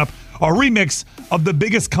Bell's cooking up a remix of the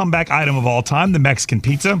biggest comeback item of all time, the Mexican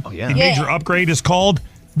pizza. Oh, yeah. The major upgrade is called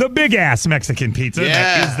the Big Ass Mexican Pizza.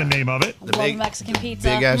 That is the name of it. The big Mexican pizza.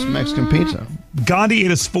 Big ass Mexican pizza. Gandhi,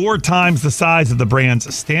 it is 4 times the size of the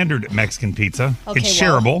brand's standard Mexican pizza. Okay, it's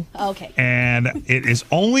well, shareable. okay. And it is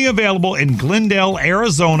only available in Glendale,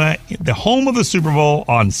 Arizona, the home of the Super Bowl,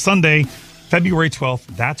 on Sunday, February 12th.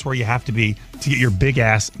 That's where you have to be to get your big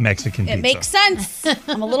ass Mexican pizza. It makes sense.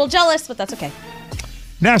 I'm a little jealous, but that's okay.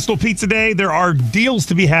 National Pizza Day, there are deals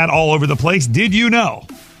to be had all over the place. Did you know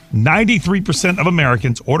 93% of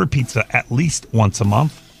Americans order pizza at least once a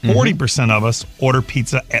month? 40% of us order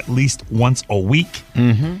pizza at least once a week.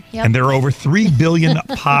 Yep. And there are over 3 billion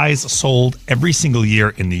pies sold every single year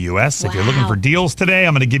in the U.S. If you're looking for deals today,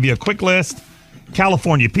 I'm going to give you a quick list.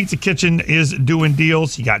 California Pizza Kitchen is doing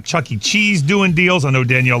deals. You got Chuck E. Cheese doing deals. I know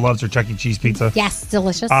Danielle loves her Chuck E. Cheese pizza. Yes,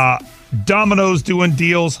 delicious. Domino's doing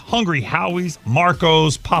deals. Hungry Howie's,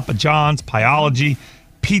 Marco's, Papa John's, Pieology,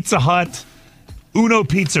 Pizza Hut, Uno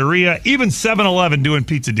Pizzeria, even 7-Eleven doing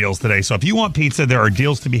pizza deals today. So if you want pizza, there are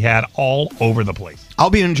deals to be had all over the place. I'll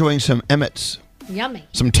be enjoying some Emmett's, Yummy.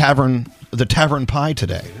 the tavern pie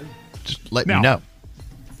today. Just let me know.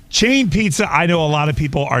 Chain pizza, I know a lot of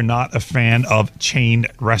people are not a fan of chain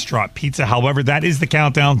restaurant pizza. However, that is the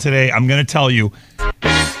countdown today. I'm going to tell you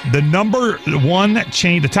the number one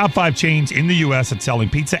chain, the top 5 chains in the U.S. at selling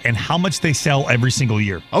pizza and how much they sell every single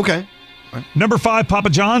year. Okay. Number 5, Papa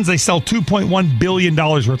John's. They sell $2.1 billion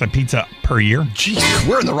worth of pizza per year. Jeez,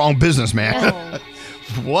 we're in the wrong business, man.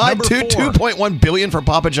 What? $2.1 billion for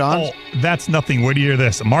Papa John's? Oh, that's nothing. Wait till you hear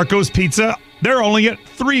this. Marco's Pizza, they're only at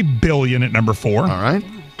 $3 billion at number 4. All right.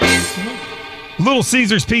 Little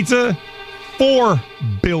Caesars Pizza, $4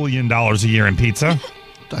 billion a year in pizza.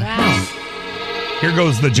 Wow. Here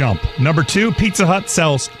goes the jump. Number 2, Pizza Hut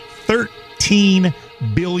sells $13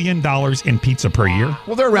 billion in pizza per year.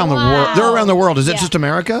 Well, they're around the world. They're around the world. Is it just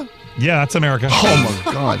America? Yeah, that's America. Oh,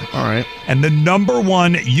 my God. All right. And the number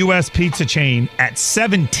 1 U.S. pizza chain at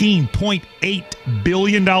 $17.8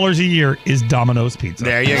 billion a year is Domino's Pizza.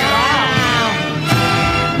 There you go.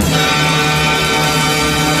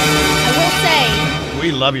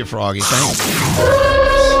 We love you, Froggy. Thanks.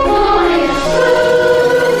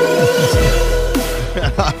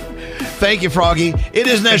 Thank you, Froggy. It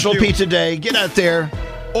is National Pizza Day. Get out there,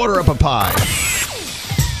 order up a pie.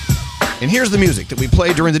 And here's the music that we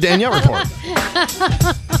played during the Danielle Report.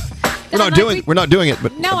 We're not doing it,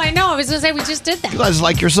 but No, I know. I was going to say we just did that. you guys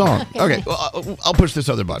like your song. Okay, well, I'll push this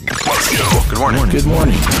other button. Let's go. Good morning. Good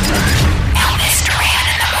morning. Elvis Duran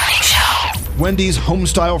in the morning show. Wendy's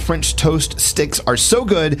home-style French toast sticks are so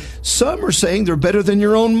good, some are saying they're better than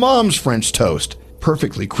your own mom's French toast.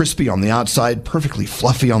 Perfectly crispy on the outside, perfectly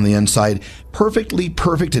fluffy on the inside, perfectly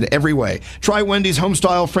perfect in every way. Try Wendy's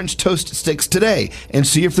home-style French toast sticks today and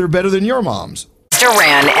see if they're better than your mom's.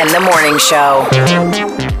 Duran and the Morning Show.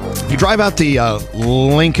 You drive out the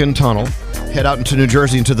Lincoln Tunnel head out into New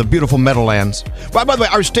Jersey, into the beautiful Meadowlands. By the way,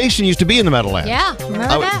 our station used to be in the Meadowlands. Yeah,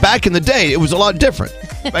 remember that? Back in the day, it was a lot different.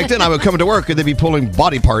 Back then, I would come to work and they'd be pulling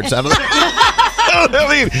body parts out of the... I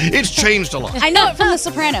mean, it's changed a lot. I know it from The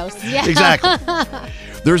Sopranos. Yeah. Exactly.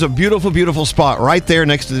 There's a beautiful, beautiful spot right there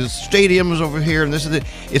next to the stadiums over here, and this is it.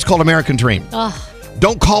 It's called American Dream. Oh,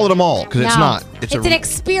 Don't call it a mall, because it's no. not. It's an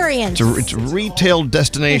experience. It's a retail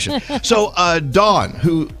destination. So, Dawn,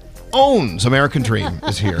 who owns American Dream,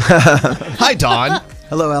 is here. Hi, Dawn.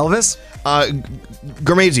 Hello, Elvis.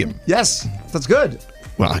 Gymnasium. Yes, that's good.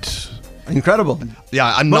 Well, it's incredible.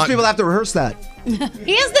 Yeah, Most people have to rehearse that. He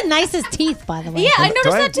has the nicest teeth, by the way. Yeah, I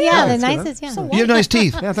noticed that too. Yeah, the That's good, nicest. Yeah. You have nice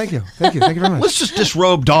teeth. Yeah, thank you. Thank you. Thank you very much. Let's just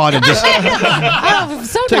disrobe Dawn and just Oh,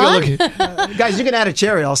 so take a Dawn. look. Guys, you can add a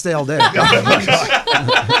cherry. I'll stay all day.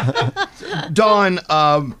 Dawn,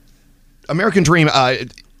 American Dream.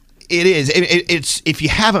 It is. It's if you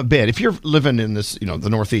haven't been, if you're living in this, the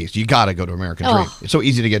Northeast, you got to go to American Dream. It's so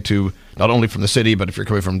easy to get to, not only from the city, but if you're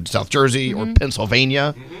coming from South Jersey or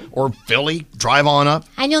Pennsylvania or Philly, drive on up.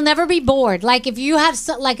 And you'll never be bored. Like if you have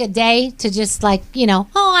a day to just I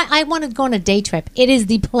want to go on a day trip. It is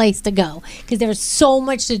the place to go because there's so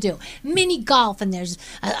much to do. Mini golf and there's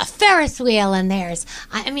a Ferris wheel and there's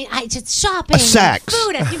just shopping, A Saks.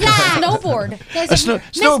 food, snowboard. There's Mr.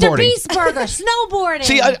 Snowboarding. Beast Burger, snowboarding.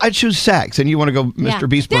 See, I choose Saks, and you want to go Mr.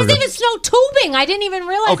 Beast Burger. There's even snow tubing. I didn't even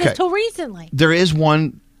realize Okay. this till recently. There is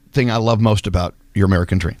one thing I love most about your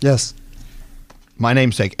American Dream. Yes. My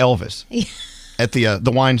namesake, Elvis. At the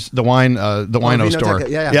wino store. Vinoteca,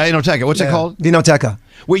 yeah. Vinoteca. What's it called? Vinoteca.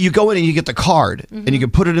 Where you go in and you get the card, and you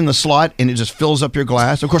can put it in the slot, and it just fills up your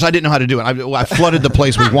glass. Of course, I didn't know how to do it. I flooded the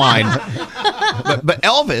place with wine. But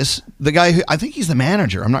Elvis, the guy who, I think he's the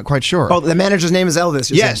manager. I'm not quite sure. Oh, the manager's name is Elvis.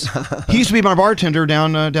 you're Yes. saying? He used to be my bartender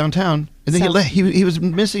downtown. And then he was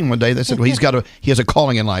missing one day. They said, well, he has a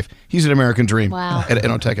calling in life. He's an American Dream Wow. at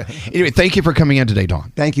Vinoteca. Anyway, thank you for coming in today,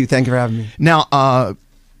 Dawn. Thank you. Thank you for having me. Now,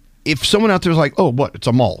 if someone out there is like, oh, what? It's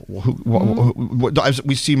a mall.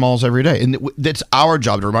 We see malls every day. And that's our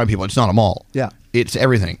job to remind people it's not a mall. Yeah. It's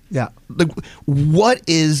everything. Yeah. What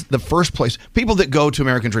is the first place? People that go to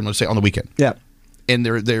American Dream, let's say on the weekend. Yeah. And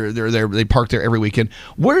they park there every weekend.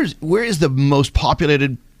 Where is the most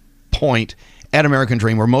populated point at American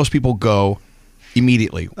Dream where most people go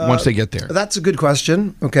immediately once they get there? That's a good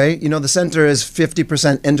question. Okay. The center is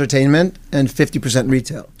 50% entertainment and 50%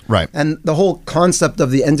 retail. Right. And the whole concept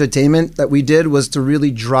of the entertainment that we did was to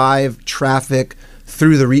really drive traffic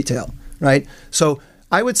through the retail. Right. So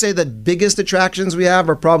I would say the biggest attractions we have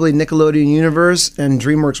are probably Nickelodeon Universe and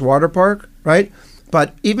DreamWorks Water Park. Right.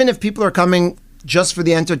 But even if people are coming just for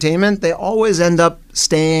the entertainment, they always end up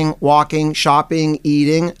staying, walking, shopping,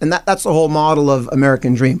 eating, and that's the whole model of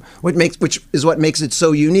American Dream, which is what makes it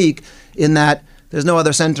so unique in that there's no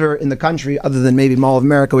other center in the country other than maybe Mall of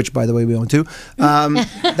America, which by the way we own too,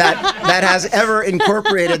 that has ever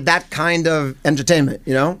incorporated that kind of entertainment,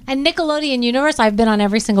 And Nickelodeon Universe, I've been on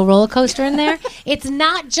every single roller coaster in there. It's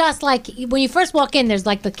not just like when you first walk in, there's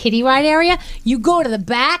like the kiddie ride area. You go to the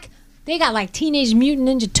back. They got like Teenage Mutant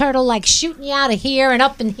Ninja Turtle like shooting you out of here and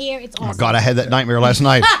up in here. It's awesome. Oh my God, I had that nightmare last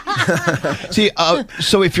night. See,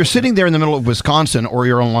 so if you're sitting there in the middle of Wisconsin or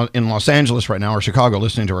you're in Los Angeles right now or Chicago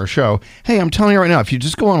listening to our show, hey, I'm telling you right now, if you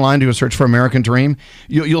just go online, do a search for American Dream,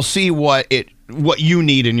 you'll see what you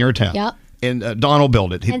need in your town. Yep. And Don will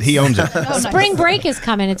build it. He owns it. Spring break is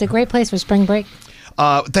coming. It's a great place for spring break.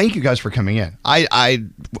 Thank you guys for coming in.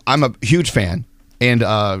 I'm a huge fan, and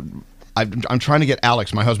I'm trying to get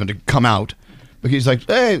Alex, my husband, to come out, because he's like,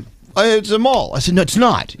 hey, it's a mall. I said, no, it's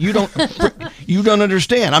not. You don't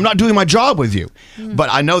understand. I'm not doing my job with you. But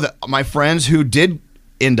I know that my friends who did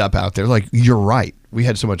end up out there, like, you're right. We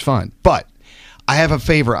had so much fun. But I have a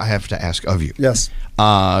favor I have to ask of you. Yes.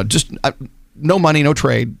 Just no money, no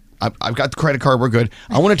trade. I've got the credit card. We're good.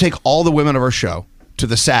 I want to take all the women of our show to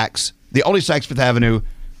the Saks, the only Saks Fifth Avenue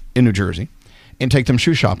in New Jersey, and take them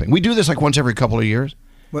shoe shopping. We do this like once every couple of years.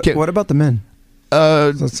 What about the men?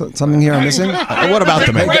 Something here I'm missing? What about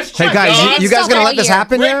the men? Hey guys, you guys gonna let this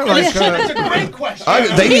happen here? That's a great question.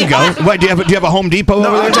 There you go. Wait, do you have a Home Depot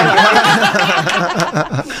over there?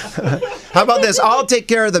 How about this? I'll take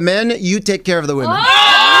care of the men. You take care of the women.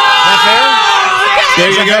 That fair? There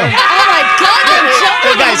you go. Oh my God!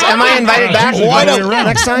 Hey guys, am I invited back?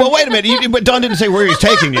 Next time? Well, wait a minute. But Don didn't say where he's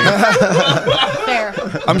taking you. Fair.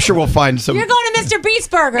 I'm sure we'll find some. You're going to Mr. Beast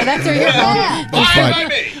Burger. That's where you're going. That's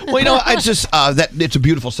fine. Well, it's just it's a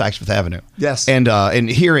beautiful Saks Fifth Avenue. Yes. And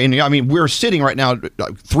here we're sitting right now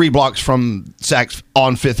 3 blocks from Saks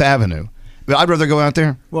on Fifth Avenue. But I'd rather go out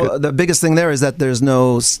there. Well, the biggest thing there is that there's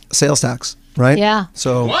no sales tax, right? Yeah.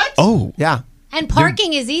 So what? Oh, yeah. And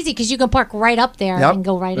parking is easy because you can park right up there and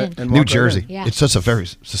go right in. New Jersey. Yeah. It's such a very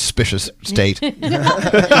suspicious state.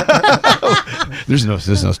 There's no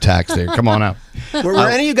tax there. Come on out. Were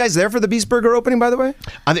any of you guys there for the Beast Burger opening, by the way?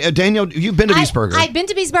 Daniel, you've been to Beast Burger. I've been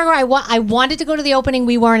to Beast Burger. I wanted to go to the opening.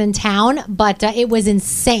 We weren't in town, but it was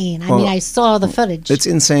insane. I mean, I saw the footage. It's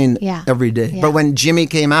insane every day. Yeah. But when Jimmy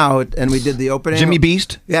came out and we did the opening. Jimmy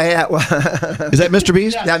Beast? Yeah. Is that Mr.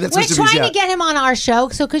 Beast? Yeah, that's We're Mr. trying Beast, to get him on our show,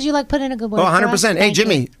 so could you put in a good word? Oh, 100%. Hey,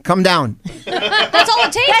 Jimmy, come down. That's all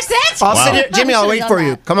it takes. That's it? I'll sit here. Jimmy, I'll wait for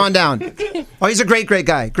you. Come on down. Oh, he's a great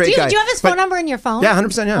guy. Great guy. Do you have his phone number in your phone? Yeah,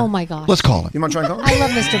 100%, yeah. Oh, my gosh. Let's call him. You want to try and call him? I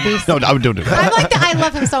love Mr. Beast. No, I would do it. I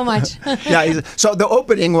love him so much. Yeah. So the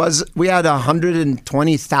opening was, we had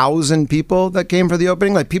 120,000 people that came for the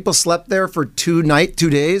opening. Like, people slept there for 2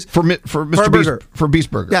 days. For Mr. a Beast, burger. for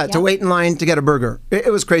Beast Burger. Yeah, to wait in line to get a burger.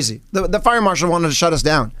 It was crazy. The fire marshal wanted to shut us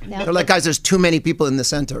down. Yeah. They're like, guys, there's too many people in the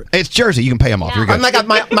center. It's Jersey. You can pay them off. You're good. I'm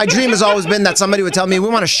like, my dream has always been that somebody would tell me, we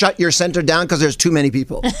want to shut your center down because there's too many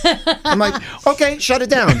people. I'm like, okay, shut it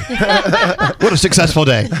down. What a successful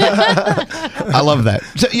day. I love that.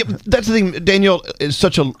 So, that's the thing. Danielle is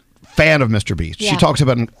such a fan of Mr. Beast. Yeah. She talks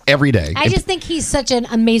about him every day. I just think he's such an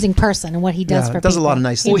amazing person and what he does for people. does a lot of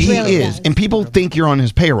nice Well, things. he really is. does. And people think you're on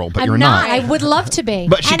his payroll, but you're I'm not. not. I would love to be.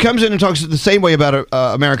 But she comes in and talks the same way about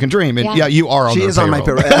American Dream. And yeah, you are on She their is on my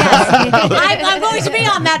payroll. I'm going to be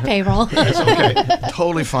on that payroll.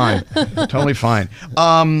 Totally fine. Totally fine.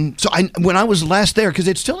 So when I was last there, because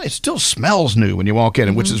it still smells new when you walk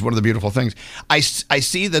in, which is one of the beautiful things. I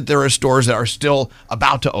see that there are stores that are still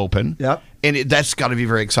about to open. Yep. And that's got to be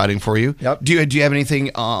very exciting for you. Yep. Do you have anything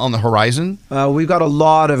on the horizon? We've got a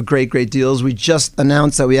lot of great deals. We just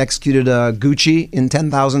announced that we executed Gucci in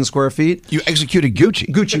 10,000 square feet. You executed Gucci?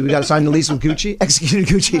 Gucci. We got to sign the lease with Gucci. Executed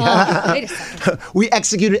Gucci. Oh, wait a second. We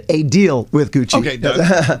executed a deal with Gucci. Okay, done.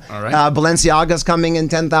 All right. Balenciaga's coming in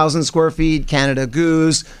 10,000 square feet. Canada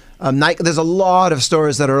Goose. Nike. There's a lot of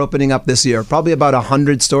stores that are opening up this year. Probably about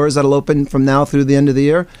 100 stores that'll open from now through the end of the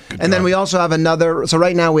year. Then we also have another. So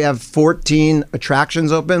right now we have 14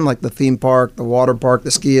 attractions open, like the theme park, the water park,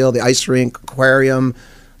 the ski hill, the ice rink, aquarium,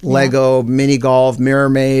 Lego, mini golf, mirror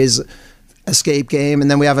maze, escape game,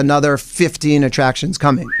 and then we have another 15 attractions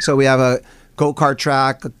coming. So we have a go-kart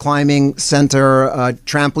track, a climbing center, a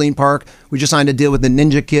trampoline park. We just signed a deal with the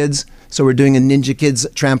Ninja Kids, so we're doing a Ninja Kids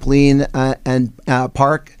trampoline and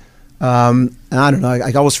park. I don't know.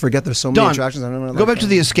 I always forget there's so many attractions. I don't know. Go back to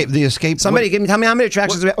the escape. The escape. Somebody tell me how many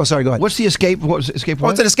attractions. Oh, sorry. Go ahead. What's the escape? What was escape? Well,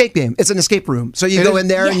 it's an escape game. It's an escape room. So you go in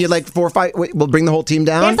there and you like 4 or 5. We'll bring the whole team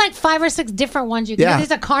down. There's like 5 or 6 different ones you can. Yeah. There's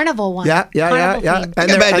a carnival one. Yeah. Carnival And theme. I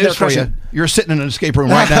got bad news for you. You're sitting in an escape room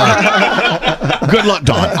right now. Good luck,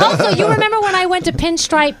 Dawn. Also, you remember when I went to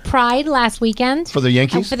Pinstripe Pride last weekend? For the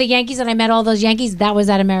Yankees? For the Yankees, and I met all those Yankees. That was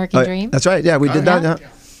at American Dream. That's right. Yeah, we did that. Yeah.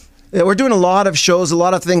 Yeah, we're doing a lot of shows, a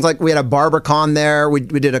lot of things. Like we had a BarberCon there. We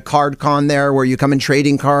did a card con there where you come in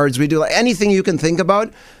trading cards. We do like anything you can think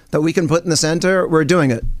about that we can put in the center. We're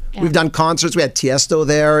doing it. Yeah. We've done concerts. We had Tiesto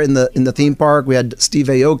there in the theme park. We had Steve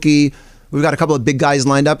Aoki. We've got a couple of big guys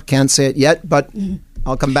lined up. Can't say it yet, but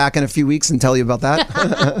I'll come back in a few weeks and tell you about that.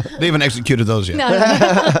 They haven't executed those yet. No.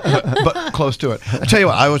 but close to it. I tell you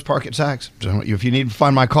what, I always park at Saks. So if you need to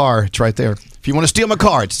find my car, it's right there. If you want to steal my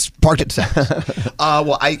car, it's parked at Saks.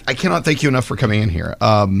 Well, I cannot thank you enough for coming in here.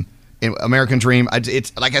 In American Dream,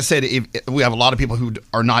 it's like I said, we have a lot of people who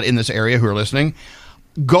are not in this area who are listening.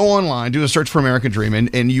 Go online, do a search for American Dream,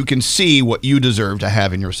 and you can see what you deserve to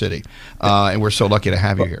have in your city. And we're so lucky to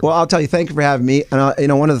have you here. Well, I'll tell you, thank you for having me.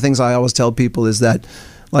 And one of the things I always tell people is that,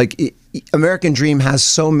 like, American Dream has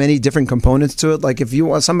so many different components to it. Like, if you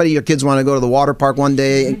want your kids want to go to the water park one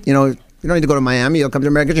day, you don't need to go to Miami. You'll come to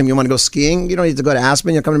American Dream. You want to go skiing? You don't need to go to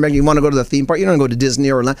Aspen. You'll come to American. You want to go to the theme park? You don't go to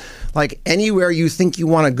Disney or like anywhere you think you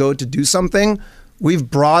want to go to do something. We've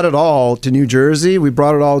brought it all to New Jersey. We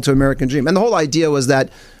brought it all to American Dream. And the whole idea was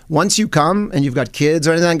that once you come and you've got kids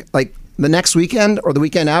or anything, like the next weekend or the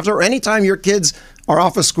weekend after, or anytime your kids are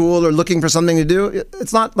off of school or looking for something to do,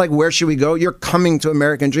 it's not like, where should we go? You're coming to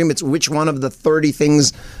American Dream. It's which one of the 30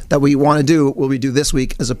 things that we want to do will we do this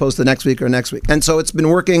week as opposed to next week or next week. And so it's been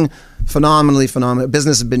working phenomenally.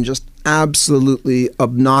 Business has been just absolutely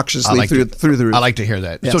obnoxiously through the roof. I like to hear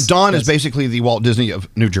that. Yes, So Dawn is basically the Walt Disney of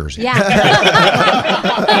New Jersey. Yeah.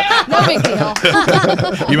 No big deal.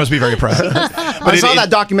 You must be very proud. I saw that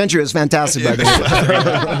documentary. It was fantastic. By the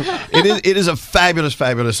way. It is a fabulous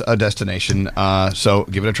destination. So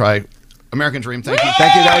give it a try. American Dream. Thank you.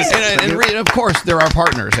 Thank you, guys. And of course, they're our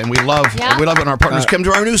partners, and we love it when our partners come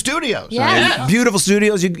to our new studios. Yeah. Beautiful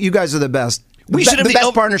studios. You guys are the best. We should have the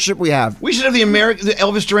best partnership we have. We should have the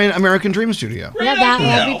Elvis Duran American Dream Studio. Yeah,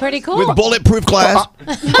 that would be pretty cool. With bulletproof glass.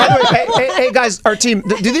 By the way, hey guys, our team,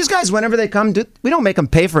 do these guys, whenever they come, we don't make them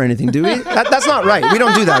pay for anything, do we? That's not right. We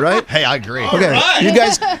don't do that, right? Hey, I agree. Okay, you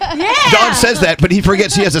guys. Don says that, but he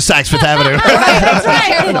forgets he has a Saks Fifth Avenue. That's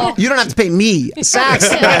right. You don't have to pay me. Saks.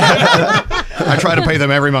 I try to pay them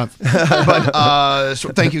every month. But so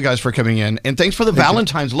thank you guys for coming in. And thanks for the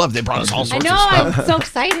Valentine's love. They brought us all sorts of stuff. I'm so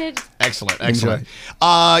excited. Excellent.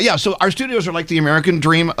 Yeah, so our studios are like the American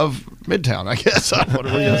dream of Midtown, I guess. What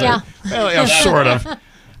are we gonna say? Yeah. Well, yeah, sort of.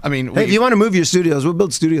 I mean, hey, if you want to move your studios, we'll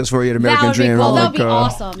build studios for you at American That would be Dream. cool. Like, That would be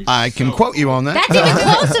awesome. I can quote you on that. That's even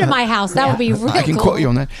closer to my house. That would be really cool. I can quote you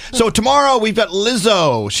on that. So tomorrow we've got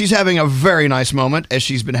Lizzo. She's having a very nice moment, as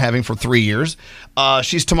she's been having for 3 years.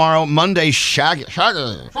 She's tomorrow, Monday, Shaggy. Do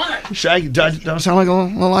I sound like a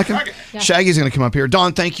little like him? Yeah. Shaggy's going to come up here.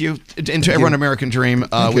 Don, thank you. And to everyone at American Dream,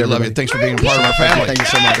 we love you. Thanks for being a part of our family. Thank you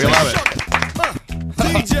so much. We love it.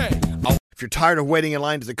 If you're tired of waiting in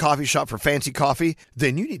line to the coffee shop for fancy coffee,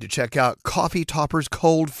 then you need to check out Coffee Topper's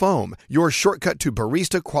Cold Foam, your shortcut to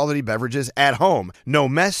barista quality beverages at home. No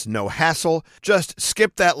mess, no hassle. Just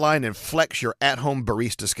skip that line and flex your at-home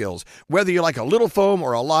barista skills. Whether you like a little foam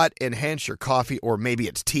or a lot, enhance your coffee, or maybe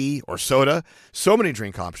it's tea or soda. So many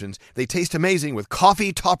drink options. They taste amazing with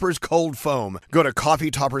Coffee Topper's Cold Foam. Go to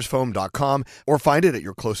coffeetoppersfoam.com or find it at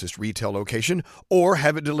your closest retail location, or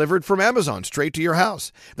have it delivered from Amazon straight to your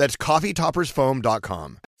house. That's coffeetoppersfoam.com.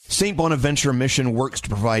 St. Bonaventure Mission works to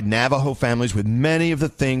provide Navajo families with many of the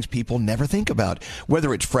things people never think about.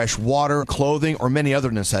 Whether it's fresh water, clothing, or many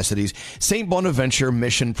other necessities, St. Bonaventure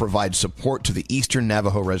Mission provides support to the Eastern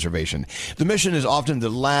Navajo Reservation. The mission is often the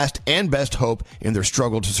last and best hope in their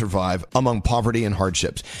struggle to survive among poverty and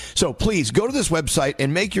hardships. So please go to this website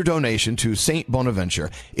and make your donation to St. Bonaventure.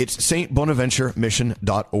 It's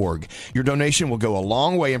stbonaventuremission.org. Your donation will go a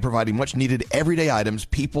long way in providing much needed everyday items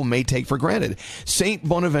people may take for granted.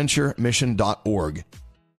 stbonaventuremission.org.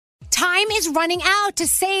 Time is running out to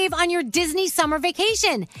save on your Disney summer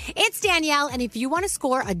vacation. It's Danielle, and if you want to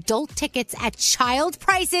score adult tickets at child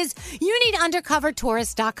prices, you need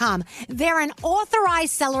UndercoverTourist.com. They're an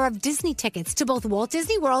authorized seller of Disney tickets to both Walt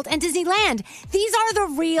Disney World and Disneyland. These are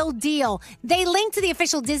the real deal. They link to the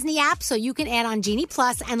official Disney app so you can add on Genie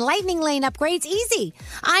Plus and Lightning Lane upgrades easy.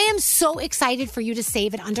 I am so excited for you to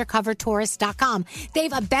save at UndercoverTourist.com. They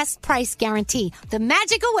have a best price guarantee. The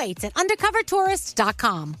magic awaits at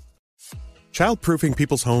UndercoverTourist.com. Childproofing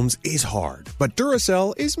people's homes is hard, but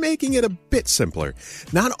Duracell is making it a bit simpler.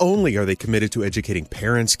 Not only are they committed to educating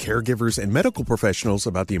parents, caregivers, and medical professionals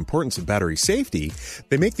about the importance of battery safety,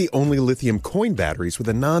 they make the only lithium coin batteries with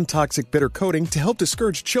a non-toxic bitter coating to help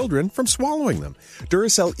discourage children from swallowing them.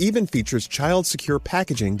 Duracell even features child-secure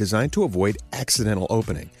packaging designed to avoid accidental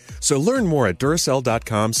opening. So learn more at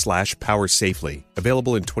Duracell.com/powersafely.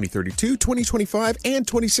 Available in 2032, 2025, and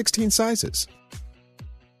 2016 sizes.